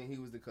 2014. He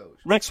was the coach.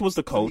 Rex was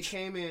the coach. So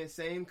he came in,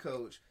 same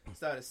coach.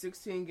 Started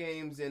 16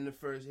 games in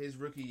his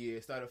rookie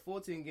year. Started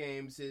 14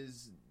 games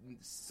his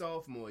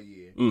sophomore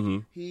year. Mm-hmm.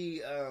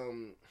 He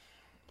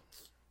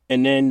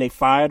and then they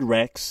fired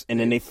Rex, and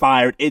then they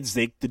fired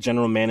Idzik, the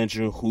general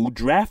manager who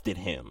drafted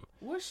him.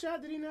 What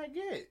shot did he not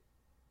get?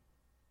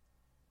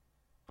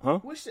 Huh?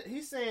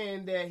 He's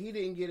saying that he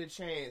didn't get a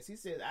chance. He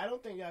said, I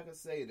don't think y'all can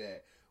say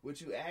that.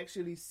 Would you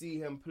actually see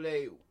him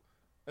play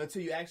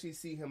until you actually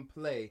see him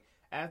play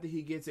after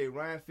he gets a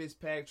Ryan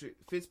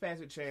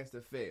Fitzpatrick chance to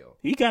fail?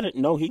 He got it.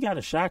 No, he got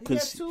a shot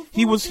because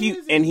he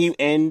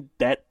and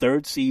that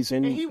third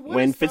season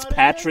when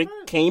Fitzpatrick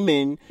came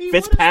in,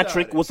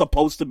 Fitzpatrick was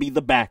supposed to be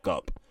the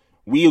backup.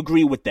 We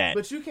agree with that.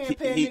 But you can't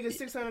pay a nigga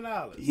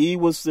 $600. He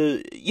was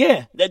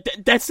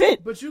that's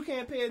it. But you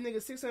can't pay a nigga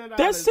 $600.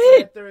 That's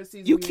it. That third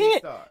season you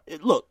can't.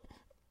 Look,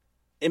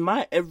 in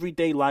my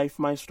everyday life,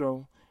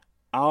 Maestro,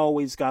 I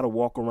always got to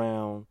walk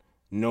around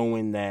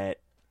knowing that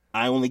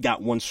I only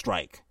got one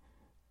strike.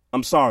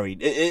 I'm sorry.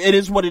 It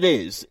is what it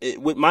is.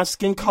 With my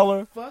skin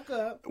color, fuck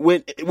up.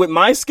 With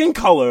my skin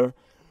color,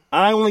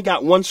 I only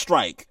got one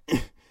strike,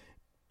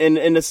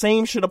 and the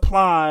same should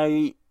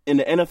apply in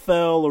the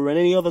NFL or in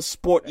any other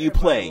sport you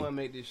play. I want to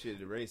make this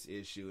shit a race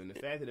issue, and the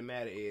fact of the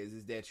matter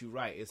is that you're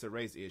right. It's a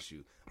race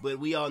issue, but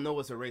we all know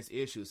it's a race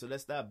issue. So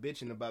let's stop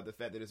bitching about the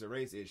fact that it's a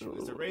race issue.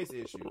 It's a race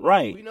issue,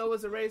 right? We know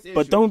it's a race issue,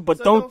 but don't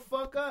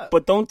fuck up.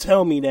 But don't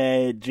tell me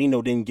that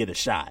Geno didn't get a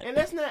shot. And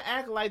let's not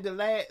act like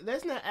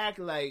let's not act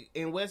like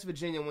in West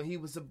Virginia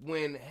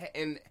when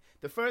in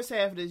the first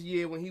half of this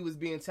year when he was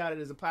being touted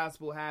as a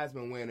possible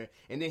Heisman winner,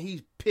 and then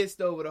he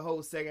pissed over the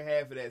whole second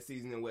half of that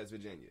season in West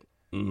Virginia.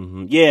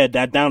 Mm-hmm. Yeah,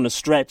 that down the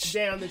stretch.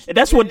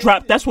 That's what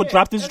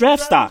dropped his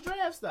draft stock.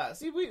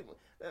 See,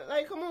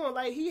 come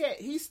on,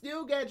 he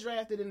still got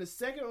drafted in the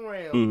second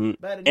round,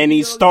 mm-hmm. and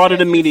he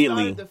started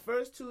immediately. Started the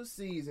first two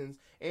seasons,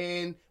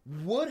 and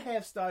would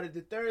have started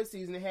the third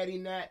season had he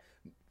not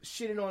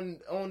shitting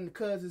on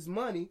Cousins'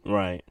 money.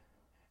 Right.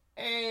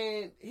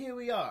 And here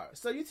we are.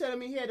 So you telling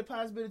me he had the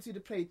possibility to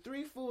play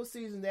 3 full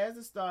seasons as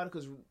a starter,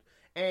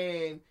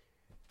 and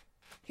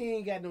he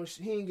ain't get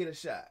a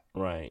shot.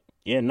 Right.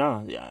 Yeah,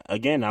 nah.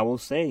 Again, I will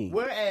say.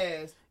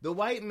 Whereas the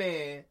white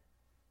man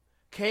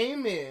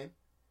came in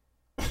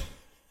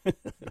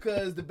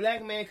because the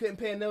black man couldn't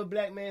pay another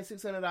black man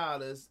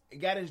 $600,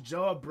 got his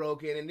jaw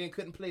broken, and then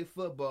couldn't play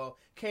football,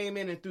 came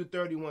in and threw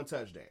 31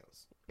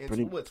 touchdowns. And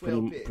 12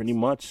 picks. Pretty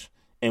much.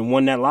 And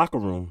won that locker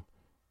room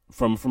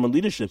from a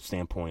leadership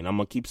standpoint. I'm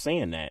going to keep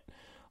saying that.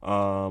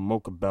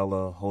 Mocha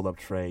Bella, hold up,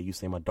 Trey. You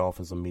say my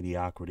Dolphins are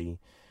mediocrity.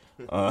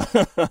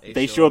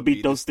 They sure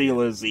beat those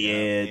Steelers.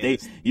 Yeah,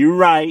 you're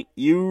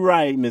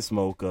right, Miss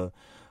Mocha.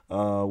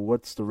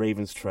 What's the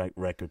Ravens track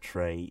record,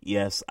 Trey?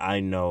 Yes, I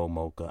know,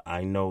 Mocha.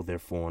 I know they're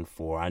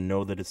 4-4. I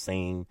know they're the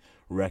same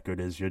record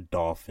as your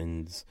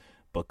Dolphins.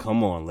 But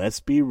come on,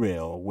 let's be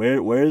real.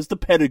 Where's the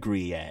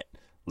pedigree at?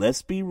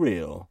 Let's be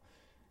real.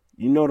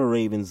 You know the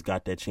Ravens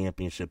got that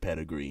championship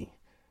pedigree.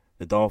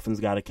 The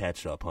Dolphins got to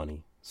catch up,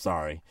 honey.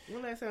 Sorry.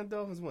 When last time the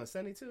Dolphins won?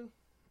 72?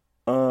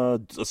 A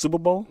Super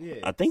Bowl? Yeah,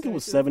 I think 72. It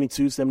was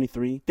 72,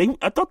 73.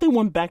 I thought they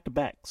won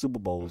back-to-back Super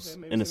Bowls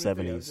in the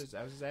 70s.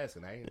 I was just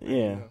asking. I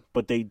know.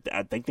 But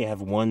I think they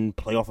have one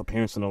playoff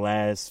appearance in the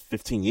last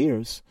 15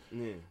 years.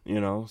 Yeah. You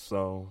know,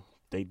 so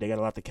they got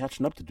a lot of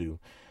catching up to do.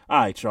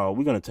 All right, y'all,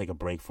 we're going to take a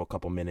break for a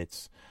couple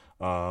minutes.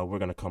 We're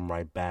going to come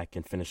right back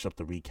and finish up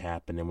the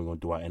recap, and then we're going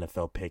to do our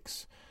NFL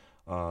picks.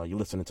 You're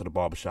listening to the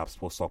Barbershop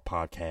Sports Talk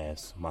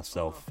Podcast,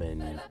 myself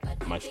and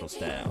Maestro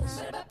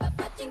Styles.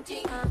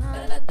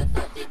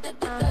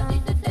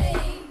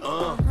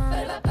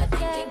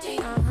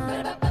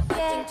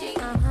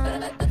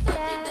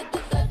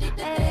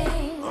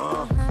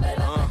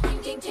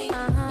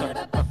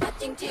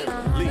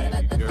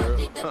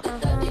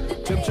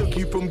 Tim took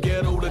you from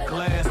ghetto to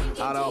class.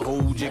 How'd I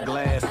hold your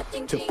glass?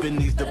 To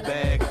finish the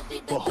bag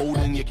for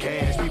holding your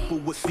cash. People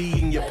would see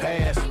in your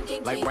past,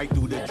 like right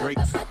through the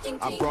drapes.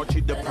 I brought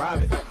you to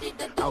private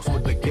house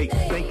with the gate,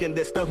 thinking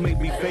that stuff made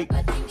me fake.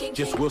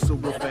 Just whistle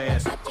real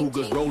fast.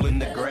 Cougars rolling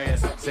the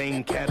grass.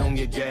 Same cat on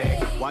your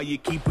jag. Why you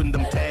keeping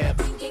them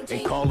tabs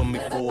and calling me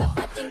for?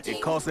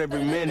 It costs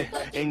every minute,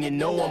 and you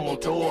know I'm on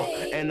tour,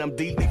 and I'm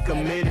deeply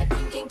committed.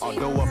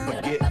 Although I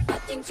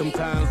forget,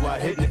 sometimes while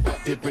hitting it,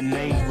 different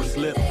names will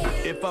slip.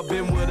 If I've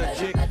been with a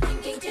chick,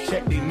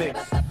 check they mix.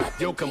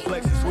 Your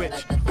complexion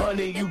switch.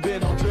 Honey, you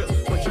been on trips,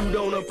 but you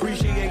don't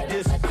appreciate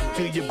this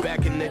till you're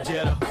back in the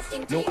Jetta.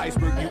 No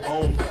iceberg you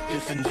own,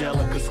 just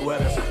Angelica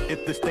sweaters.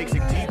 If the steaks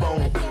and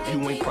T-bone,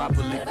 you ain't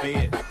properly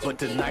fed. But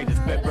tonight is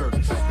pet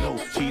burgers, no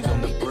cheese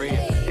on the bread.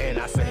 And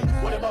I say,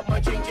 what about my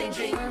ching ching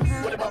ching?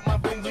 What about my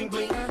bling bling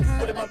bling?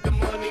 What about the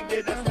money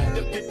that I spend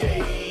up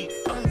today?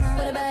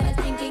 What about his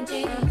ching ching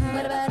ching?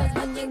 What about his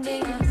bling bling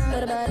bling?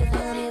 What about his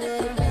money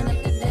that he spent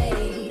up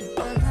today?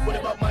 What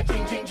about my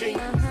ching ching ching?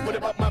 What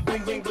about my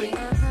bling bling bling?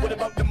 What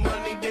about the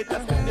money that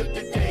I spend up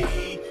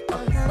today?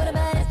 What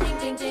about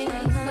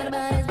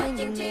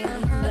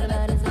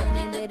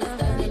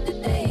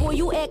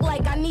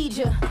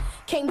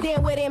Came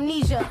down with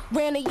amnesia,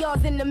 ran the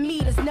yards and the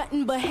meters,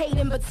 nothing but hate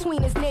in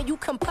between us. Now you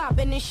come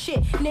popping and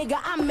shit, nigga.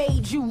 I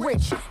made you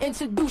rich,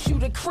 introduce you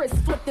to Chris,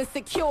 flipped and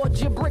secured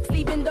your bricks,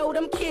 even though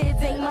them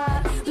kids ain't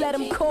mine. Let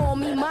them call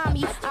me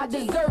mommy, I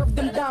deserve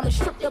them diamonds.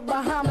 Stripped the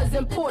Bahamas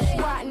and Porsche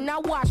riding. I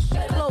washed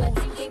your clothes,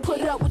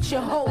 put up with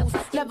your hoes,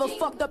 never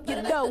fucked up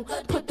your dough.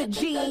 Put the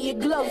G in your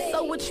glove.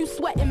 So what you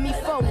sweating me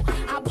for?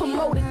 I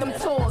promoted them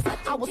tours,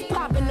 I was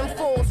popping them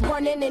falls,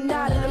 running in and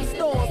out of them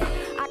stores.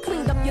 I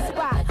cleaned up your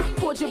spot,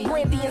 poured your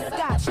brandy and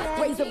scotch,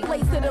 raised a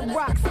blaze to the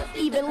rocks,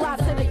 even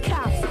lots of the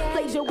cops.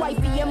 Played your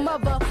wifey and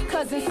mother,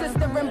 cousin,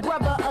 sister and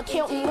brother,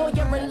 accountant,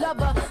 lawyer and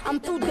lover. I'm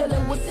through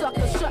dealing with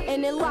suckers,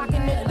 shutting and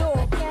locking the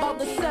door, about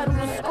to settle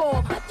the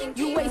score.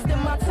 You wasting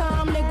my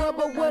time, nigga,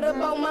 but what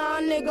about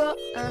my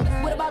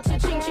nigga? What about your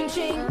ching ching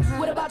ching?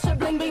 What about your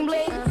bling bling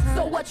bling?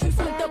 So what, you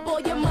spent up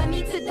all your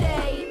money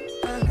today?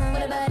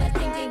 What about his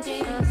ching ching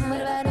ching? What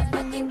about his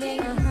bling bling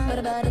bling? What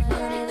about his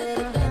money that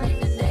he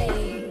spent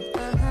today?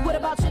 What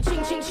about your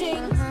ching ching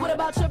ching? What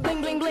about your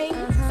bling bling bling?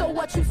 So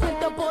what, you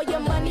spent up all your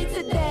money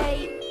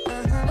today?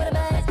 What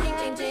about his ching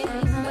ching ching?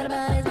 What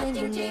about his bling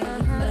bling bling?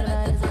 What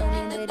about his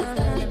money that he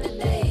spent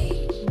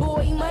today?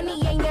 Boy,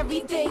 money ain't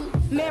everything.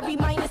 Marry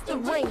minus the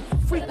ring.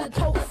 Frequent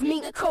totes,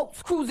 mink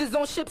coats, cruises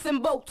on ships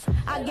and boats.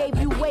 I gave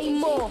you way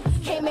more.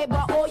 Came made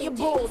by all your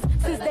bulls.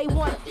 Since day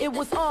one, it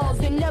was ours,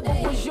 it never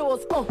was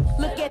yours.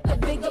 Look at the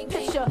bigger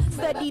picture.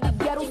 Study the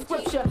ghetto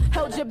scripture.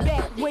 Held you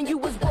back when you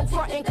was broke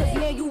frontin', cause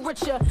now you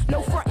richer.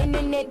 No frontin'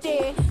 in that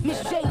there.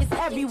 Miss J is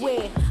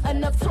everywhere.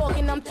 Enough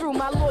talking, I'm through.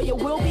 My lawyer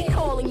will be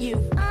calling you.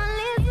 All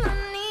this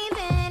money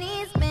that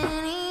he's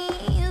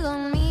spending is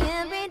on me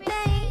every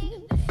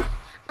day.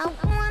 I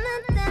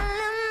wanna tell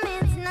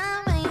him it's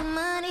not my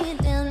money.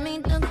 Tell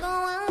me to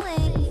go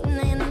away.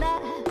 And I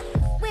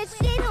wish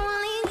he'd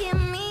only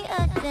give me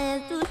a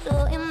chance to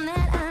show him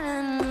that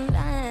I'm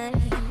right.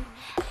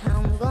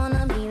 I'm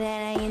gonna be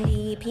that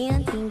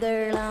independent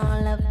girl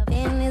all up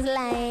in his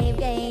life.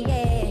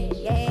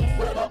 Yeah.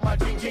 What about my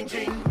ching ching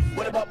ching?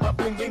 What about my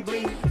bling bling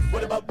bling?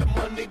 What about the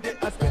money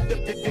that I spend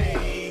up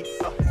today?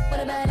 What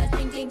about his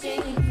ching ching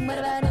ching? What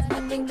about his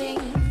bling bling bling?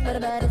 What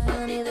about his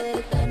money that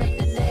he spent up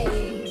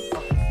today?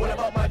 What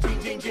about my ching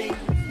ching ching?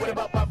 What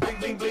about my bling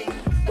bling bling?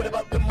 What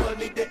about the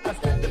money that I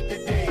spend up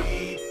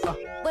today?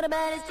 What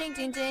about his ching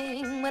ching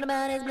ching? What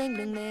about his bling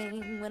bling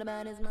bling? What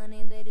about his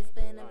money that he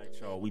spent up today?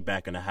 So we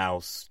back in the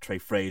house. Trey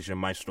Frazier,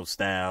 Maestro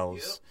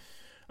Styles.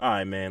 All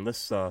right, man.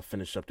 Let's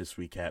finish up this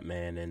recap,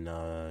 man,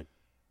 and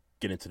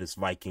get into this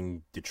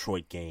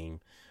Viking-Detroit game.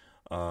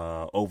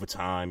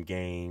 Overtime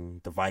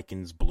game. The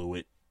Vikings blew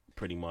it,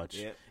 pretty much.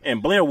 Yep.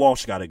 And Blair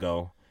Walsh got to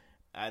go.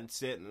 I'm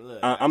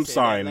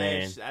sorry,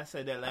 man. I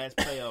said that last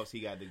playoffs he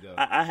got to go.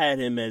 I had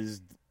him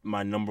as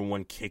my number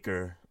one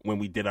kicker when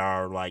we did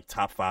our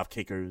top 5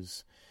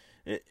 kickers.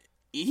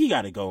 He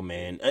got to go,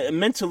 man.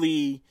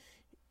 Mentally,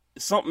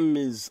 something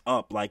is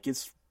up.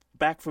 It's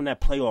back from that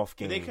playoff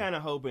game. They kind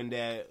of hoping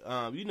that,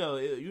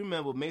 you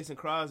remember Mason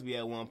Crosby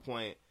at one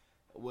point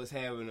was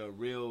having a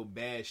real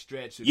bad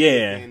stretch.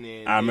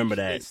 And I remember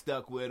that. They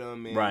stuck with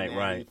him. And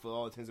right. For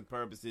all intents and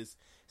purposes,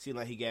 seemed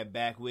like he got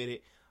back with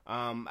it.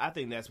 I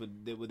think that's what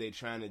they're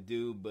trying to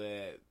do,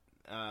 but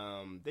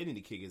they need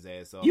to kick his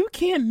ass off. You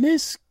can't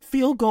miss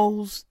field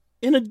goals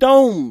in a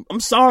dome. I'm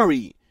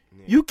sorry.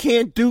 Yeah.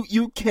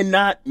 You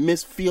cannot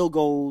miss field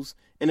goals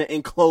in an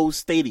enclosed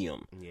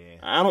stadium. Yeah.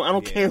 I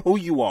don't care who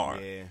you are.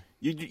 Yeah.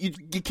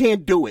 You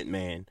can't do it,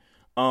 man.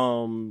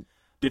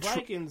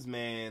 Vikings,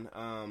 man,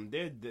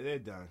 they're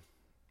done.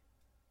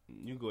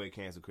 You go ahead and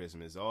cancel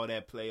Christmas. All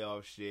that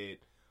playoff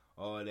shit,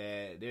 all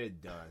that, they're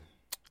done.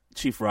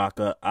 Chief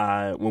Rocka,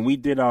 when we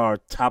did our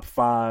top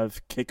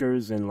 5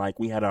 kickers and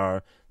we had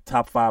our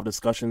top 5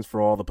 discussions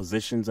for all the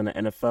positions in the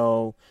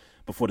NFL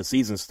before the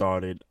season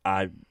started,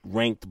 I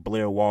ranked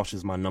Blair Walsh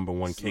as my number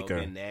 1 kicker.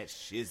 Smoking that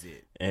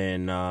shizzit.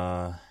 And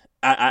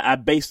I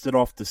based it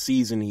off the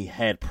season he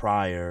had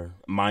prior,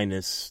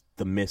 minus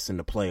the miss in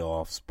the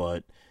playoffs,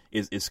 but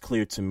it's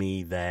clear to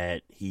me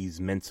that he's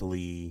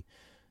mentally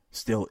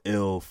still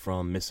ill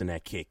from missing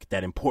that kick,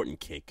 that important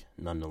kick,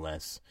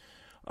 nonetheless.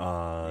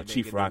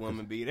 Chief Rock,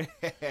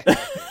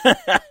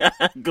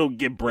 go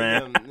get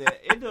Brown.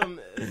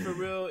 For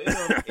real,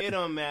 it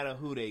don't matter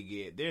who they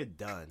get; they're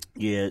done.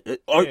 Yeah,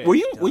 were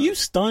you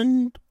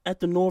stunned at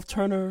the North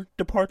Turner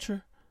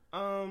departure?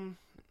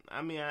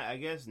 I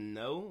guess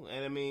no,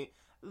 and I mean,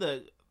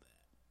 look.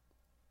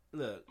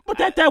 But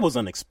that was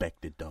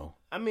unexpected, though.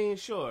 I mean,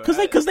 sure,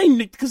 because they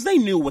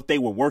knew what they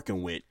were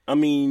working with. I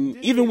mean,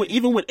 even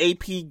with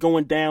AP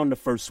going down the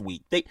first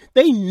week, they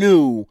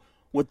knew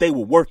what they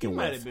were working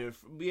with.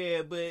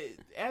 But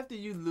after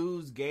you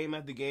lose game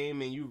after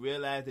game and you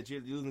realize that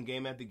you're losing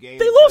game after game,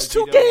 they lost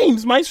 2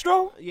 games,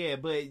 Maestro. Yeah,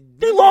 but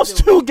they lost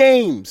 2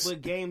 games.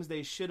 But games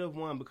they should have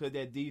won because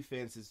that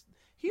defense is.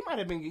 He might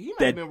have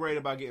been worried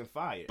about getting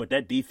fired. But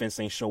that defense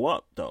ain't show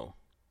up though.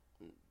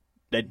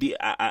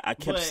 I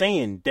kept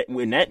saying that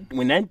when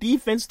that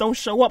defense don't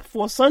show up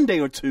for a Sunday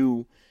or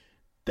two,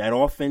 that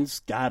offense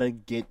gotta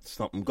get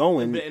something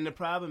going. And the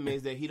problem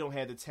is that he don't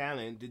have the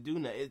talent to do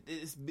nothing.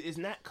 It's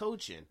not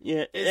coaching.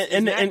 Yeah, it's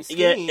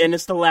and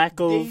it's the lack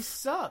of. They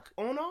suck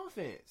on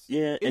offense.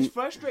 Yeah, it's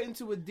frustrating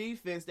to a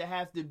defense that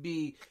has to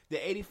be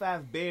the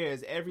 85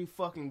 Bears every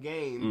fucking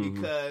game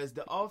because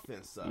the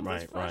offense sucks.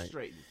 Right, it's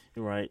frustrating.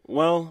 Right.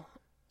 Well,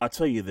 I'll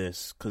tell you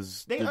this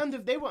because they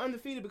were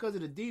undefeated because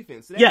of the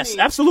defense. So yes,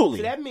 absolutely.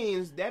 So that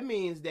means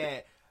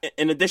that.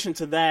 In addition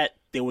to that,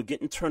 they were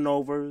getting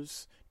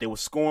turnovers. They were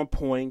scoring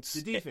points.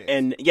 The defense.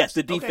 And yes,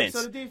 the defense.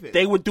 Okay, so the defense.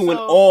 They were doing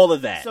all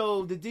of that.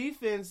 So the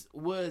defense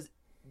was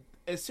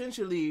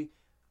essentially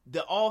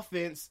the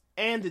offense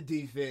and the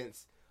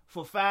defense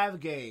for 5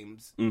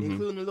 games,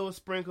 including a little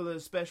sprinkle of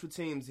special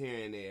teams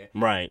here and there.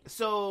 Right.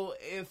 So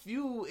if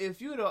you're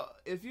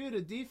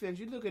the defense,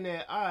 you're looking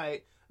at, all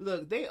right,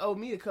 look, they owe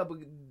me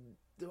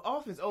the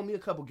offense owe me a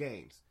couple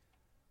games.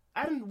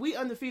 We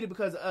undefeated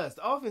because of us.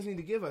 The offense need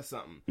to give us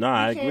something. No,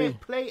 I agree. You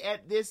can't play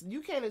at this.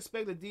 You can't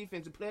expect the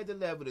defense to play at the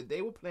level that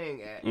they were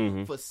playing at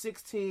for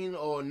 16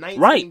 or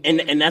 19. Right,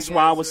 and that's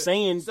why I was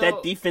saying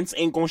that defense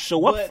ain't gonna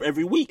show up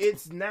every week.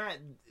 It's not,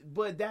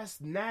 but that's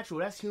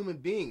natural. That's human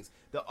beings.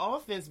 The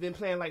offense been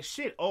playing like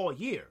shit all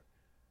year.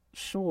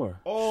 Sure,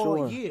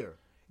 all year.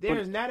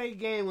 There's not a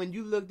game when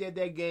you looked at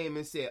that game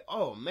and said,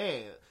 "Oh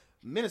man,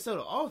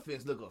 Minnesota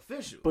offense look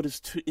official." But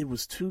it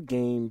was 2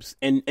 games,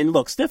 and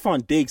look,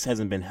 Stephon Diggs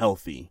hasn't been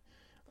healthy.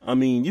 I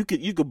mean, you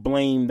could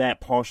blame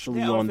that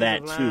partially on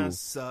that too.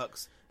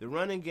 Sucks. The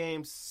running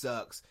game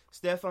sucks.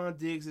 Stephon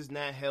Diggs is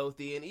not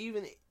healthy, and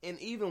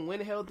even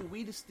when healthy,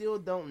 we still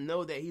don't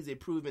know that he's a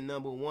proven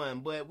number 1.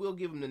 But we'll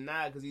give him the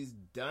nod because he's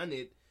done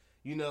it.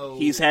 You know,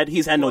 he's had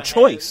no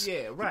choice.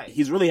 Yeah, right.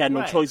 He's really had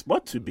no choice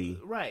but to be.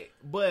 Right.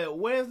 But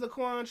where's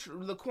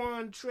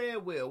Laquan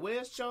Treadwell?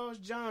 Where's Charles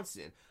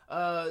Johnson?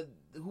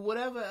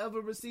 Whatever other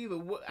receiver.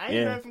 I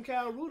ain't heard from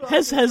Kyle Rudolph.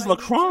 Has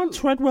Laquan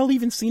Treadwell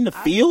even seen the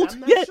field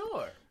yet?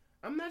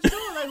 I'm not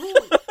sure.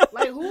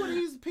 Like who are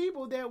these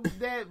people that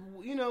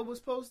was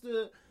supposed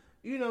to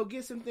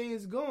get some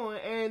things going,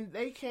 and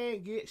they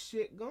can't get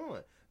shit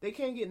going. They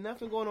can't get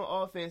nothing going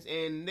on offense,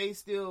 and they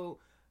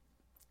still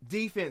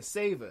defense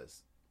save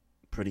us.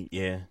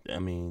 I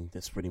mean,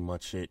 that's pretty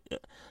much it.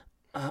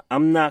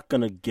 I'm not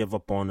gonna give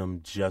up on them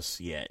just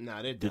yet.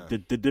 Nah, they're done.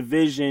 The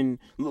division.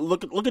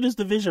 Look at this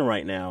division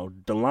right now.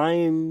 The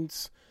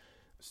Lions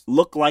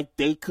look like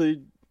they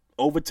could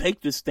overtake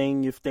this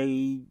thing if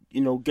they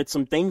get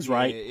some things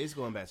right. Yeah, it's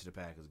going back to the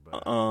Packers, bro.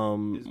 It's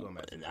going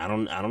back to the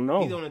Packers. I don't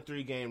know. He's on a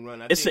 3-game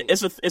run. It's a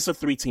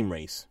 3-team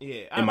race.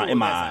 Yeah, in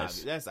my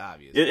eyes, that's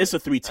obvious. It's a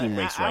 3-team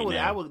race right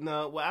now.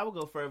 I would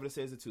go further to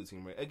say it's a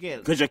 2-team race again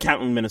because you're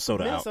counting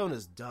Minnesota out.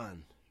 Minnesota's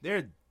done.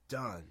 They're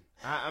done.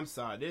 I'm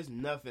sorry. There's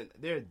nothing.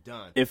 They're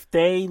done. If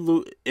they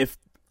lose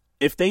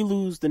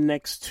the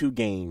next 2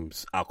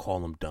 games, I'll call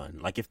them done.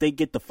 Like if they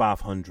get the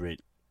 500,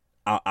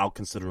 I'll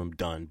consider them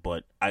done.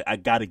 But I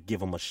gotta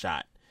give them a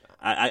shot.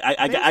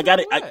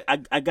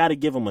 I gotta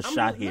give them a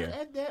shot here. Look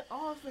at that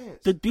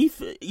offense. The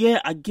defense,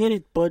 yeah, I get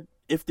it. But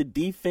if the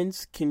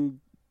defense can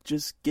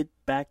just get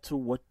back to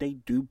what they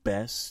do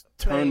best,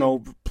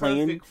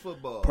 playing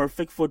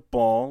perfect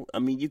football. I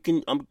mean, you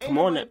can. Come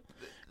on now.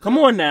 Come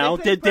on now.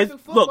 There's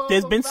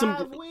been some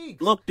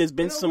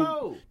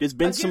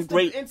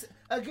great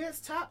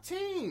against top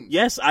teams.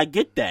 Yes, I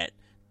get that.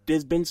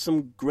 There's been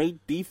some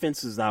great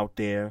defenses out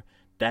there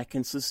that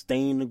can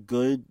sustain a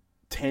good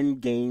 10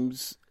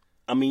 games.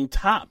 I mean,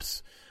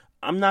 tops.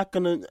 I'm not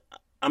gonna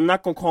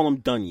call them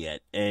done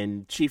yet.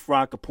 And Chief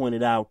Rocker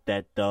pointed out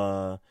that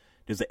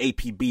there's an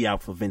APB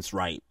out for Vince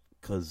Wright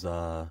because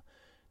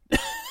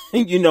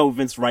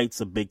Vince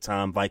Wright's a big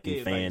time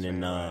Viking fan,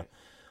 and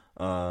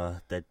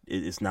that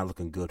it's not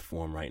looking good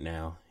for him right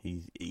now.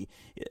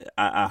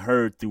 I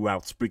heard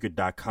throughout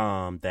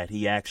Spreaker.com that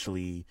he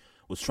actually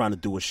was trying to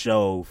do a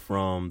show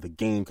from the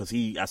game because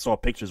I saw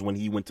pictures when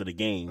he went to the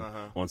game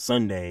on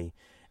Sunday,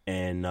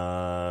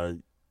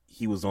 and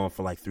he was on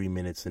for like 3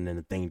 minutes, and then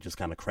the thing just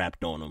kind of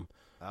crapped on him.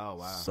 Oh,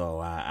 wow. So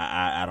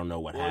I don't know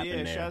what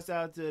happened there. Shouts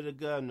out to the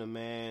governor,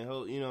 man.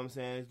 You know what I'm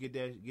saying? Get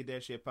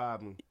that shit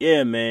popping.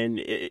 Yeah, man.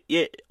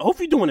 I hope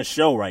you're doing a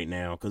show right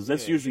now because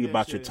that's usually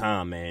about your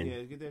time, man.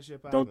 Yeah, get that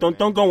shit popping.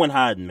 Don't go in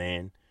hiding,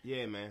 man.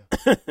 Yeah, man.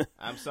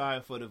 I'm sorry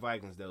for the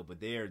Vikings though,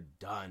 but they're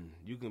done.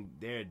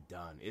 They're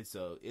done. It's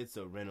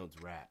a Reynolds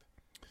wrap.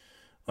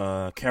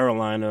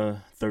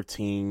 Carolina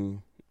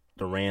 13.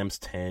 The Rams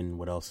 10.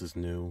 What else is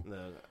new?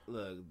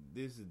 Look.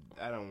 This is.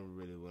 I don't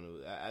really want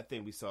to. I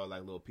think we saw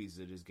like little pieces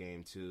of this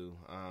game too.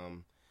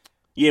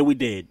 Yeah, we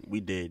did.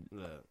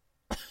 Look.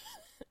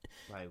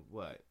 Like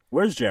what?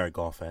 Where's Jared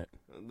Goff at?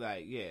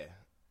 Like yeah.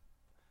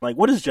 Like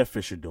what is Jeff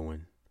Fisher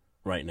doing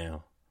right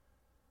now?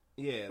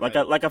 Yeah.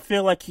 Like I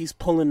feel like he's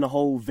pulling the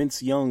whole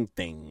Vince Young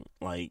thing.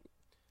 Like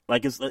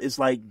it's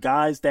like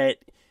guys that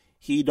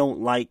he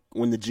don't like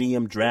when the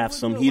GM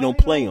drafts him, he don't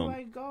play him.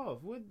 Like Goff?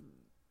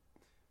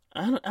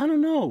 I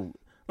don't know.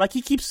 Like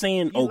he keeps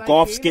saying,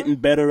 Goff's getting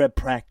better at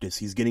practice.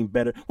 He's getting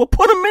better. Well,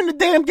 put him in the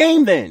damn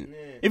game then.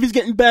 Yeah. If he's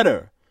getting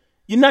better,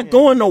 you're not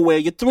going nowhere.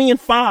 You're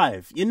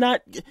 3-5.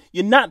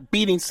 You're not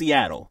beating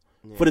Seattle.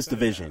 for this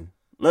division.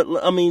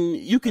 I mean,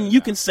 you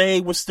can say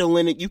we're still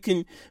in it. You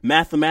can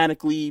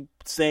mathematically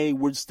say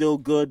we're still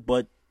good,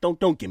 but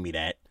don't give me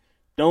that.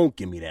 Don't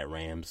give me that,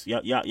 Rams.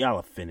 Y'all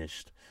are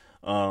finished.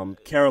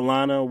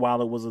 Carolina,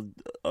 while it was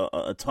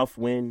a tough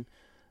win,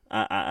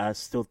 I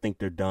still think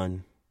they're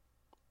done.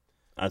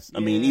 I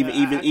mean,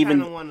 even I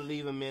don't want to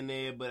leave them in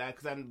there, but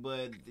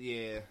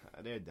yeah,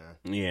 they're done.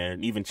 Yeah,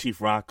 even Chief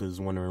Rock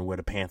is wondering where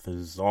the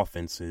Panthers'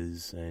 offense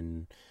is,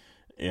 and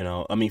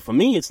I mean, for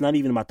me, it's not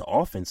even about the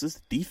offense; it's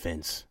the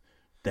defense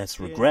that's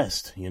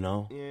regressed.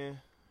 Yeah.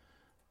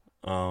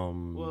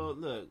 Well,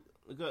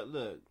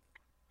 look.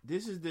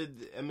 This is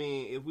I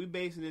mean, if we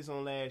basing this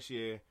on last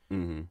year,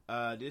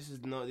 this is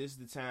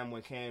the time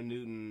when Cam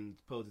Newton's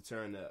supposed to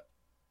turn up.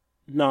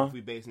 No, if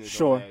we basing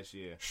this on last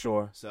year,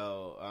 sure.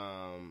 So,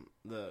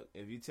 look,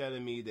 if you're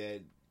telling me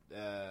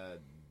that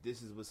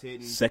this is what's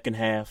hitting second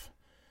half,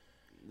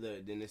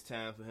 look, then it's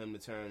time for him to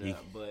turn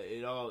up. But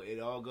it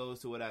all goes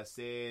to what I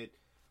said.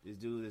 This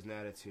dude is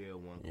not a tier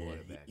 1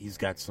 quarterback. He's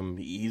got some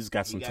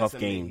tough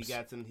games.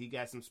 He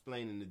got some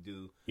explaining to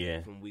do.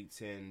 Yeah. From week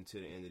 10 to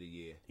the end of the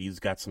year. He's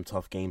got some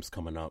tough games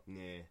coming up.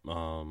 Yeah.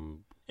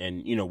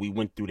 And we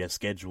went through that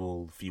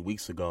schedule a few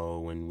weeks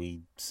ago, and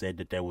we said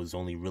that there was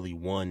only really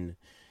one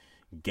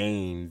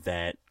game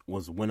that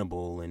was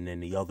winnable, and then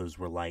the others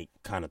were like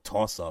kind of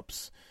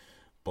toss-ups.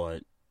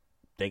 But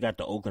they got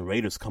the Oakland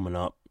Raiders coming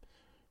up.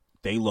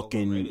 They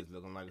looking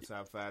like a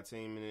top 5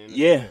 team in the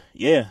NFL.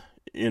 Yeah.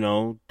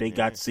 They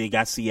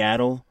got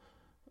Seattle,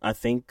 I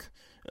think.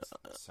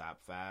 Top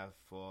 5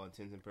 for all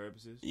intents and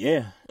purposes.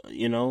 Yeah,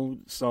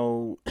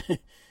 so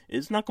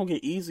it's not going to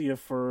get easier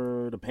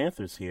for the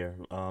Panthers here.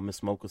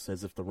 Miss Mocha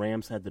says if the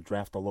Rams had the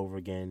draft all over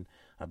again,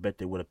 I bet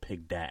they would have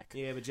picked Dak.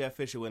 Yeah, but Jeff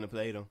Fisher wouldn't have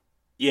played him.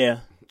 Yeah,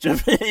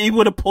 he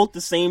would have pulled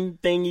the same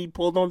thing he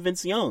pulled on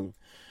Vince Young.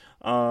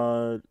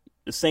 The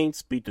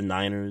Saints beat the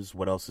Niners.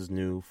 What else is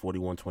new?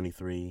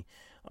 41-23.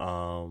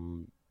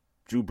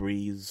 Drew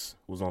Brees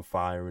was on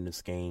fire in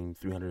this game.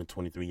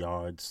 323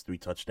 yards, 3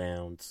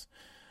 touchdowns.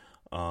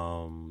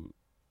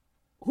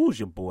 Who's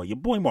your boy? Your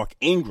boy Mark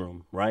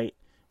Ingram, right?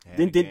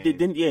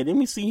 Didn't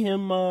we see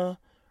him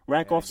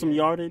rack off some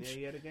yardage? Yeah,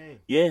 he had a game.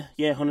 Yeah,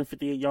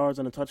 158 yards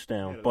and a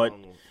touchdown. But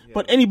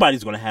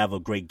anybody's going to have a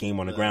great game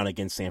on the ground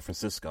against San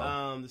Francisco.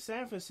 The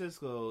San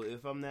Francisco,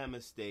 if I'm not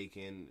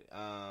mistaken,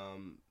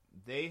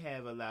 they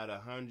have allowed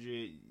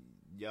 100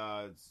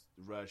 yards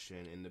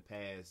rushing in the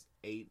past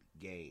 8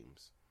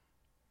 games,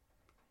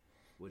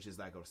 which is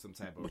like some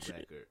type of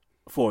record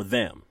for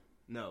them.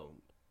 No,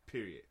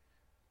 period.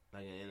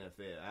 Like in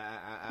NFL,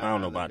 I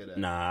don't know about.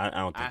 Nah, I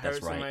don't think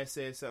that's right.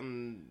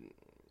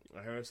 I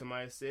heard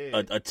somebody say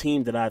a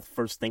team that I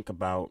first think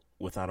about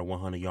without a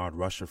 100-yard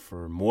rusher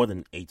for more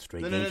than 8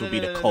 straight games would be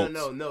the Colts.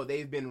 No,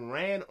 they've been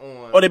ran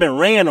on. Oh, they've been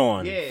ran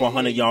on for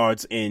 100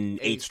 yards in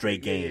 8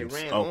 straight games.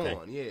 Yeah,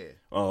 okay.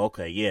 Oh,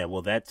 okay. Yeah.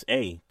 Well, that's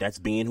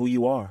being who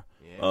you are.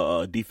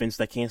 A defense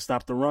that can't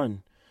stop the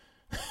run.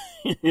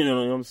 You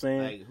know what I'm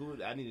saying?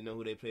 Like, I need to know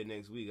who they play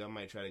next week. I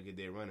might try to get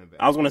their running back.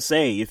 I was gonna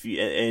say, if you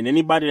and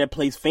anybody that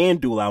plays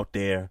FanDuel out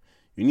there,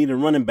 you need a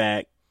running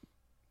back.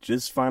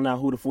 Just find out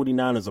who the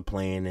 49ers are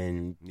playing,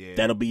 and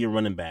that'll be your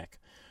running back.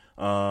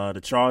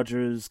 The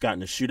Chargers got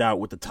in a shootout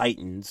with the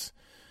Titans.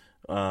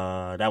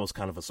 That was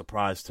kind of a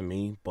surprise to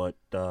me, but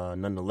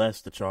nonetheless,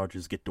 the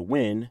Chargers get the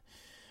win,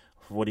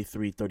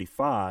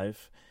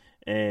 43-35.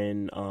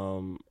 And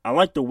I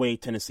like the way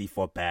Tennessee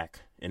fought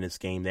back in this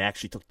game. They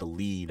actually took the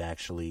lead,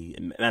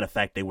 Matter of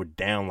fact, they were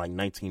down like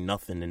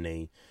 19-0, and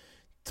they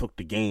took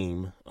the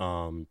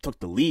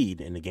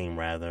lead in the game,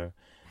 rather.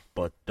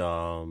 But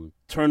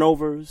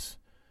turnovers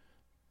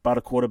by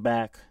the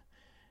quarterback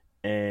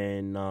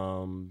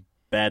and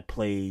bad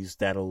plays,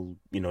 that'll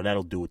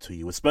do it to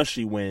you,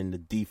 especially when the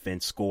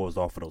defense scores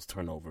off of those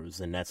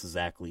turnovers. And that's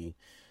exactly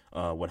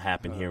what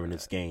happened here in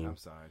this game. I'm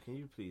sorry. Can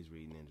you please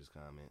read Ninja's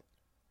comment?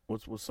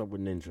 What's up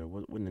with Ninja?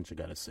 What Ninja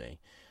got to say?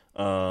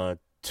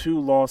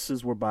 2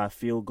 losses were by a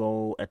field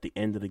goal at the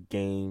end of the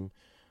game.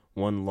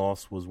 1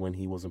 loss was when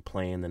he wasn't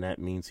playing, and that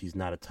means he's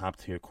not a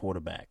top-tier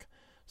quarterback.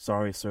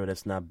 Sorry, sir,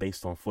 that's not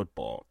based on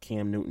football.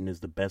 Cam Newton is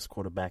the best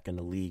quarterback in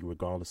the league,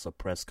 regardless of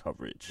press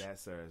coverage. That,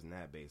 sir, is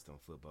not based on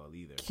football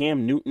either.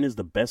 Cam Newton is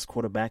the best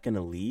quarterback in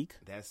the league?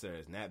 That, sir,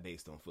 is not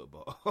based on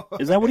football.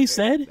 Is that what he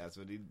said? That's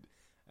what he...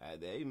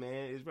 Hey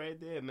man, it's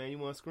right there, man. You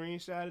want to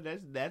screenshot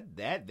it?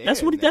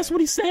 That's what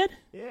he said.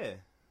 Yeah,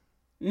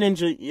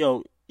 Ninja,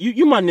 yo,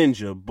 you my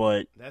ninja,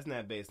 but that's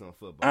not based on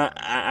football.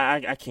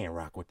 I can't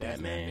rock with that,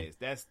 man.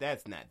 That's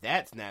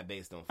not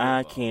based on football.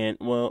 I can't.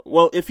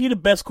 Well, if you're the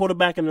best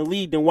quarterback in the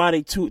league, then why are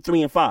they 2,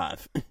 3, and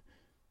 5?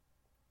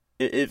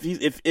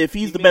 if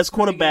he's the best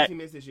quarterback, he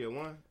missed this year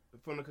 1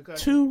 from the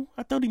concussion. 2.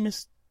 I thought he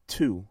missed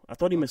 2. I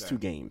thought he missed 2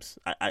 games.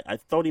 I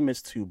thought he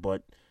missed 2,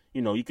 but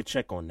you could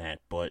check on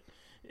that, but.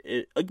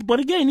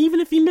 But again, even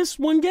if he missed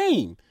 1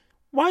 game,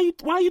 why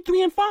are you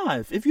 3 and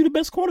 5 if you're the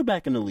best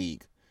quarterback in the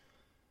league?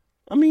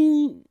 I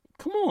mean,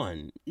 come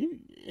on.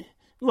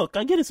 Look,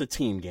 I get it's a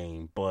team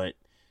game, but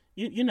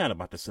you're not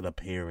about to sit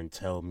up here and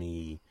tell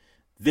me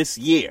this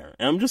year.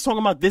 And I'm just talking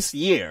about this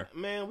year.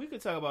 Man, we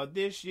could talk about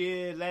this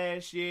year,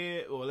 last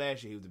year. Well,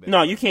 last year he was the best.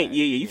 No, you can't.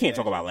 Yeah, you can't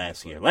talk about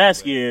last year.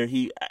 Last year,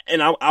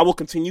 I will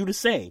continue to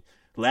say,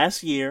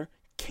 last year,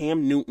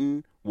 Cam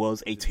Newton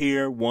was a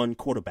tier 1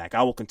 quarterback.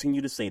 I will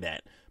continue to say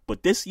that.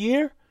 But this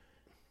year,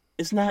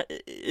 it's not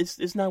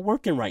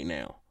working right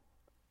now.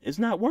 It's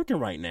not working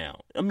right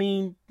now. I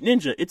mean,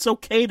 Ninja, it's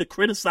okay to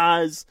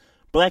criticize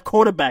black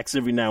quarterbacks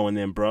every now and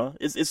then, bruh.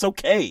 It's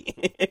okay.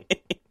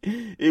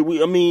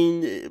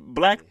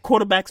 Black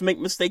quarterbacks make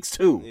mistakes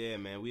too. Yeah,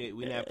 man, we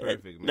not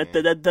perfect, man.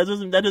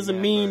 That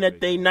doesn't mean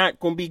that they not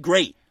gonna be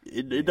great.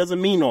 It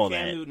doesn't mean all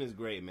that. Cam Newton is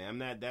great, man.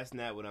 That's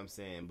not what I'm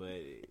saying, but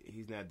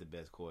he's not the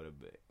best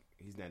quarterback.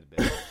 He's not the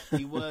best.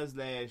 He was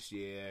last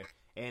year,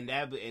 and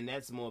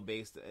that's more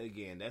based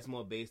on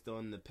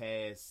the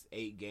past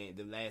 8 games,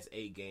 the last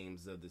 8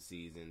 games of the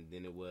season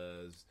than it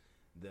was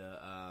the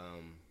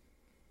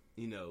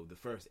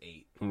first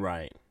 8.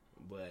 Right.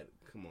 But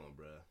come on,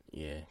 bro.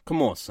 Yeah,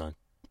 come on, son.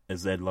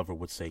 As Ed Lover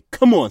would say,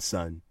 come on,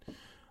 son.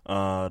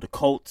 The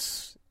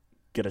Colts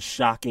get a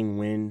shocking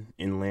win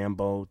in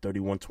Lambeau,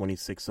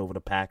 31-26 over the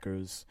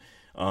Packers.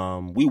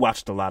 We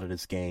watched a lot of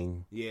this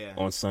game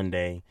on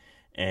Sunday,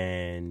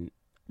 and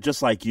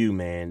just like you,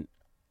 man,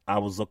 I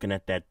was looking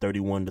at that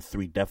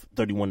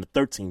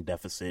 31-13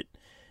 deficit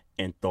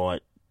and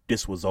thought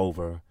this was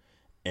over.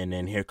 And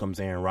then here comes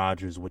Aaron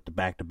Rodgers with the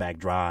back-to-back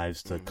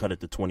drives to cut it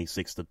to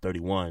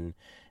 26-31.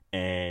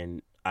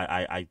 And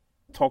I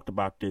talked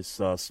about this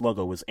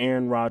sluggo. Is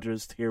Aaron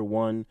Rodgers tier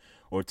 1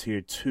 or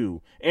tier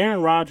 2?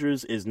 Aaron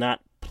Rodgers is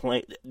not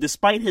playing,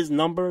 despite his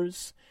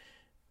numbers.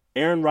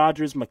 Aaron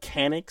Rodgers'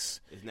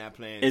 mechanics is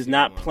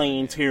not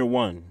playing tier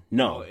 1.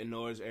 No.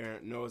 Nor is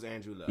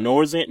Andrew Luck.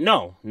 Nor is Andrew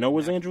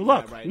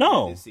Luck. Right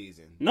no. This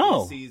season.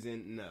 No. This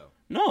season, no.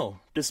 No.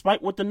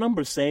 Despite what the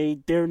numbers say,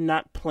 they're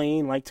not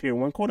playing like tier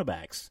 1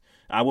 quarterbacks.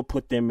 I would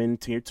put them in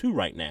tier 2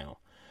 right now.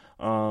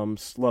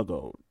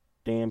 Sluggo.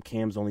 Damn,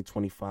 Cam's only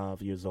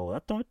 25 years old. I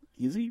thought,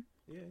 is he?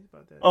 Yeah, he's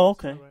about that. Oh,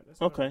 okay. Right.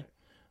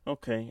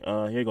 Okay.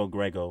 Here go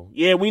Grego.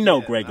 Yeah, we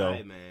know Grego.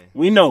 Right, man.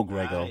 We know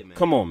Grego. Right, man.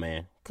 Come on,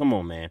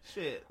 man.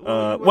 Shit.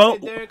 Well,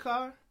 Derek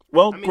Carr?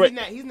 Well, I mean,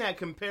 he's not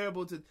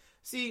comparable to.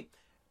 See,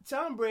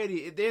 Tom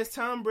Brady. There's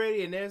Tom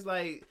Brady, and that's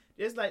like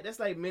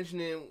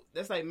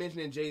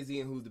mentioning Jay-Z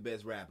and who's the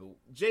best rapper.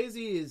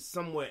 Jay-Z is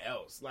somewhere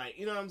else. Like,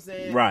 you know what I'm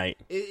saying? Right.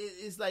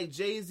 It's like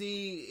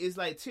Jay-Z is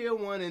like tier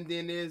 1, and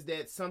then there's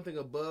that something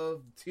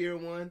above tier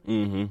 1.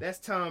 Mm-hmm. That's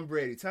Tom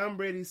Brady. Tom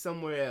Brady's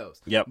somewhere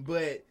else. Yep.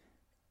 But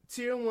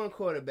tier 1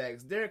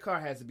 quarterbacks, Derek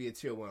Carr has to be a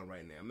tier 1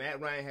 right now. Matt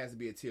Ryan has to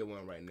be a tier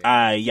 1 right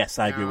now. Yes,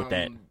 I agree with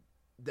that.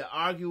 The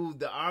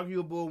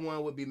arguable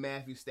one would be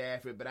Matthew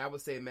Stafford, but I would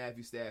say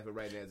Matthew Stafford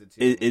right now is a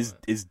tier 1.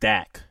 Is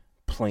Dak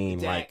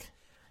playing like?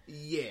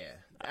 Yeah,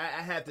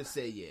 I have to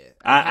say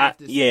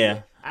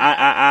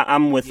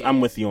I'm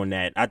with you on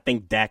that. I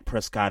think Dak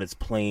Prescott is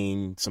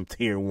playing some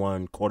tier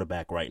 1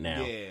 quarterback right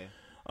now. Yeah.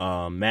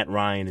 Matt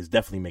Ryan is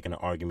definitely making an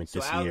argument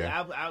this year.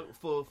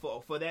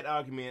 For that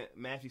argument,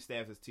 Matthew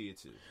Stafford's tier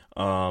 2.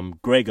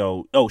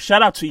 Grego. Oh,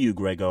 shout out to you,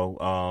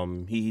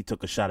 Grego. He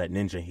took a shot at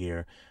Ninja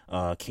here.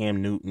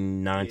 Cam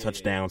Newton, 9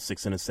 touchdowns,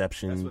 6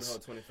 interceptions. That's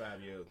what the whole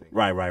 25-year-old thing.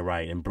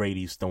 Right. And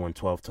Brady's throwing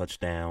 12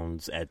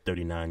 touchdowns at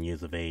 39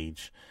 years of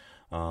age.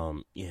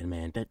 Yeah,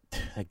 man, that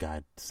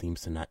guy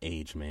seems to not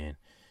age, man.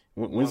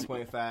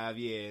 1.5,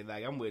 yeah.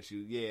 Like, I'm with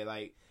you. Yeah,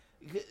 like,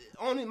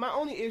 my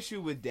only issue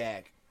with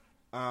Dak.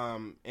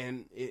 And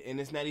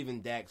it's not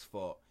even Dak's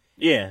fault.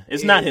 Yeah,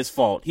 it's not his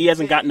fault. He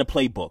hasn't gotten the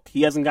playbook.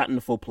 He hasn't gotten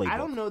the full playbook. I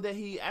don't know that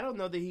he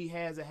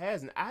has or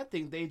hasn't. I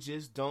think they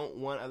just don't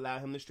want to allow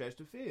him to stretch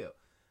the field.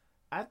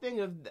 I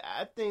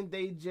think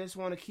they just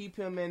want to keep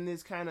him in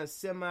this kind of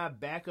semi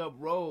backup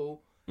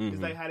role. Mm-hmm.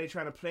 It's like how they're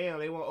trying to play him.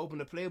 They won't open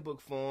the playbook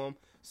for him.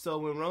 So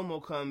when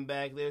Romo comes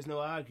back, there's no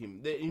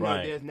argument.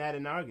 There's not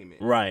an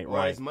argument. Right.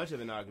 As much of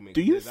an argument.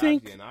 Do you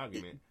think? An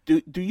argument.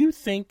 Do you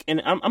think?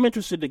 And I'm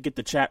interested to get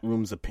the chat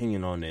room's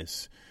opinion on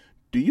this.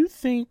 Do you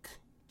think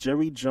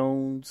Jerry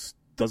Jones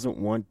doesn't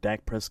want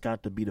Dak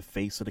Prescott to be the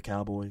face of the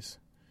Cowboys?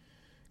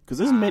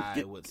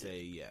 I would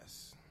say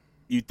yes.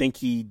 You think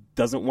he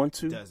doesn't want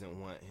to? Doesn't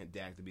want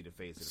Dak to be the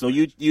face of the So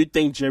you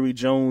think Jerry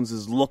Jones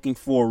is looking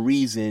for a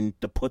reason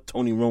to put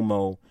Tony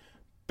Romo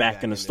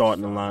back in the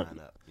starting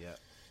lineup? Yep.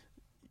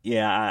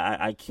 Yeah,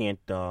 I can't.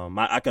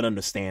 I can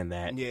understand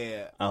that.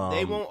 Yeah,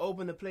 they won't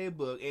open the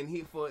playbook,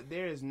 and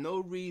there is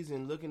no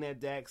reason looking at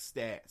Dak's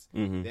stats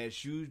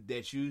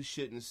that you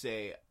shouldn't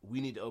say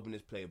we need to open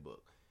this playbook.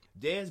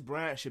 Dez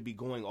Bryant should be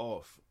going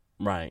off.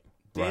 Right.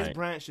 Dez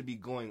Bryant should be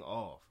going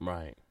off.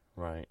 Right.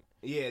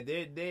 Yeah,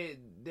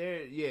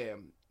 they're yeah.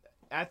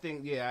 I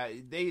think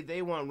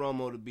they want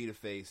Romo to be the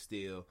face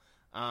still,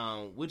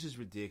 which is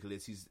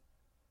ridiculous. He's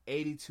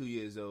 82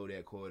 years old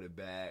at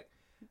quarterback.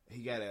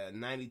 He got a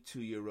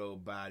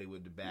 92-year-old body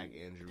with the back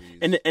injuries.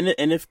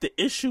 And if the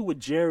issue with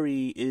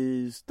Jerry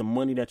is the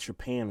money that you're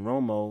paying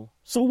Romo,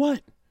 so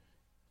what?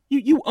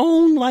 You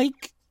own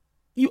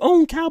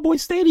Cowboy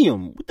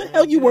Stadium. What the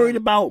hell you worried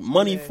about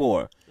money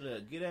for?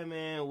 Look, get that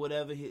man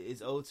whatever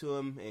is owed to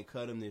him and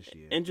cut him this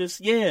year. And just,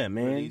 yeah,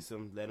 man. Release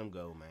him, let him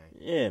go, man.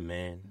 Yeah,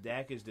 man.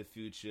 Dak is the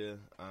future.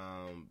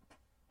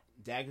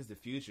 Dak is the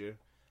future.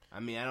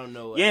 I mean, I don't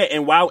know. Yeah,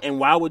 and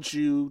why would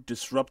you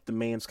disrupt the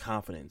man's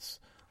confidence?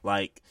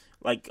 Like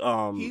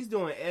he's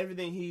doing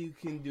everything he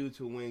can do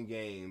to win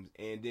games,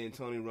 and then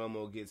Tony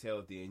Romo gets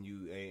healthy,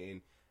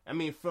 and I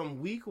mean,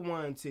 from week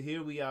 1 to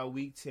here we are,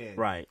 week 10.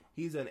 Right.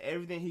 He's done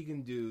everything he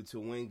can do to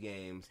win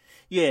games.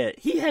 Yeah,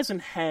 he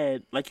hasn't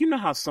had, like, you know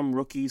how some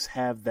rookies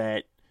have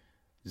that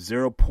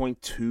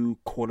 0.2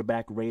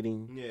 quarterback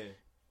rating? Yeah.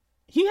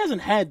 He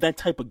hasn't had that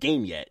type of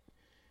game yet.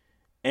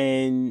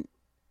 And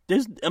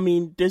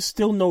there's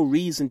still no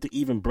reason to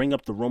even bring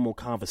up the Romo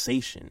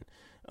conversation.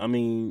 I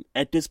mean,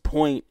 at this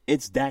point,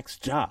 it's Dak's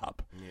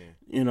job.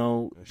 Yeah. You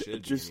know,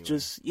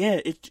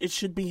 it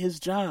should be his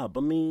job.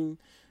 I mean,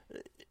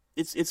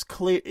 it's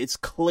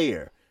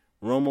clear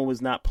Romo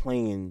is not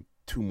playing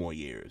 2 more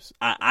years.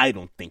 I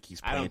don't think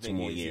he's playing 2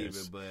 more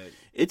years. Either, but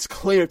it's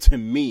clear to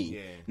me.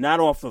 Yeah. Not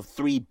off of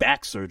 3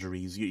 back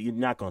surgeries. You're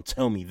not going to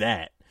tell me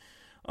that.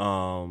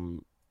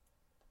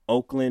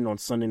 Oakland on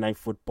Sunday Night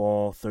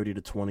Football,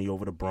 30-20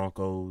 over the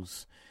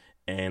Broncos.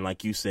 And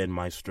like you said,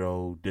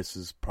 Maestro, this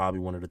is probably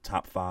one of the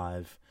top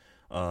 5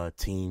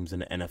 teams in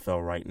the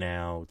NFL right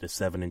now. They're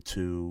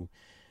 7-2.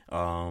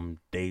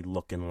 They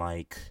looking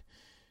like,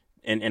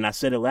 and I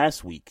said it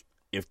last week,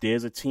 if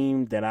there's a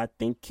team that I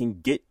think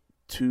can get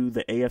to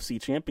the AFC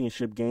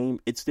Championship game,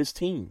 it's this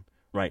team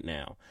right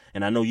now.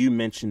 And I know you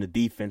mentioned the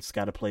defense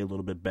got to play a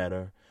little bit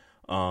better.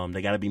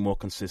 They got to be more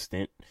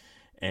consistent.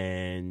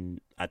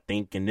 And I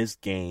think in this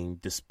game,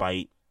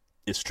 despite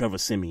it's Trevor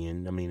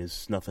Siemian, I mean,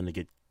 it's nothing to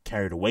get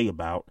carried away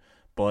about,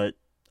 but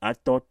I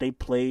thought they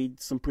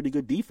played some pretty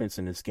good defense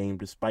in this game,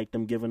 despite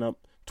them giving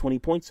up 20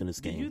 points in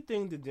this game. Do you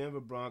think the Denver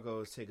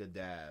Broncos take a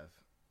dive?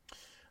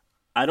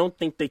 I don't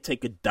think they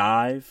take a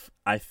dive.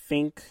 I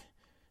think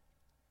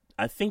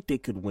they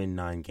could win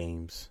 9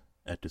 games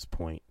at this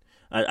point.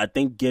 I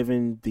think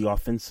given the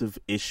offensive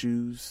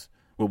issues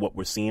with what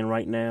we're seeing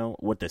right now,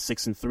 what they're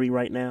 6-3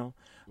 right now,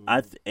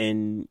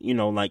 and you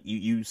know, like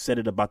you said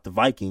it about the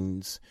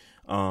Vikings,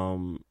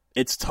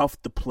 it's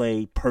tough to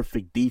play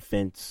perfect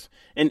defense.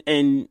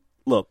 And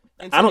look,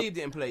 and Tony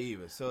didn't play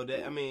either, so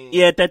that, I mean,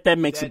 yeah, that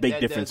makes a big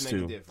difference does make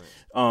too. A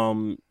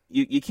difference.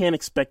 You can't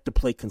expect to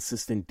play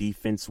consistent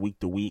defense week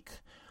to week,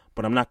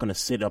 but I'm not going to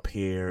sit up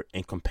here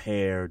and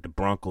compare the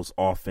Broncos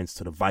offense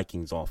to the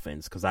Vikings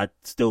offense, because I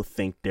still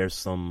think there's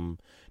some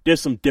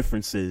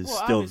differences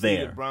still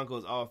there. The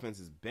Broncos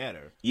offense is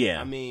better. Yeah.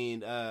 I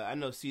mean, I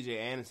know C.J.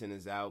 Anderson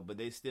is out, but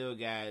they still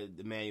got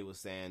Emmanuel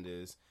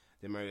Sanders,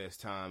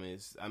 Demaryius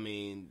Thomas. I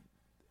mean,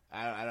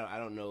 I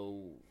don't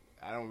know.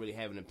 I don't really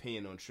have an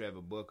opinion on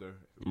Trevor Booker.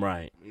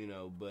 Right. You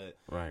know, but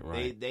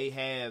right. They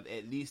have,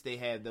 at least they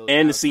have those.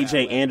 And the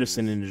C.J.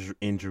 Anderson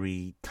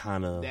injury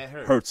kind of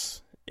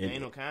hurts.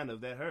 Ain't no kind of,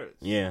 that hurts.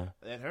 Yeah.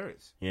 That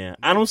hurts. Yeah.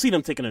 I don't see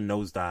them taking a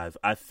nosedive.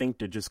 I think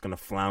they're just going to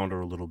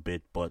flounder a little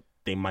bit, but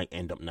they might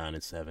end up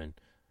 9-7.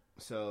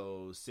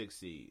 So 6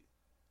 seed.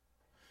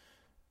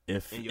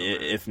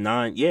 If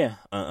 9, yeah.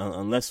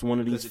 Unless one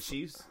of these. Because the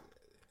Chiefs,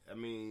 I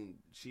mean,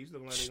 Chiefs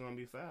looking like they're going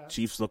to be 5.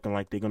 Chiefs looking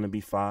like they're going to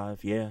be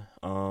 5, yeah.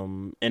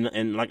 And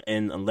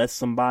unless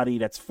somebody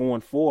that's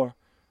 4-4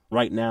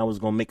 right now is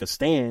going to make a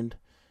stand,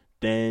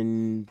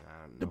 then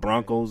the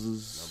Broncos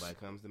is. Nobody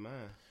comes to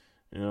mind.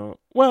 You know,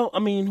 well, I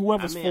mean,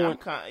 whoever's 4.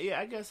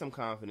 I guess I'm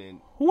confident.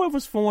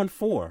 Whoever's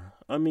 4-4.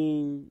 I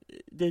mean,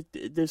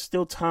 there's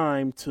still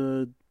time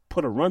to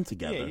put a run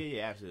together.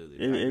 Yeah,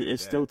 absolutely.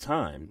 It's still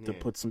time to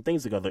put some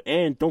things together,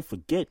 and don't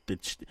forget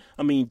that.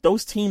 I mean,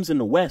 those teams in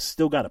the West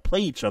still got to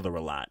play each other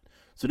a lot,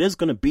 so there's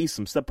going to be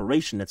some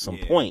separation at some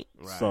point.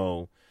 Right.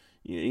 So,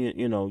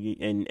 you know,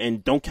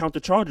 and don't count the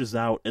Chargers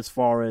out as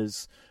far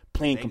as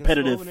playing they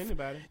competitive. Can score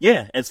with anybody.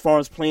 Yeah, as far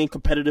as playing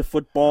competitive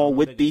football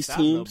with these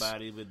teams.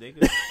 Nobody, but they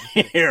could,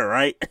 yeah,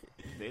 right.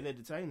 They let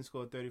the Titans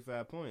score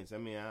 35 points. I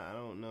mean, I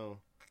don't know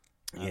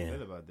how I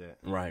feel about that.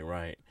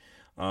 Right.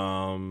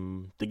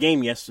 The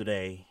game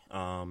yesterday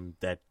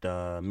that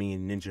me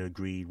and Ninja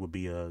agreed would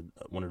be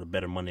one of the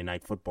better Monday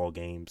Night Football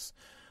games.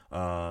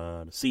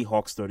 The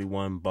Seahawks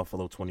 31,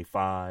 Buffalo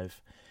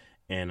 25.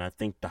 And I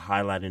think the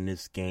highlight in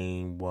this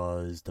game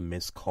was the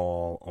missed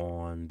call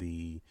on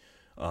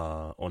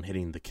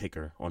hitting the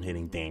kicker, on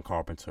hitting Dan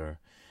Carpenter.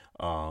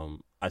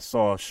 I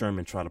saw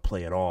Sherman try to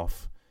play it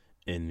off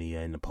in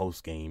the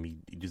post game. He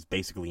just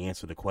basically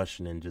answered the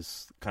question and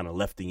just kind of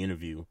left the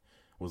interview.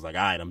 Was like,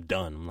 all right, I'm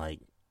done. I'm like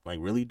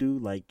really,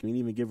 dude? Like, you didn't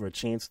even give her a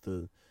chance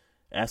to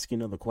ask you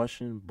another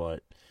question.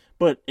 But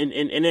in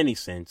any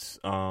sense,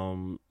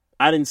 I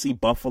didn't see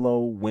Buffalo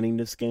winning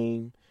this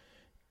game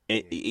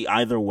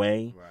either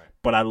way. Right.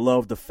 But I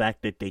love the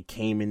fact that they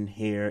came in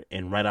here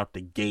and right out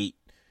the gate.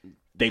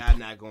 Y'all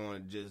not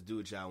going to just do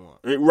what y'all want.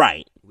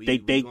 Right. We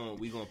gonna play a football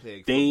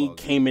They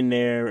came game. in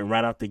there and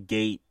right out the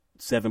gate,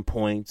 7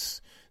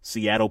 points.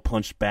 Seattle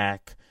punched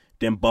back.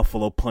 Then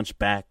Buffalo punched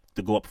back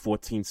to go up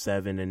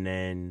 14-7. And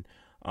then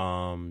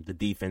the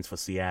defense for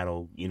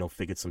Seattle,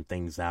 figured some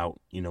things out,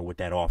 with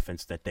that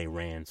offense that they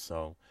ran.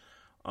 So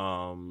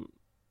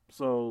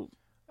So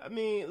I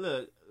mean,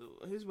 look,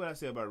 here's what I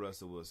say about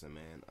Russell Wilson,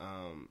 man.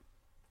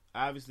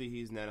 Obviously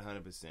he's not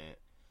 100%.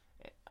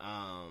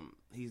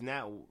 He's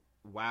not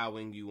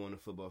wowing you on the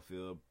football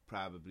field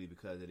probably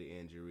because of the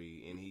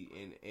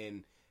injury,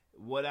 and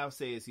what I'll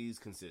say is he's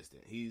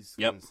consistent. He's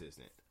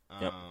consistent.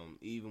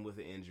 Even with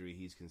the injury,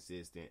 he's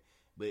consistent.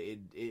 But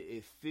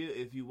it feel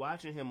if you're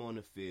watching him on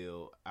the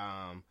field,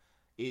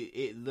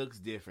 it looks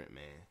different,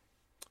 man.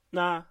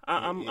 Nah,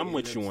 I'm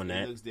with you on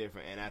that. It looks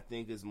different, and I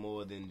think it's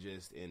more than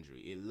just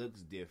injury. It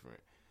looks different.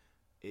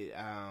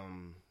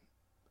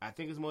 I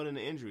think it's more than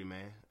the injury,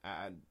 man.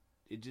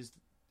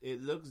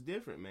 It looks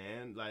different,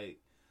 man. Like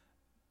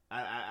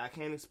I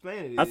can't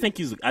explain it. I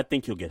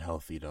think he'll get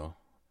healthy though.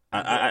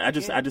 I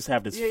just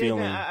have this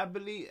feeling. I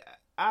believe.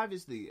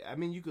 Obviously, I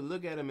mean, you could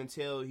look at him and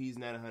tell he's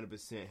not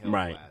 100%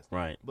 health-wise.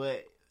 Right.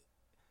 But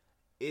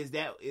is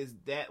that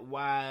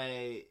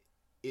why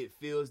it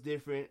feels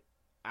different?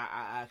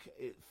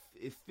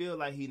 It feels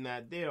like he's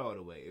not there all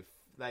the way.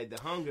 Like the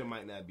hunger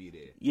might not be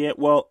there. Yeah,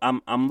 well,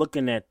 I'm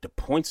looking at the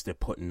points they're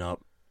putting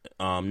up.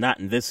 Not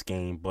in this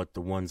game, but the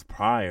ones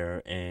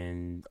prior,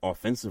 and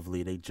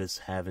offensively, they just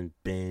haven't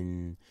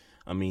been.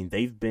 I mean,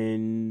 they've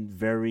been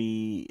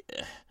very.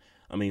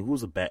 I mean,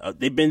 who's a bad?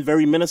 They've been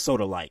very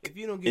Minnesota-like. If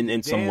you don't get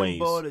in some ways.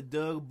 ball to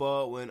Doug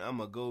Baldwin, I'm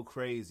gonna go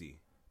crazy.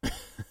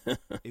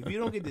 If you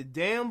don't get the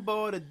damn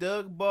ball to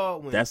Doug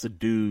Baldwin, that's a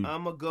dude.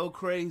 I'm gonna go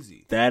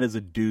crazy. That is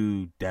a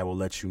dude that will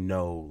let you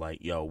know,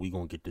 like, yo, we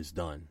gonna get this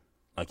done.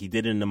 Like he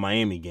did in the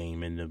Miami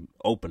game in the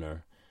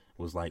opener.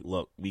 Was like,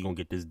 look, we gonna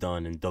get this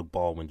done, and Doug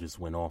Baldwin just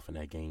went off in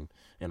that game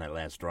in that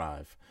last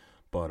drive.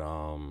 But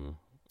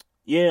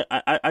yeah,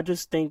 I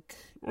just think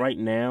right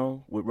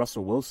now with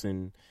Russell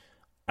Wilson,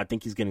 I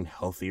think he's getting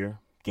healthier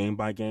game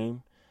by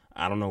game.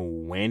 I don't know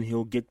when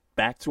he'll get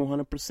back to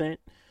 100%,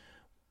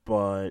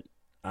 but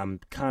I'm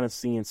kind of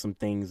seeing some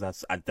things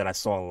that I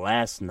saw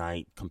last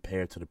night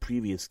compared to the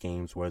previous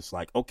games where it's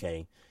like,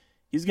 okay,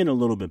 he's getting a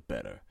little bit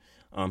better.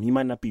 He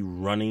might not be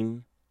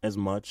running as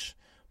much,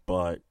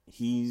 but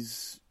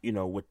he's,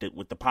 with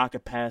the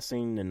pocket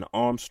passing and the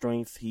arm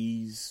strength,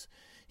 he's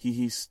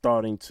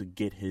starting to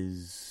get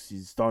his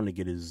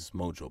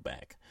mojo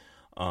back.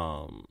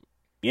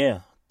 Yeah,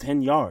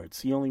 10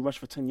 yards. He only rushed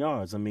for 10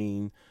 yards. I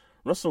mean,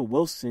 Russell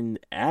Wilson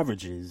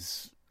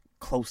averages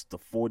close to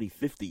 40,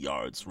 50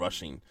 yards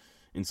rushing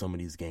in some of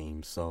these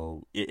games.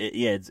 So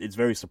it's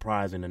very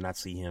surprising to not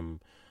see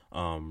him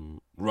run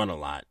a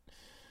lot.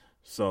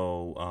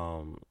 So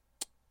all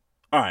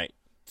right.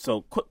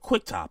 So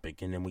quick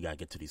topic, and then we gotta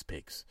get to these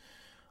picks.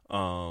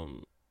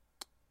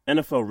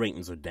 NFL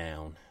ratings are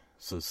down,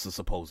 so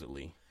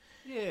supposedly.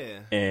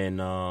 Yeah.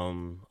 And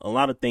a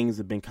lot of things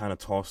have been kind of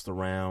tossed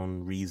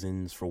around,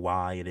 reasons for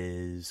why it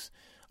is.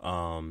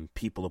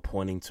 People are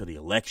pointing to the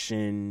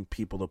election.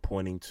 People are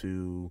pointing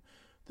to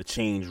the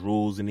changed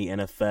rules in the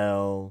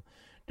NFL.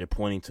 They're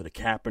pointing to the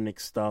Kaepernick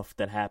stuff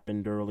that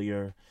happened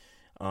earlier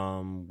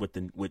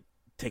with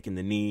taking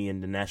the knee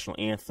in the national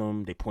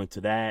anthem. They point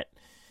to that.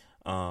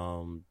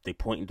 They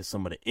point to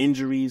some of the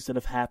injuries that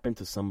have happened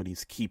to some of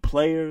these key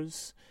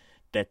players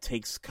that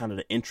takes kind of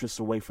the interest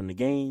away from the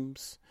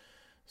games.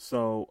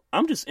 So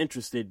I'm just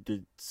interested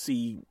to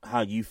see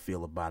how you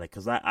feel about it,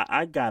 because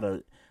I got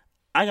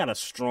a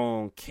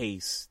strong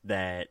case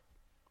that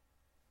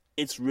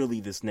it's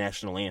really this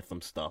national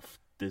anthem stuff,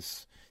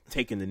 this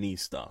taking the knee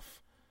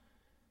stuff.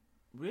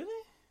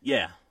 Really?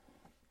 Yeah.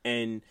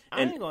 And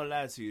I ain't gonna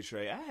lie to you,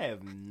 Trey. I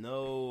have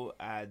no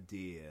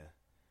idea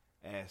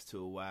as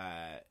to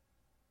why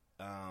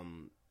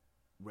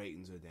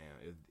ratings are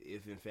down.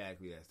 If in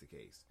fact that's the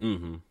case,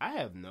 I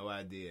have no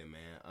idea,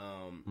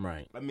 man.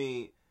 Right. I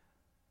mean,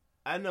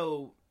 I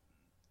know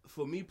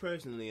for me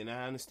personally, and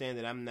I understand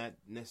that I'm not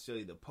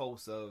necessarily the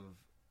pulse of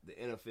the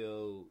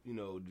NFL,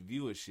 the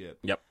viewership.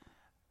 Yep.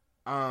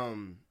 I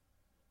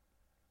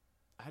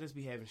just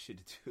be having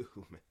shit to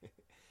do, man.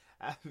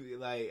 I be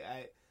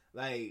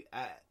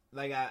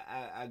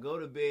I go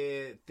to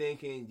bed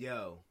thinking,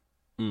 yo,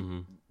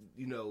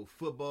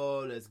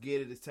 football, let's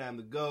get it. It's time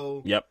to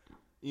go. Yep.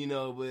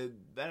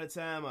 But by the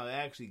time I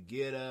actually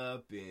get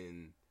up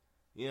and,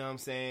 what I'm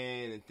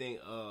saying, and think,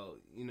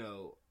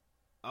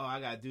 I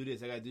got to do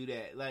this, I got to do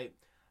that. Like,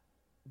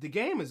 the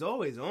game is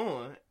always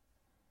on.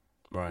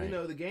 Right.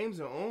 The games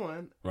are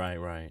on.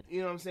 Right. You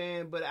know what I'm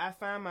saying? But I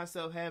find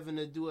myself having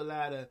to do a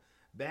lot of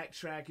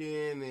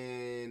backtracking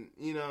and,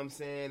 what I'm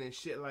saying, and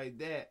shit like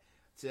that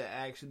to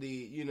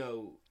actually,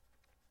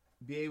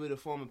 be able to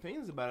form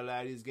opinions about a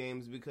lot of these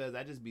games, because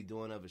I just be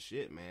doing other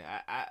shit, man.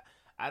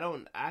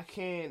 I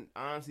can't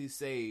honestly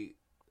say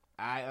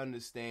I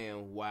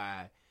understand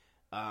why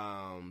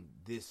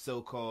this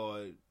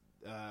so-called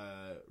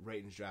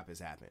ratings drop has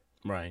happened.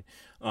 Right.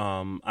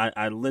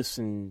 I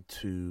listened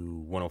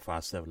to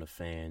 105.7 The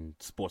Fan,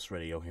 sports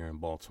radio here in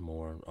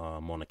Baltimore,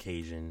 on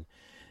occasion.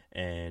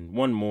 And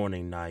one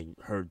morning I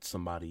heard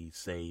somebody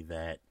say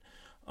that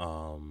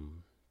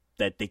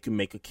that they could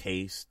make a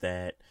case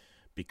that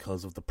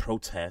because of the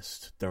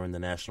protest during the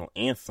national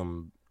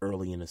anthem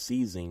early in the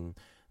season,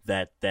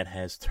 that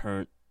has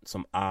turned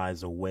some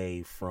eyes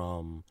away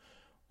from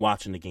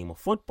watching the game of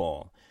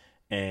football.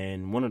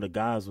 And one of the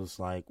guys was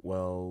like,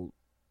 well,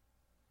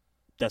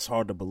 that's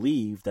hard to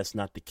believe. That's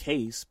not the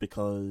case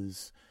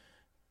because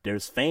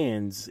there's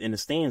fans in the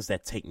stands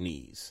that take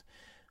knees.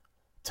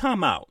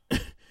 Time out.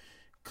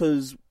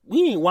 Because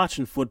we ain't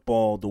watching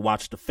football to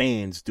watch the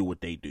fans do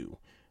what they do.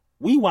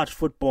 We watch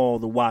football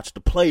to watch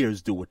the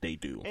players do what they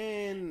do.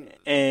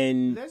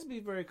 And let's be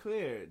very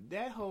clear.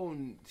 That whole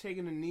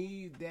taking a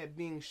knee, that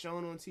being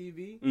shown on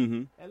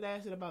TV, that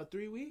lasted about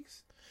 3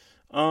 weeks.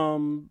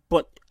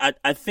 But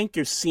I think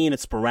you're seeing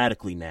it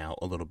sporadically now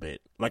a little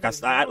bit. Like I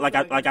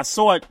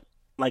saw it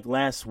like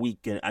last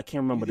week, and I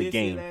can't remember the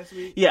game. Last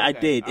week? Yeah, Okay.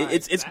 I did.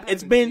 Right.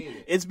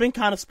 It's been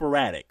kind of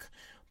sporadic.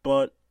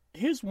 But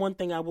here's one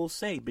thing I will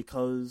say,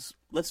 because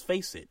let's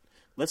face it,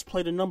 let's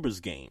play the numbers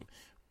game.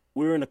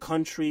 We're in a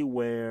country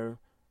where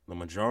the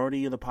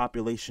majority of the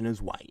population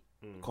is white,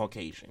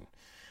 Caucasian.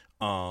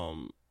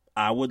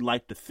 I would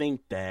like to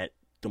think that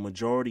the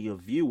majority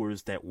of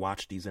viewers that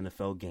watch these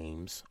NFL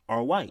games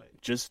are white,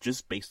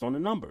 just based on the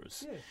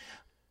numbers. Yeah.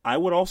 I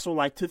would also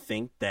like to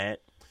think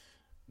that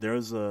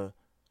there's a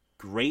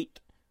great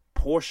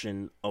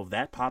portion of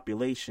that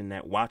population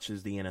that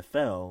watches the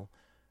NFL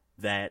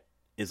that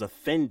is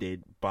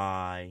offended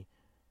by,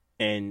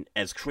 and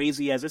as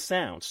crazy as it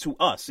sounds to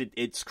us,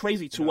 it's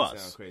crazy to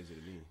us. Sound crazy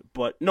to me.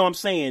 But no, I'm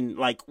saying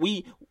like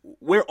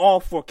we're all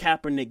for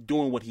Kaepernick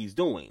doing what he's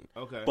doing.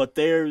 Okay. But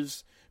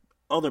there's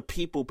other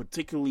people,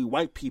 particularly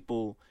white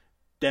people,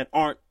 that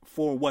aren't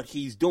for what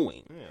he's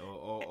doing. Yeah,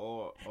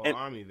 or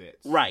Army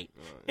vets. Right.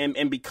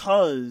 And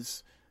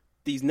because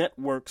these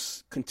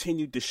networks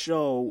continue to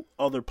show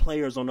other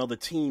players on other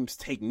teams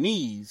take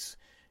knees,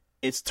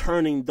 it's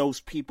turning those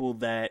people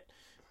that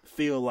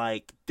feel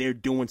like they're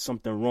doing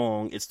something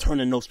wrong, it's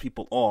turning those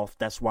people off.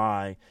 That's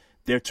why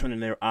they're turning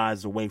their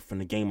eyes away from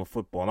the game of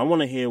football. And I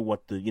want to hear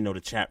what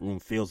the chat room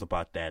feels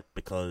about that,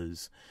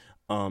 because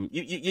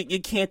you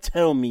can't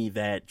tell me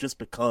that just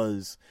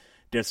because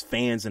there's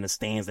fans in the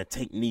stands that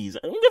take knees.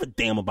 I don't give a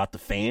damn about the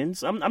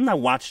fans. I'm not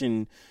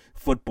watching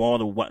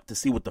football to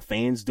see what the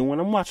fans doing.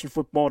 I'm watching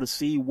football to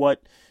see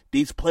what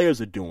these players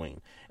are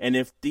doing. And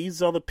if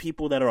these other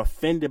people that are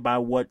offended by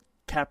what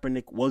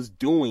Kaepernick was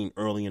doing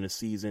early in the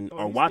season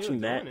are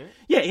watching that,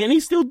 yeah, and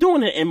he's still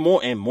doing it, and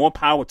more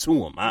power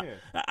to him.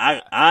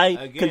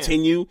 I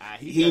continue.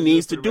 He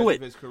needs to do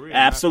it.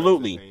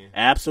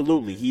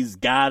 Absolutely. He's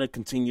got to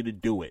continue to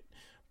do it.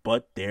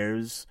 But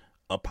there's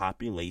a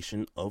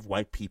population of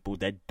white people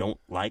that don't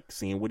like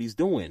seeing what he's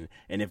doing,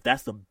 and if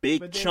that's a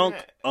big chunk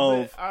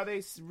of, are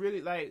they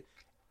really like?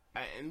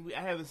 I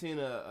haven't seen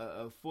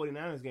a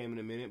 49ers game in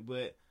a minute,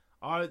 but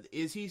are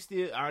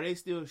they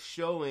still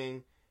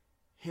showing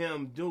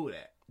him do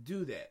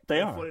that? They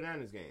in are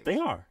 49ers games.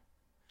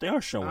 They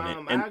are showing it.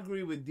 And I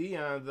agree with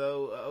Dion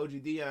though.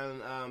 OG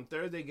Dion.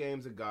 Thursday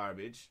games are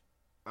garbage.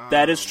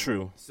 That is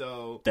true.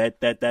 So that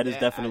is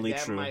definitely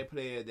true.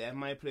 That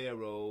might play a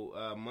role.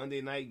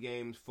 Monday night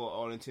games, for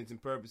all intents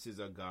and purposes,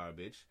 are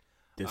garbage.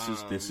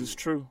 This is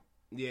true.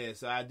 Yeah,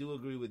 so I do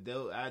agree with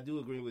those. I do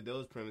agree with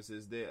those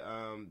premises. That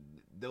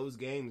those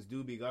games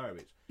do be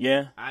garbage.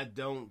 Yeah, I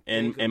don't.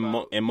 And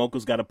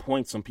Mocha's got a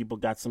point. Some people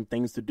got some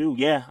things to do.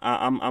 Yeah,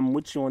 I'm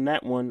with you on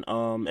that one.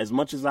 As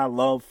much as I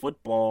love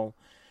football,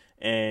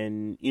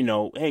 and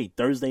hey,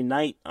 Thursday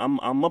night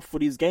I'm up for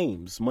these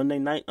games. Monday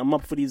night I'm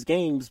up for these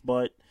games.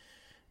 But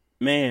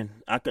man,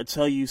 I could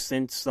tell you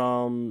since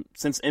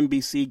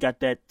NBC got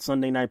that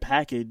Sunday night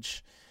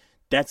package,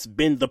 that's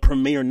been the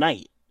premiere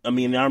night. I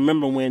mean, I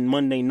remember when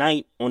Monday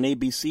night on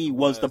ABC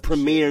was the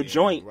premiere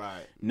joint.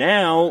 Right.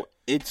 Now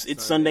it's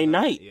Sunday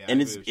night, Yeah,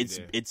 and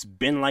it's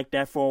been like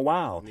that for a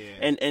while.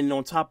 Yeah. And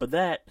on top of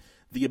that,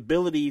 the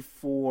ability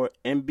for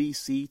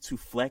NBC to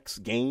flex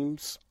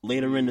games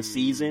later in the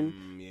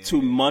season to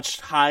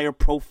much higher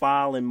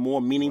profile and more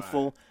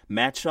meaningful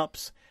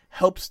matchups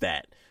helps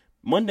that.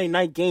 Monday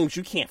night games,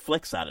 you can't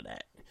flex out of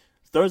that.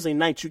 Thursday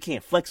night, you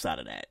can't flex out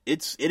of that.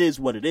 It is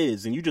what it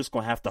is, and you're just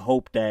gonna have to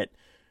hope that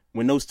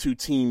when those two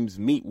teams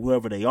meet,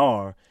 whoever they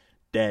are,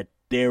 that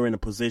they're in a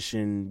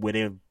position where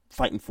they're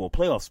fighting for a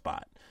playoff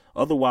spot.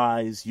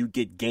 Otherwise, you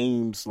get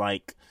games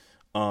like,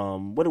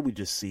 what did we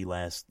just see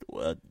last?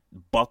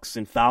 Bucks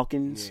and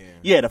Falcons.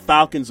 Yeah, the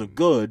Falcons are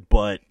good,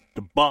 but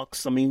the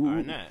Bucks, I mean,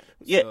 are not.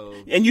 Yeah, So,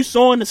 and you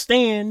saw in the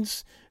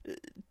stands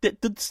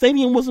that the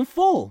stadium wasn't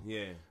full.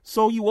 Yeah.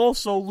 So you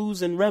also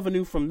losing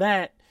revenue from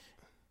that.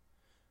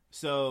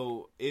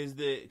 So is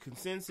the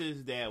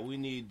consensus that we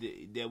need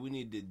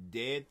the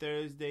dead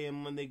Thursday and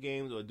Monday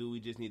games, or do we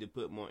just need to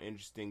put more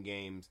interesting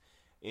games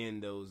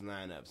in those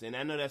lineups? And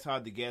I know that's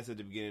hard to guess at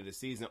the beginning of the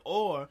season.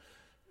 Or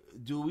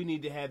do we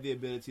need to have the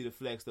ability to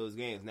flex those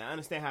games? Now, I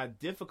understand how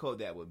difficult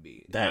that would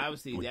be. That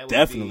Obviously, would that would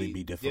definitely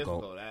be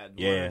difficult. I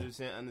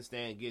 100%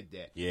 understand, get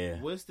that.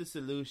 Yeah. What's the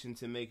solution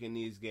to making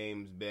these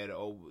games better,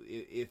 or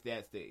if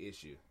that's the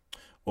issue?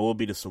 What would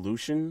be the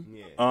solution?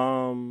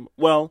 Yeah.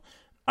 Well,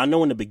 I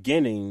know in the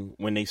beginning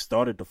when they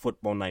started the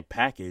football night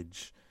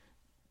package,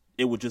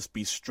 it would just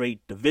be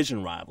straight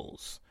division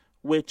rivals,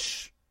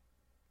 which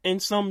in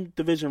some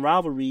division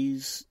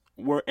rivalries,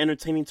 were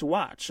entertaining to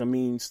watch. I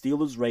mean,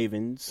 Steelers,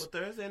 Ravens.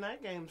 Well, Thursday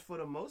night games for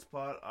the most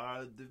part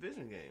are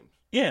division games.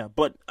 Yeah,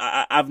 but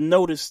I've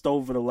noticed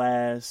over the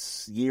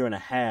last year and a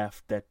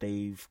half that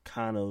they've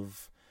kind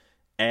of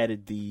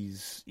added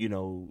these,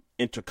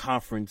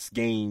 interconference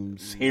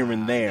games here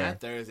and there.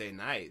 Not Thursday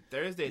night.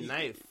 Thursday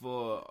night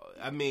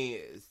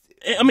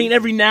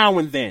every now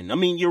and then. I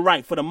mean, you're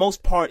right. For the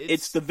most part,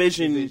 it's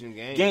division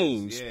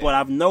games. Yeah. But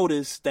I've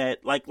noticed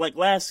that, like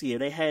last year,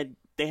 they had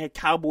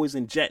Cowboys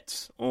and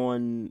Jets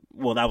on.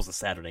 Well, that was a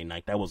Saturday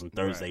night. That wasn't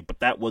Thursday, Right.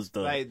 but that was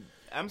the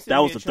I'm that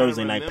was the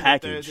Thursday night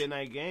package. Thursday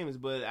night games,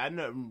 but I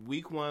know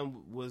week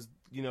 1 was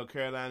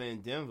Carolina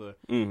and Denver.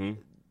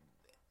 Mm-hmm.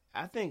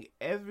 I think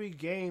every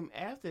game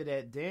after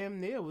that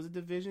damn near was a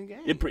division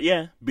game.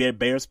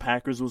 Bears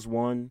Packers was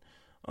one.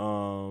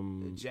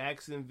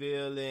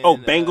 Jacksonville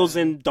and Bengals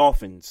and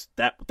Dolphins.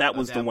 That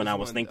was the one I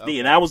was thinking. okay.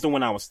 Yeah, that was the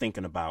one I was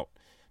thinking about.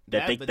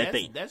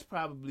 That's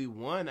probably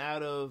one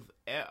out of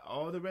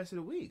all the rest of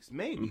the weeks,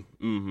 maybe.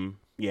 Mm-hmm.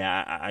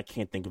 Yeah, I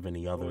can't think of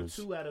any others.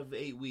 Or 2 out of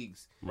 8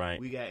 weeks, right?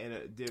 We got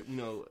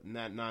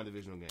not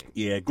non-divisional games.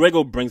 Yeah,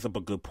 Grego brings up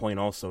a good point.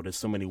 Also, there's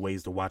so many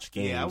ways to watch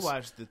games. Yeah, I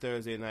watched the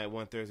Thursday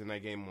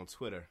night game on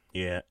Twitter.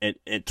 Yeah, and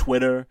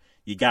Twitter,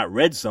 you got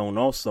Red Zone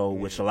also,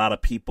 which a lot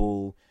of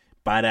people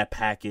buy that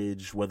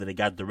package, whether they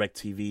got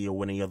DirecTV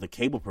or any other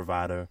cable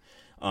provider.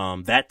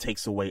 That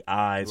takes away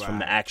eyes from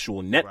the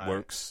actual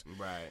networks.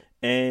 Right.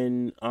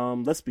 And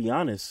let's be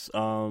honest,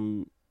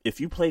 if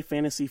you play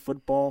fantasy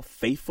football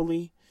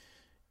faithfully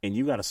and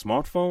you got a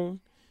smartphone,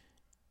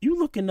 you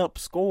looking up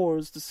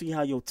scores to see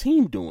how your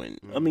team doing.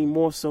 I mean,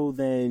 more so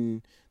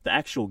than the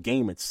actual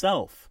game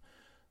itself.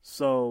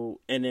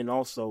 So, and then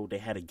also they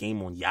had a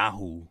game on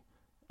Yahoo,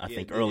 I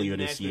think earlier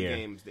this year.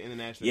 The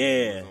international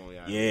games was on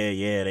Yahoo.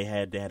 Yeah, they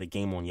had a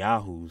game on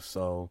Yahoo.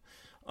 So,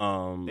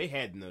 they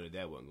had to know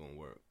that wasn't going to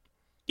work.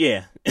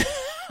 Yeah.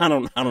 I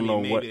don't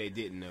know maybe what they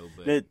didn't know,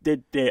 but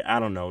they I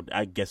don't know.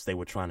 I guess they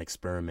were trying to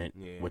experiment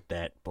with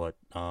that, but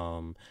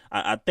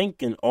I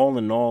think in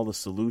all the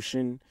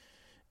solution,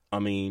 I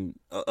mean,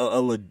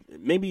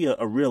 maybe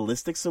a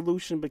realistic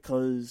solution,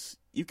 because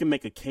you can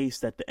make a case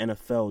that the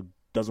NFL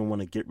doesn't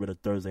want to get rid of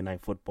Thursday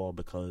night football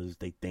because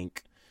they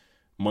think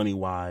money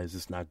wise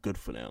it's not good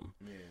for them.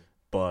 Yeah.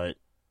 But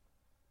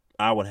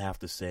I would have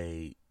to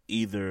say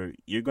either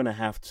you're gonna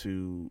have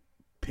to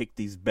pick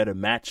these better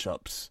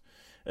matchups,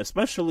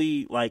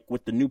 especially like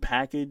with the new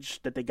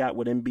package that they got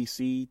with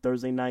NBC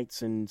Thursday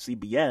nights and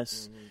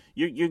CBS. Mm-hmm.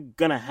 You're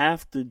gonna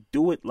have to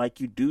do it like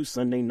you do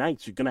Sunday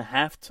nights. You're gonna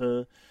have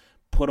to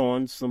put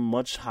on some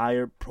much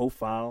higher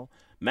profile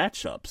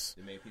matchups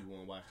to make people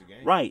want to watch the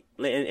game. Right,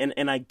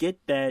 and I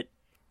get that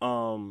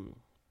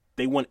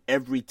they want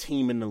every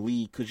team in the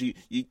league, because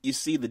you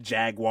see the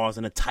Jaguars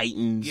and the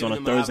Titans on a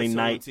Thursday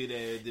night.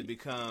 To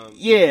become,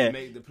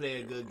 to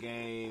play a good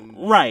game.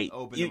 Right.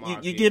 Open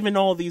You're giving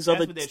all these That's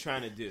other. what they're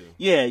trying to do.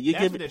 Yeah,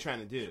 what they're trying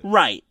to do.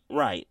 Right.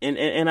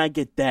 And I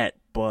get that,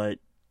 but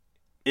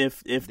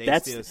if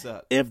still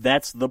suck. if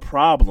that's the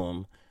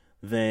problem,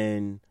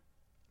 then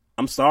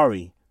I'm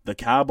sorry. The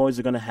Cowboys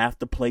are going to have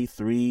to play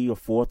 3 or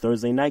 4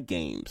 Thursday night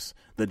games.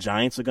 The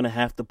Giants are going to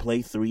have to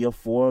play 3 or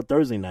 4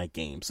 Thursday night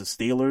games. The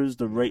Steelers,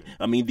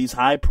 these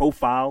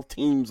high-profile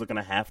teams are going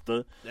to have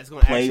to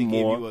play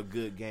more. Give you a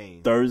good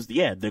game.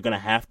 They're going to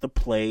have to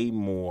play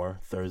more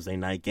Thursday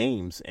night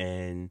games,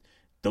 and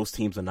those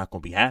teams are not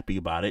going to be happy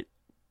about it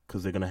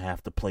because they're going to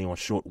have to play on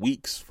short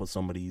weeks for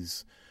some of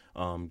these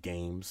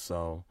games.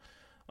 So,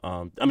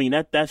 I mean,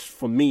 that's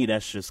for me.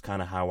 That's just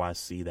kind of how I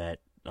see that.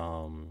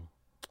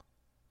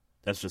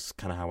 That's just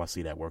kind of how I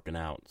see that working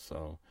out.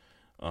 So,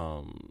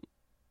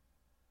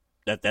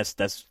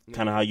 that's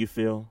kind of how you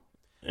feel.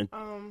 And,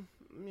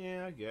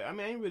 yeah, I guess. I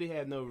mean, I ain't really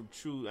had no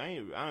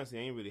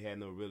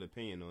real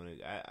opinion on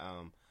it.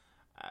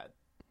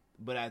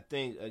 But I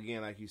think,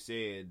 again, like you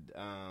said,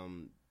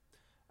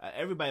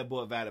 everybody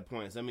brought valid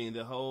points. I mean,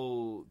 the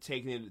whole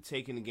taking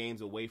the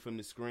games away from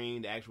the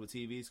screen, the actual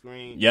TV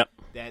screen. Yep.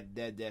 That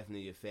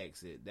definitely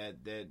affects it. That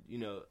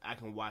I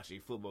can watch a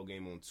football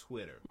game on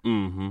Twitter.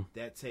 Mm-hmm.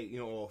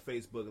 Or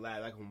Facebook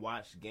Live. I can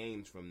watch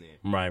games from there.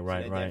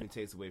 Right. That definitely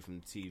takes away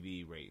from the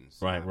TV ratings.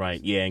 Right.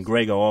 Yeah, and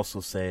Grego also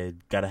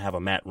said got to have a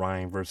Matt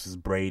Ryan versus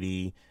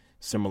Brady,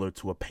 similar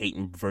to a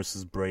Peyton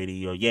versus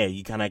Brady, or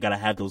you kind of got to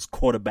have those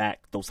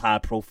high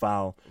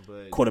profile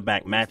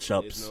quarterback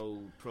matchups. There's no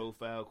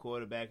profile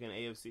quarterback in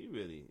AFC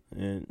really.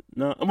 And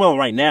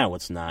right now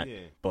it's not. Yeah.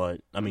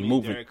 But I mean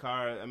moving. Derek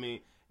Carr.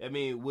 I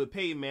mean, with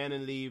Peyton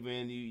Manning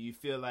leaving, you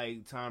feel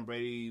like Tom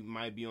Brady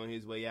might be on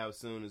his way out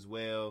soon as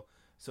well.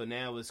 So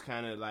now it's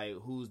kind of like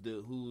who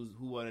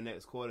are the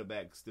next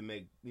quarterbacks to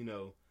make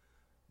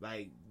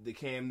like the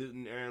Cam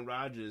Newton, Aaron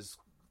Rodgers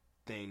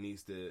thing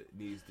needs to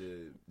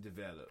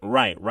develop.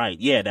 Right.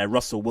 Yeah, that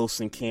Russell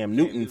Wilson, Cam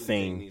Newton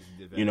thing.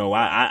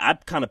 I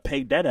kind of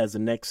pegged that as the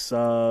next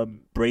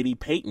Brady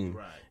Peyton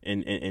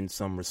in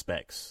some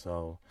respects.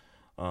 So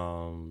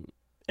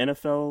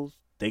NFL,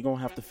 they gonna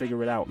have to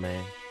figure it out,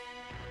 man.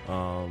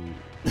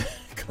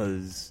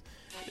 Because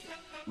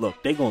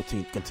look, they gonna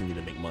continue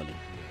to make money.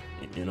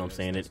 You know what I'm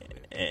saying?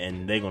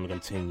 And they're going to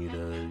continue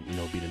to,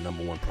 be the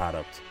number one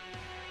product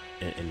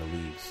in the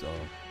league. So,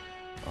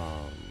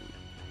 all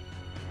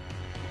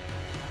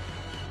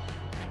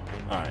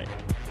right,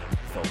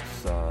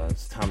 folks,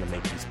 it's time to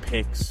make these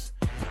picks.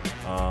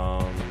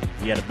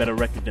 You had a better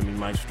record than me,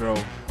 Maestro.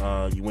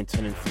 You went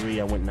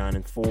 10-3. I went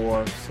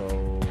 9-4.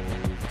 So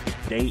to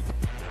date,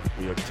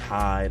 we are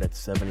tied at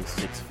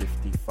 76,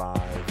 55,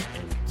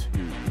 and 2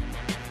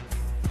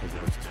 because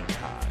of those 2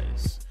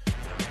 ties.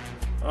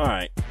 All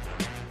right,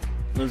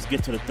 let's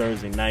get to the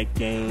Thursday night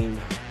game.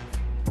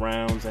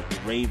 Browns at the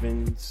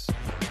Ravens.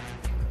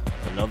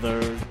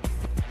 Another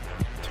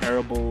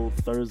terrible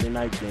Thursday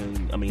night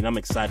game. I mean, I'm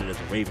excited as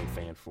a Raven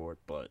fan for it,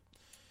 but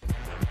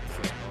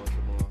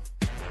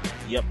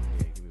yep,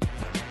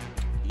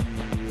 you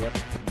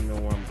know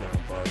where I'm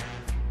going, bud.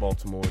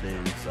 Baltimore it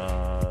is.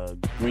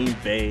 Green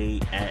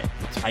Bay at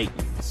the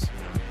Titans.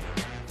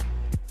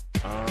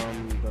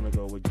 I'm gonna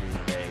go with Green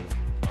Bay.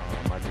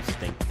 I just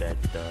think that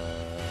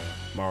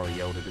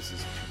Mariota, this is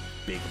too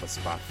big of a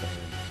spot for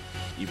him,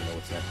 even though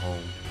it's at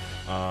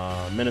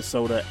home.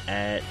 Minnesota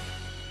at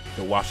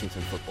the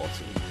Washington football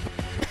team.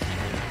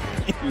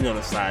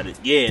 The side.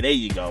 Yeah, there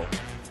you go.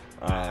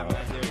 I'm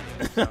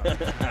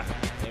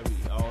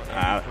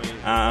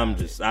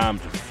just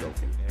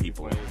joking,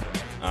 people.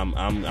 I'm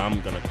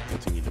gonna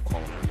continue to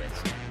call them the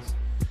Redskins.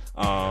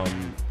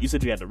 You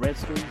said you had the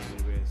Redskins.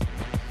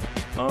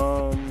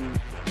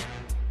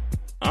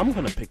 I'm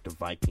gonna pick the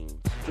Vikings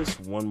just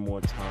one more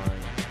time.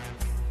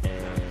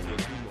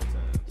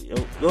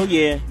 Oh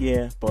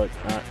yeah, but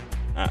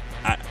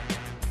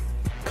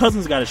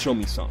Cousins got to show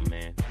me something,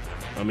 man.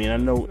 I mean, I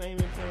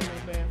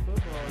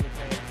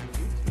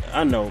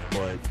know,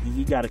 but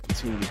he got to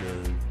continue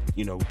to,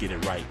 get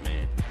it right,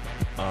 man.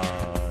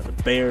 The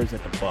Bears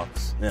at the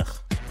Bucks. Ugh.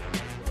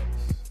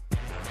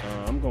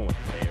 I'm going with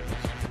the Bears.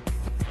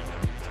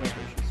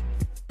 Tampa's just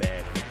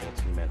bad football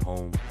team at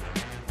home.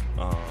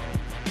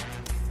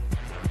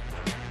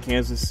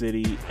 Kansas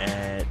City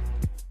at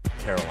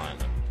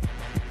Carolina.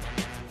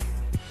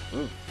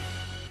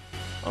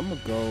 I'm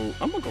gonna go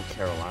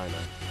Carolina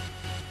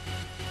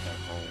at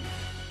home.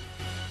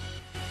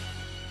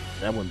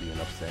 That wouldn't be an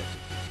upset,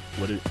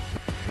 would it?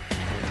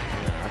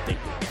 Nah, I think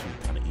they're two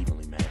kind of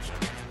evenly matched.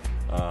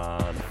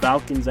 The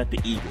Falcons at the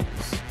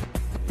Eagles.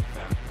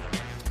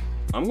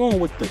 I'm going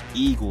with the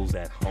Eagles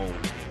at home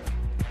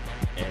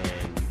here,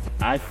 and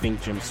I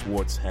think Jim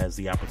Schwartz has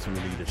the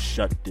opportunity to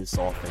shut this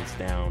offense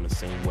down the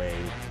same way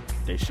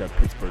they shut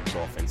Pittsburgh's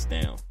offense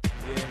down.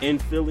 In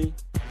Philly.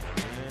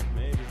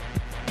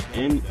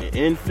 In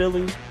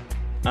Philly,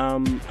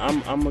 I'm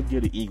gonna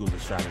give the Eagles a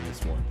shot in this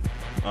one.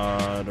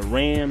 The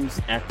Rams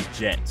at the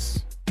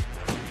Jets.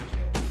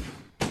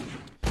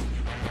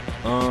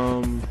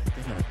 I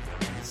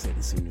said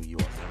it's in New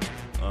York.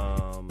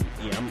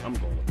 Yeah, I'm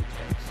going with the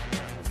Jets.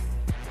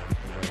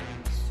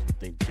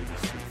 The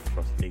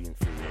Rams, they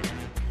infuriate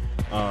me.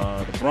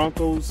 The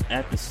Broncos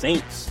at the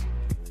Saints.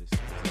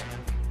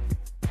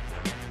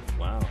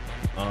 Wow.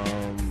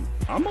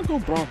 I'm gonna go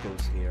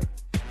Broncos here.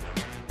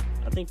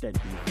 I think that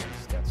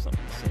defense got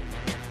something to say,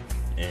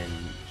 and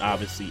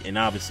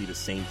obviously the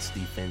Saints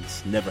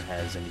defense never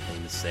has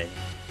anything to say.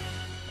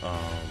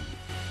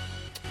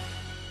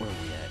 Where are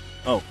we at?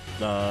 Oh,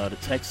 the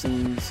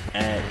Texans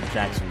at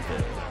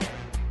Jacksonville.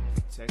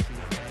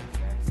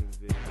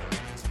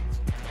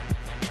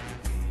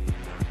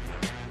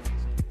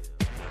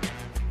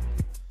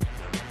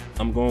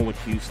 I'm going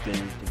with Houston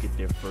to get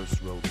their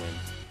first road win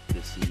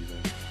this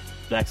season.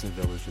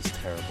 Jacksonville is just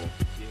terrible.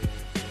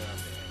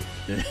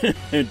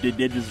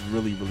 They're just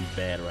really, really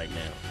bad right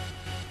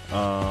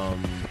now.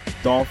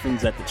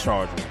 Dolphins at the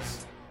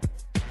Chargers.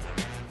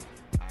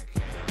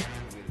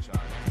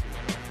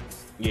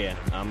 Yeah,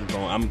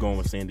 I'm going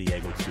with San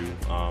Diego too.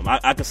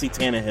 I could see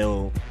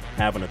Tannehill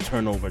having a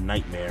turnover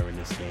nightmare in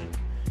this game.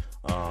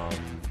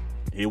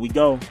 Here we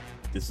go.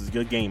 This is a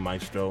good game,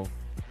 Maestro.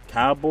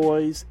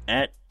 Cowboys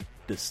at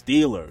the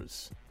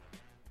Steelers.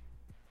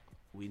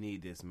 We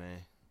need this, man.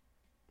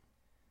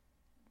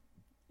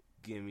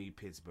 Give me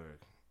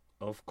Pittsburgh.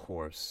 Of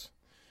course.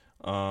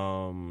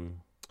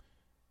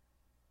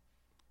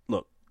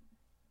 Look,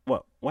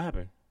 what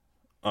happened?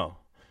 Oh,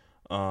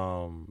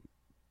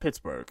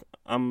 Pittsburgh.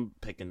 I'm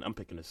picking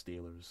the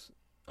Steelers.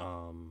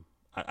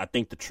 I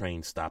think the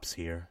train stops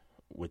here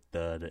with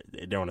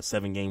they're on a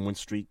 7-game win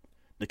streak.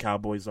 The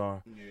Cowboys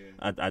are. Yeah.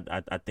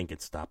 I think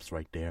it stops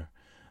right there.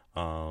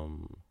 I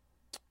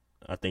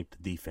think the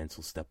defense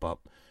will step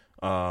up.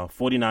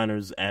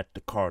 49ers at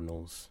the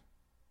Cardinals.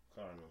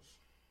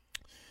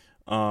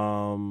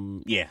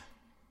 Yeah.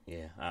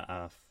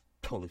 I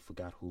totally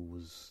forgot who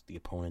was the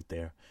opponent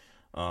there.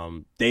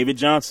 David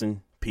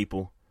Johnson,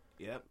 people.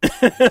 Yep.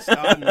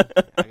 I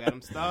got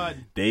him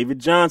starting. David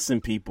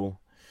Johnson, people.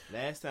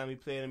 Last time he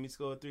played him, he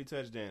scored 3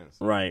 touchdowns.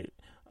 Right.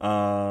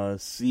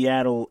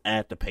 Seattle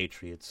at the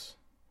Patriots.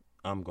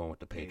 I'm going with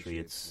the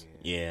Patriots.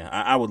 Yeah,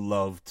 I would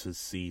love to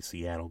see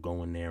Seattle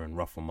go in there and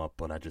rough them up,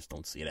 but I just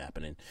don't see it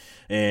happening.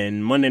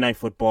 And Monday Night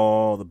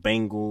Football, the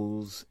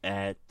Bengals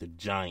at the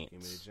Giants.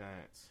 Give me the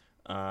Giants.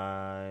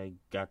 I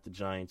got the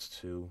Giants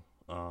too.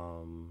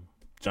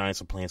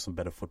 Giants are playing some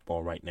better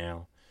football right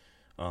now.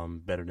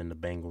 Better than the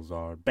Bengals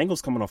are.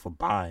 Bengals coming off a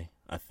bye,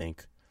 I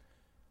think.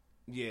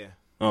 Yeah.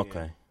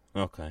 Okay.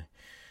 All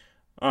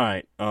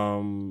right.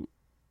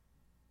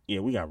 Yeah,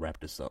 we gotta wrap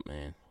this up,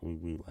 man.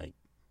 We like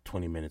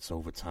 20 minutes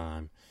over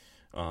time.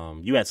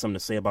 You had something to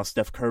say about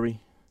Steph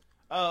Curry?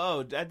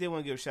 Oh, I did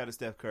want to give a shout out to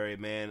Steph Curry,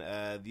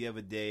 man. The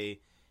other day,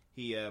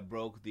 he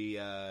broke the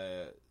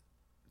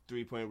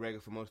 3-point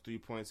record for most 3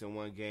 points in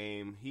one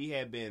game. He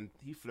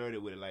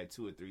flirted with it like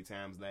 2 or 3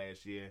 times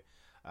last year.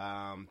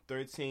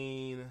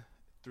 13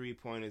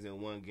 3-pointers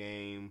in one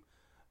game.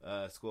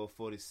 Scored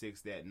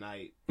 46 that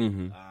night.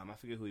 Mm-hmm. I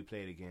forget who he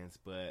played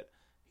against, but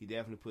he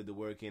definitely put the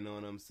work in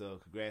on him. So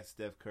congrats,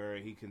 Steph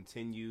Curry. He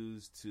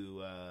continues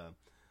to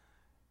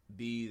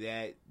be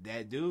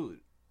that dude,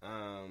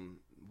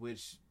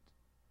 which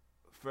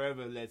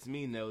further lets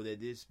me know that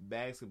this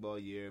basketball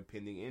year,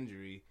 pending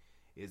injury,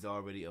 is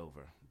already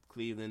over.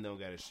 Cleveland don't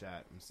got a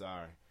shot. I'm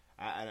sorry.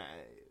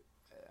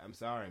 I'm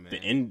sorry,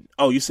 man.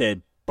 You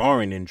said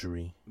barring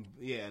injury.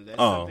 Yeah, unless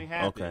something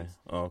happens.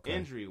 Okay.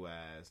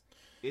 Injury-wise,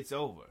 it's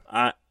over.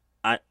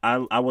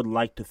 I would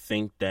like to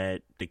think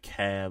that the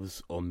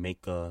Cavs will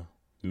make a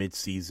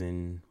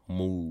mid-season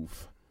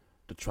move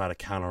to try to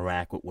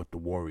counteract with what the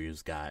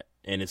Warriors got.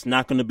 And it's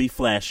not going to be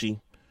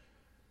flashy.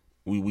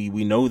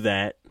 We know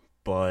that,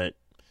 but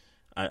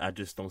I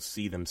just don't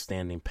see them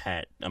standing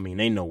pat. I mean,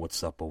 they know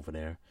what's up over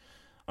there.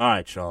 All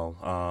right,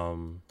 y'all.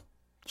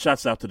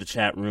 Shouts out to the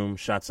chat room.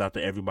 Shouts out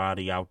to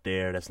everybody out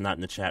there that's not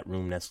in the chat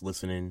room that's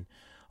listening.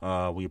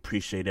 We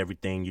appreciate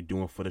everything you're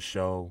doing for the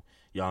show.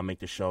 Y'all make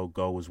the show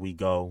go as we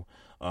go.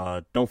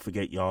 Don't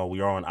forget, y'all, we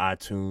are on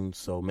iTunes,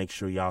 so make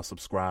sure y'all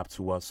subscribe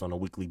to us on a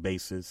weekly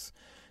basis.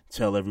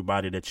 Tell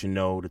everybody that you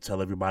know, to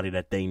tell everybody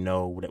that they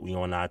know that we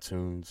on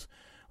iTunes.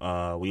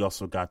 We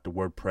also got the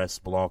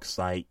WordPress blog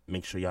site.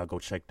 Make sure y'all go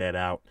check that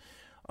out.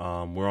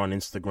 We're on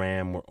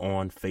Instagram. We're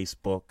on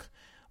Facebook.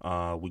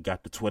 We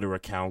got the Twitter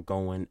account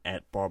going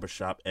at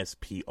Barbershop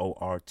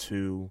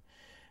SPOR2.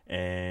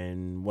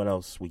 And what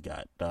else we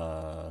got?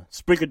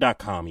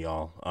 Spreaker.com,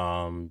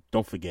 y'all.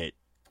 Don't forget,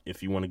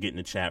 if you want to get in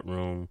the chat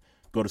room,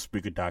 go to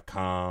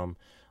Spreaker.com,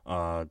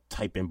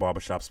 type in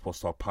Barbershop Sports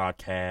Talk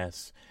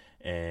Podcast,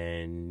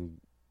 and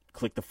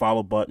click the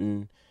follow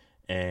button,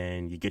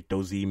 and you get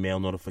those email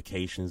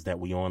notifications that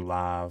we on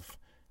live.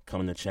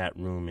 Come in the chat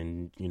room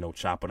and,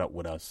 chop it up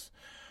with us.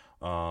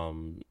 I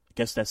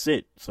guess that's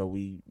it. So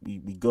we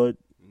good?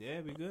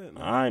 Yeah, we good,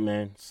 man. All right,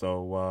 man.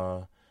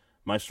 So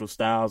Maestro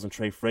Styles and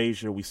Trey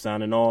Frazier, we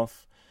signing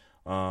off.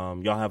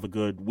 Y'all have a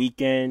good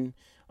weekend.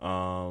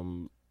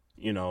 We're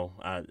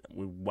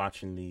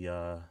watching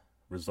the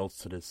results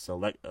to this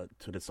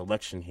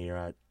election here.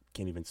 I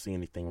can't even see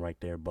anything right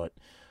there, but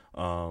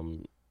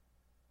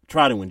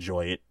try to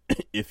enjoy it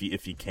if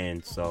you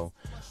can. So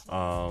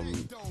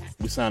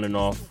we're signing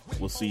off.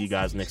 We'll see you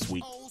guys next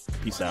week.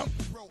 Peace out.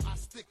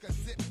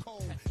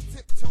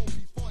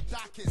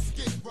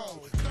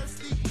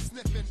 Thirsty,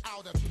 sniffing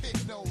out a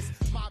pit nose.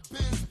 My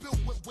Benz built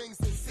with wings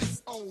and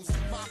 6 O's.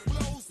 My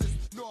flows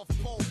is North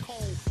Pole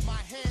cold. My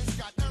hands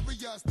got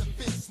areas to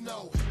fit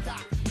snow.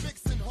 Got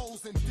mixing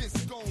holes and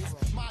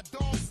discos. My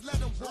dogs let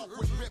them walk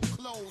with ripped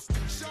clothes.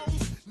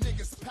 Shows,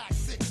 niggas pack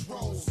 6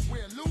 rows.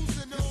 We're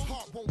losing, this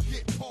heart won't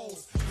get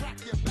poles. Crack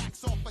your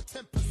backs off a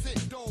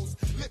 10% dose.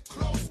 Lip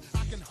close,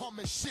 I can hum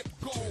and ship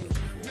gold.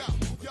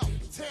 Yo,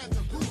 tear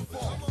the roof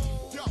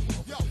off.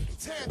 Yo,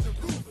 tear the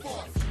roof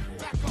off.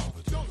 Back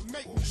up, don't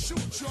make me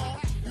shoot y'all.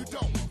 You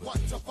don't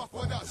want to fuck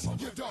with us,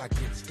 you don't. I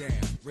get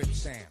down, rip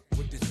sound,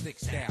 with the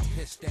 6 down,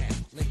 pissed down,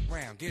 lick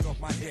round, get off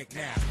my dick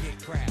now,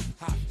 get crap,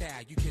 hot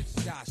style, you kids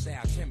is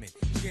docile, timid,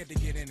 scared to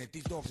get in it,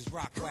 these dogs is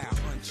rock loud,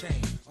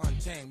 unchained,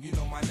 untamed, you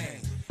know my name,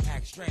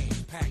 act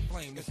strange, pack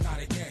flame, it's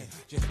not a game,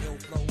 just ill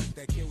flows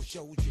that kill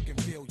shows, you can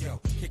feel, yo,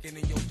 kicking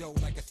in your dough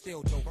like a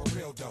steel dough, for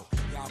real dough,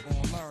 y'all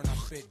gon' learn, I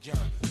spit germ,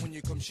 when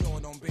you come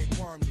short on big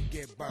worm, you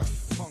get burned,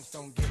 punks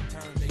don't get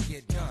turned, they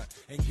get done,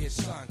 and get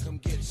sun, come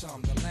get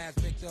some, the last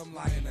victim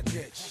lie in a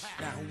ditch,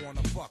 now who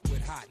wanna fuck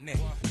with hot neck,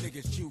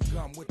 niggas chew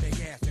gum with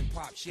their ass and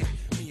pop shit,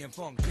 me and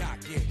Funk Doc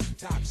get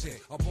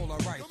toxic, a bowl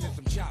of rice and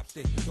some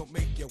chopsticks, don't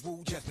make your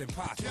woo just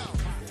impossible.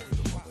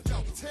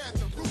 Yo, tear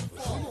the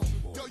roof off.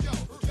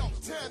 Yo,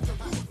 tear the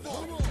roof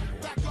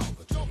off. Back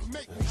up, don't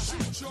make me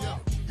shoot y'all.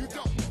 You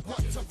don't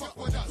want to fuck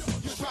with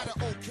us. You try to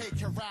OK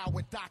corral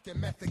with Doc and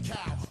Method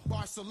Cow.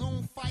 Bar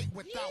saloon fight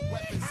without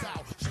weapons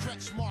out.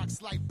 Stretch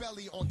marks like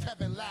belly on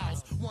Kevin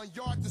Lyles. 1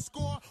 yard to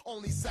score,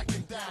 only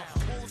second down.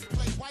 Bulls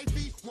play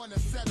wifey, wanna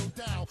settle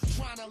down.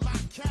 Trying to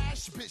lock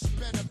cash, bitch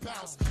better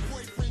bounce.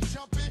 Boyfriend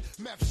jumping,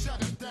 meth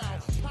shut him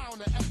down.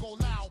 Pound the echo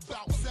loud,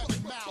 bout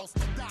 7 miles.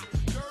 Doc,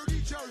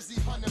 dirty Jersey,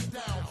 hunt him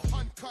down.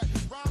 Uncut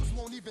rhymes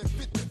won't even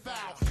fit the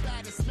foul.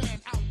 Baddest man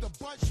out the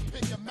bunch,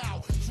 pick him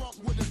out. Drunk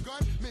with a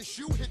gun, miss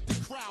you, hit the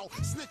crowd.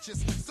 Snitches,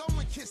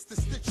 someone kiss to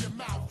stitch your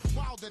mouth.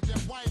 While Other than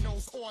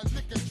winos or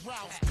liquor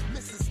droughts.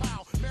 Mrs.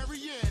 Howe,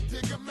 Marianne,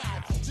 dig 'em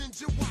out.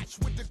 Ginger watch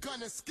with the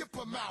gun and skip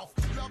 'em out.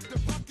 Love the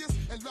ruckus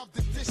and love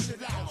to dish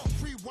it out.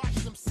 Pre-watch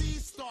them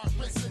seeds start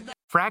rinsing out.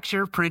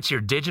 Fracture prints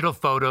your digital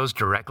photos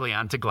directly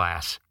onto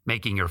glass,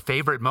 making your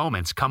favorite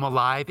moments come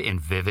alive in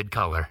vivid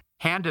color.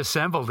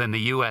 Hand-assembled in the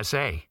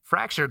USA,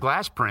 Fracture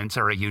glass prints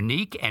are a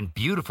unique and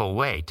beautiful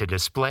way to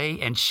display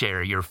and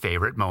share your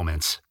favorite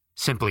moments.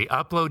 Simply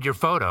upload your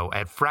photo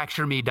at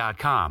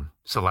FractureMe.com,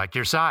 select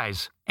your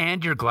size,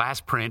 and your glass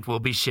print will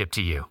be shipped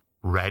to you,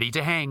 ready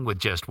to hang with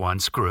just one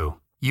screw.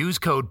 Use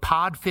code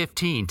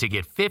POD15 to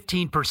get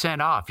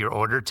 15% off your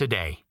order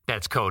today.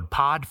 That's code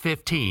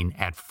POD15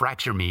 at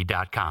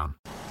FractureMe.com.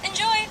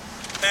 Enjoy!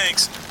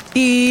 Thanks.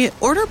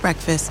 Order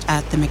breakfast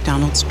at the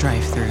McDonald's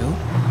drive-thru.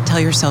 Tell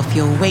yourself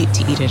you'll wait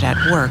to eat it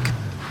at work,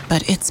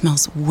 but it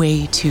smells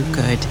way too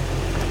good.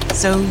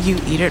 So you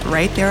eat it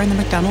right there in the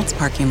McDonald's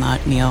parking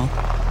lot meal.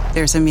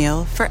 There's a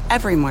meal for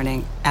every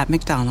morning at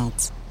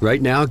McDonald's.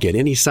 Right now, get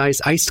any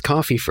size iced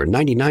coffee for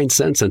 99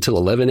 cents until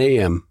 11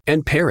 a.m.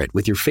 and pair it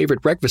with your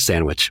favorite breakfast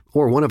sandwich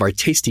or one of our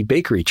tasty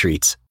bakery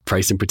treats.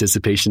 Price and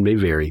participation may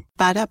vary.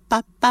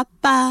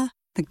 Ba-da-ba-ba-ba.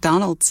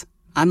 McDonald's.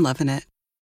 I'm loving it.